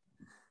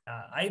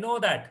 I know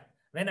that.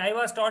 When I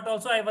was taught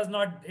also, it was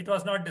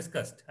not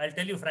discussed. I'll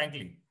tell you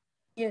frankly.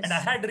 Yes. And I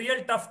had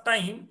real tough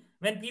time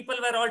when people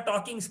were all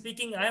talking,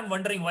 speaking. I am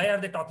wondering, why are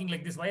they talking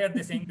like this? Why are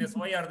they saying this?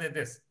 Why are they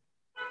this?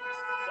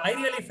 So I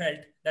really felt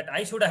that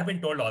I should have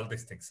been told all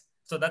these things.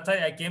 So that's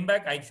why I came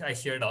back. I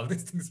shared all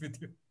these things with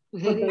you.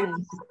 Very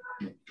nice.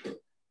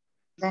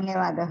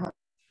 Dhanyavadah.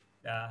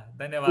 Yeah,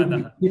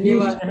 dhanyavadah.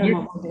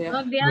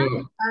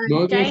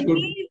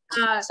 Kindly,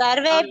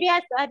 सर्वेभ्यः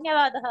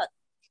धन्यवादः.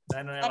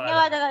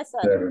 धन्यवादः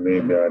sir.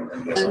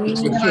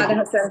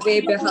 धन्यवादः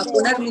सर्वेभ्यः.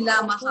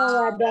 पुनर्मिलामः.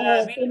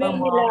 We'll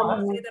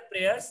say the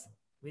prayers.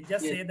 We'll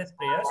just say the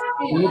prayers.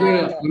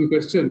 One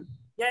question.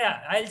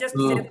 Yeah. I'll just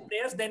say the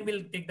prayers, then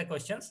we'll take the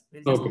questions.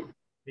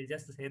 We'll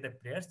just say the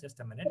prayers. Just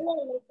a minute.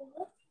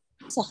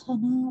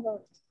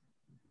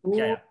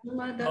 Yeah.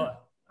 Oh,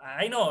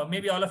 I know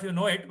maybe all of you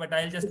know it, but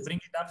I'll just bring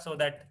it up so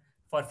that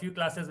for a few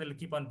classes we'll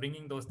keep on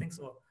bringing those things,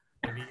 so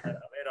we are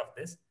aware of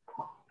this.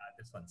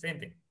 This one, same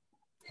thing.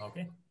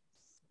 Okay.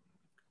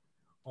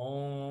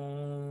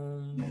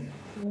 Om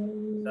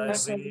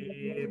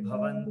Sarve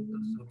Bhavantu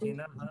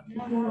Sukhinah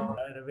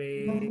Sarve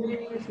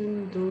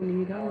Santu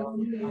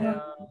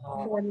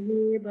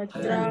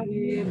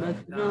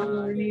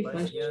Bhadrani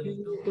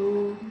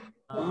Pashyantu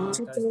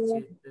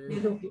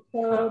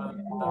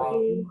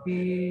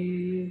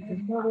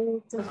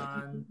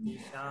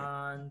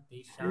Shanti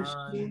Shanti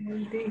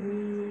Shanti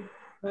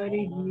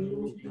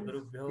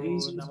Gurubhyo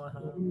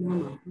Namaha.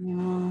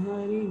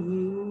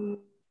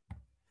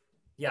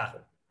 Yeah,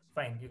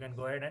 fine. You can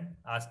go ahead and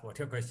ask what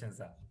your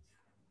questions are.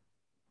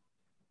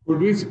 Could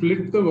we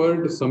split the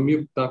word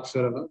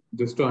Samyuktakshara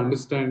just to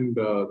understand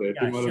the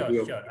etymology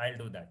of... Sure. I'll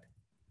do that.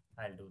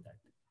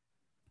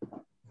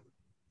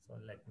 So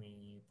let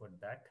me put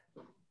that.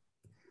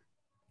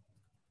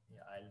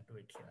 Yeah, I'll do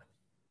it here.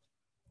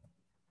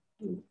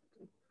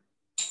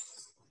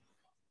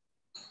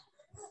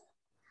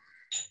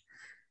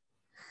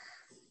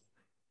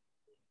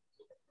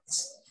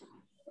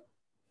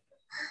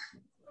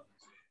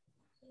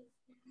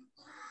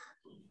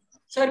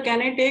 Sir,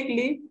 can I take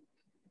leave?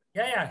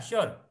 Yeah,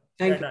 sure.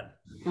 Thank you. Done.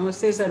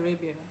 Namaste, sir.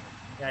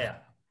 Yeah.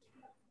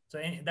 So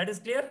that is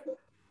clear?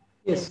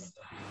 Yes.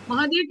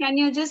 Mahadev, can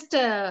you just,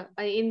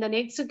 in the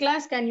next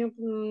class, can you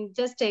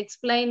just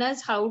explain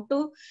us how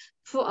to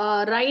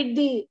write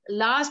the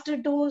last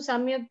two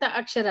Samyukta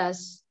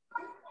Aksharas?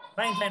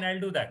 Fine, I'll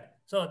do that.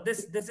 So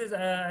this is,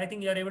 I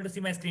think you're able to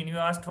see my screen. You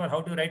asked for how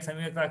to write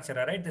Samyukta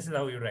Akshara, right? This is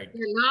how you write.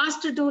 The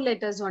last two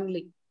letters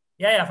only.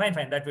 Yeah, fine.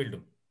 That will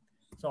do.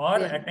 So, or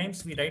at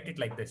times we write it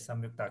like this,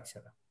 Samyukta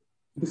Akshara.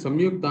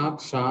 Samyukta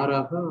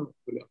Akshara.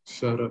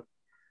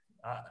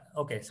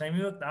 Okay,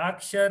 Samyukta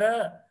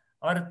Akshara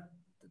or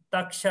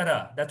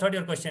Takshara. That's what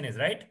your question is,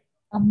 right?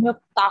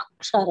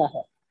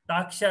 Samyuktakshara.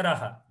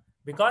 Takshara.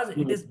 Because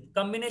it is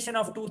combination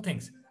of two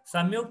things.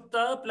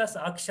 Samyukta plus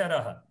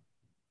Akshara.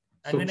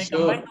 And when I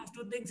combine those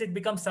two things, it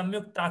becomes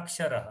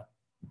Samyuktakshara.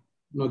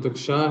 No, the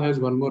Ksha has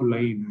one more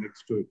line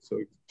next to it. So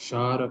it's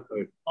Kshara.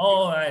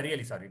 Oh,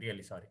 really sorry.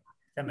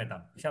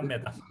 Shamyatam.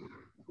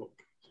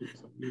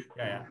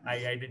 Yeah.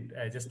 I did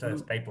just a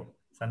typo.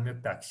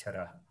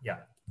 Samyuktakshara. Yeah.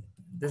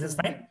 This is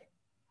fine?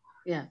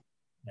 Yeah.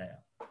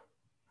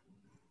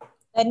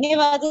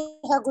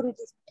 धन्यवादः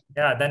गुरुजी.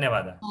 Yeah,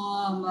 धन्यवाद.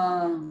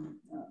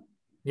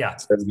 Yeah.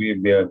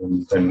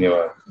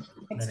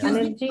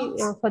 Anilji,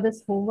 for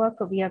this homework,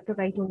 we have to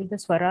write only the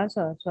swaras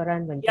or swara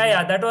and vanchana.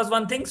 Yeah, that was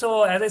one thing.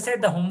 So as I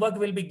said, the homework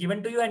will be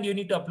given to you and you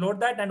need to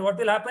upload that. And what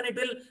will happen, it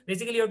will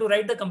basically you have to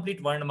write the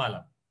complete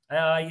Varnamala.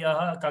 You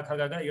have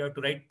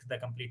to write the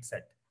complete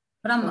set.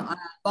 From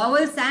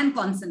vowels and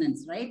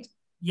consonants, right?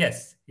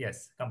 Yes,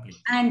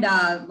 complete. And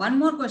one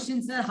more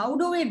question, sir. How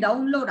do we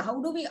download? How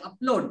do we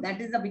upload?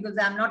 That is because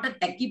I'm not a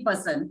techie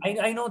person.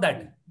 I know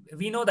that.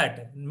 We know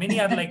that.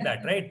 Many are like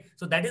that, right?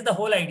 So that is the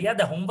whole idea.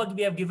 The homework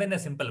we have given a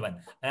simple one.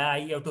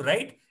 You have to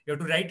write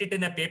it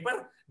in a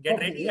paper, get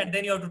ready, and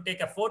then you have to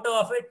take a photo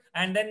of it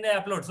and then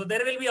upload. So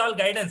there will be all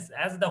guidance.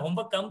 As the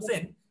homework comes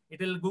in,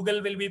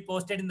 Google will be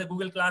posted in the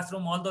Google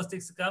Classroom, all those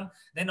things come,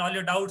 then all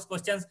your doubts,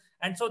 questions.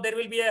 And so there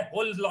will be a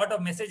whole lot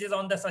of messages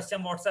on the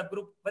Sasyam WhatsApp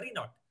group. Worry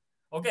not.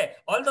 Okay,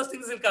 all those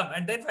things will come,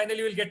 and then finally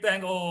you will get to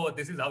hang, oh,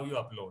 this is how you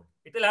upload.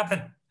 It will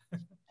happen.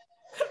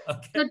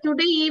 Okay. So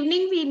today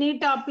evening we need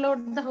to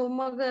upload the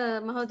homework,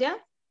 Mahodaya?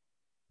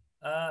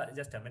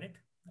 Just a minute.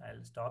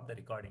 I'll stop the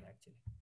recording actually.